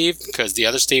other Steve, because the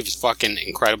other Steve is fucking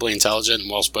incredibly intelligent and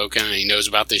well-spoken, and he knows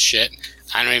about this shit.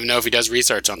 I don't even know if he does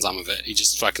research on some of it. He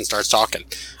just fucking starts talking.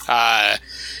 But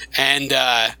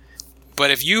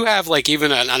if you have, like,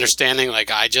 even an understanding, like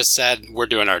I just said, we're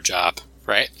doing our job,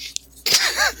 right?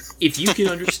 If you can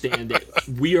understand that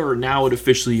we are now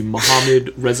officially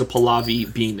Mohammad Reza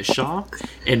Pahlavi being the Shah,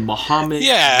 and Mohammad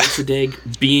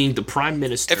Mossadegh being the Prime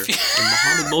Minister, and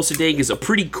Mohammad Mossadegh is a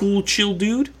pretty cool, chill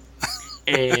dude,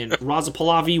 and Reza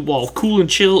Pahlavi, while cool and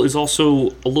chill, is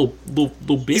also a little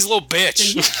bitch. He's a little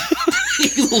bitch.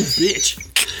 He's a little bitch.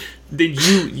 Then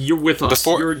you're with us.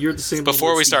 You're the same.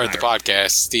 Before we started the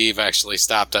podcast, Steve actually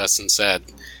stopped us and said,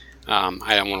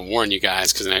 I don't want to warn you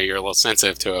guys because I know you're a little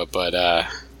sensitive to it, but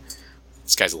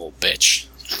this guy's a little bitch.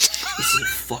 This is a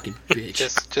fucking bitch.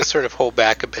 Just sort of hold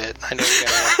back a bit. I know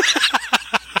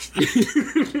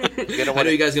you're gonna want. I know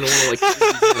you guys are gonna want to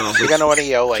like. You're gonna want to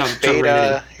yell like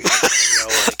beta.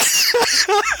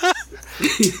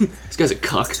 This guy's a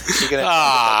cuck. You're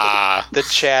gonna the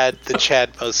Chad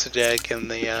Mossadegh and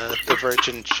the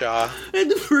Virgin Shah and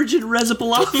the Virgin Reza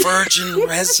Pahlavi. The Virgin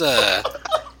Reza.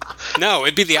 No,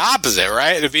 it'd be the opposite,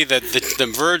 right? It'd be the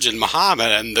Virgin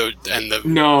Muhammad and the.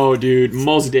 No, dude,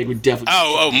 Mossadegh would definitely.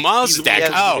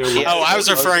 Mossadegh. I was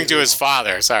referring to his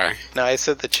father. Sorry. No, I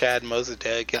said the Chad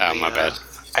Mossadegh. My bad.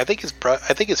 I think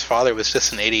his father was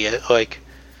just an idiot. Like,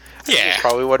 Yeah.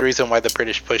 probably one reason why the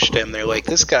British pushed him. They're like,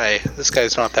 this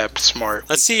guy's not that smart.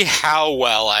 Let's see how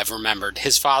well I've remembered.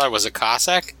 His father was a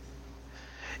Cossack?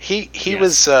 He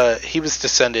Yes. he was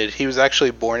descended. He was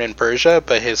actually born in Persia,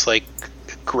 but his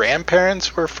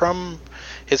grandparents were from.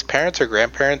 His parents or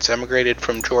grandparents emigrated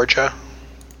from Georgia.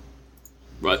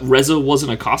 Reza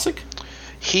wasn't a Cossack?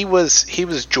 He was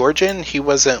Georgian. He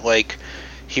wasn't like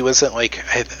he wasn't like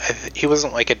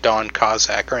a Don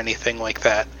Cossack or anything like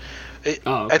that.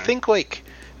 Oh, okay. I think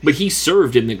But he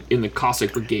served in the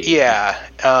Cossack Brigade. yeah.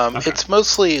 Okay. It's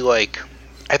mostly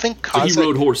I think So Cossack. he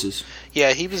rode horses.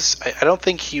 Yeah, he was. I don't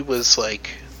think he was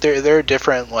There are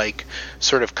different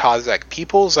sort of Kazakh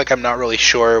peoples. I'm not really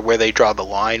sure where they draw the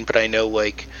line, but I know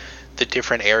the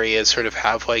different areas sort of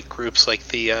have groups like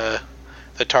the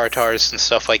Tartars and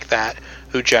stuff like that,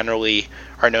 who generally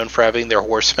are known for having their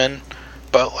horsemen.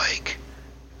 But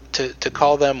to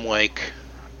call them a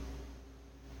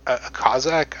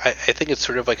Kazakh, I think it's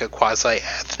sort of a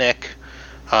quasi-ethnic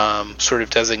sort of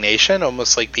designation,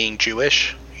 almost like being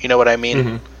Jewish. You know what I mean?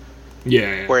 Mm-hmm.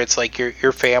 Yeah. Where it's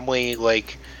your family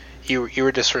you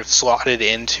were just sort of slotted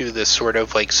into this sort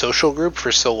of social group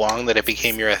for so long that it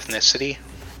became your ethnicity.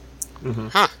 Mm-hmm.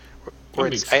 Huh. Where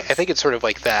That I think it's sort of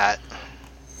like that.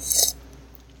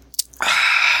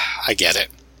 I get it.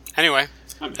 Anyway,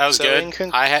 that was So good.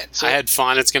 I had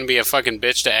fun. It's going to be a fucking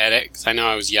bitch to edit, because I know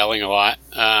I was yelling a lot.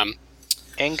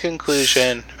 In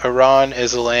conclusion, Iran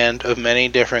is a land of many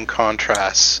different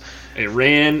contrasts.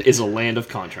 Iran is a land of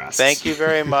contrasts. Thank you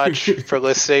very much for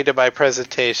listening to my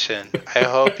presentation. I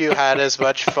hope you had as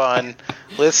much fun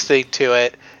listening to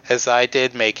it as I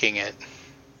did making it.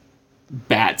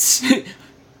 Bats.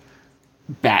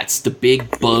 Bats, the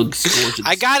big bug scourges.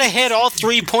 I gotta hit all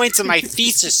 3 points of my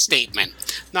thesis statement.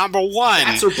 Number 1,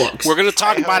 Bats or bugs? we're gonna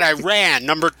talk about Iran.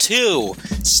 Number 2,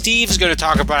 Steve's gonna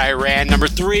talk about Iran. Number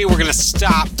 3, we're gonna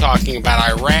stop talking about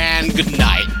Iran. Good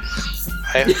night.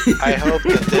 I hope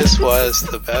that this was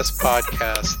the best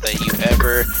podcast that you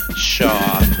ever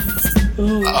saw.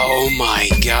 Oh my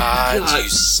god, God. you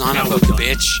son of Now a we're done.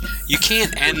 bitch. You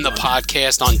can't end the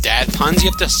podcast on dad puns, you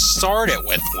have to start it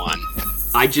with one.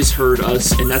 I just heard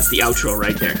us, and that's the outro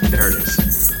right there. There it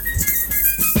is.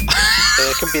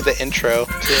 It can be the intro,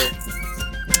 too.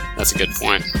 That's a good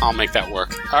point. I'll make that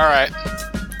work. Alright.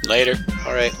 Later.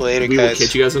 All right, later, We will guys.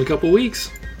 catch you guys in a couple weeks.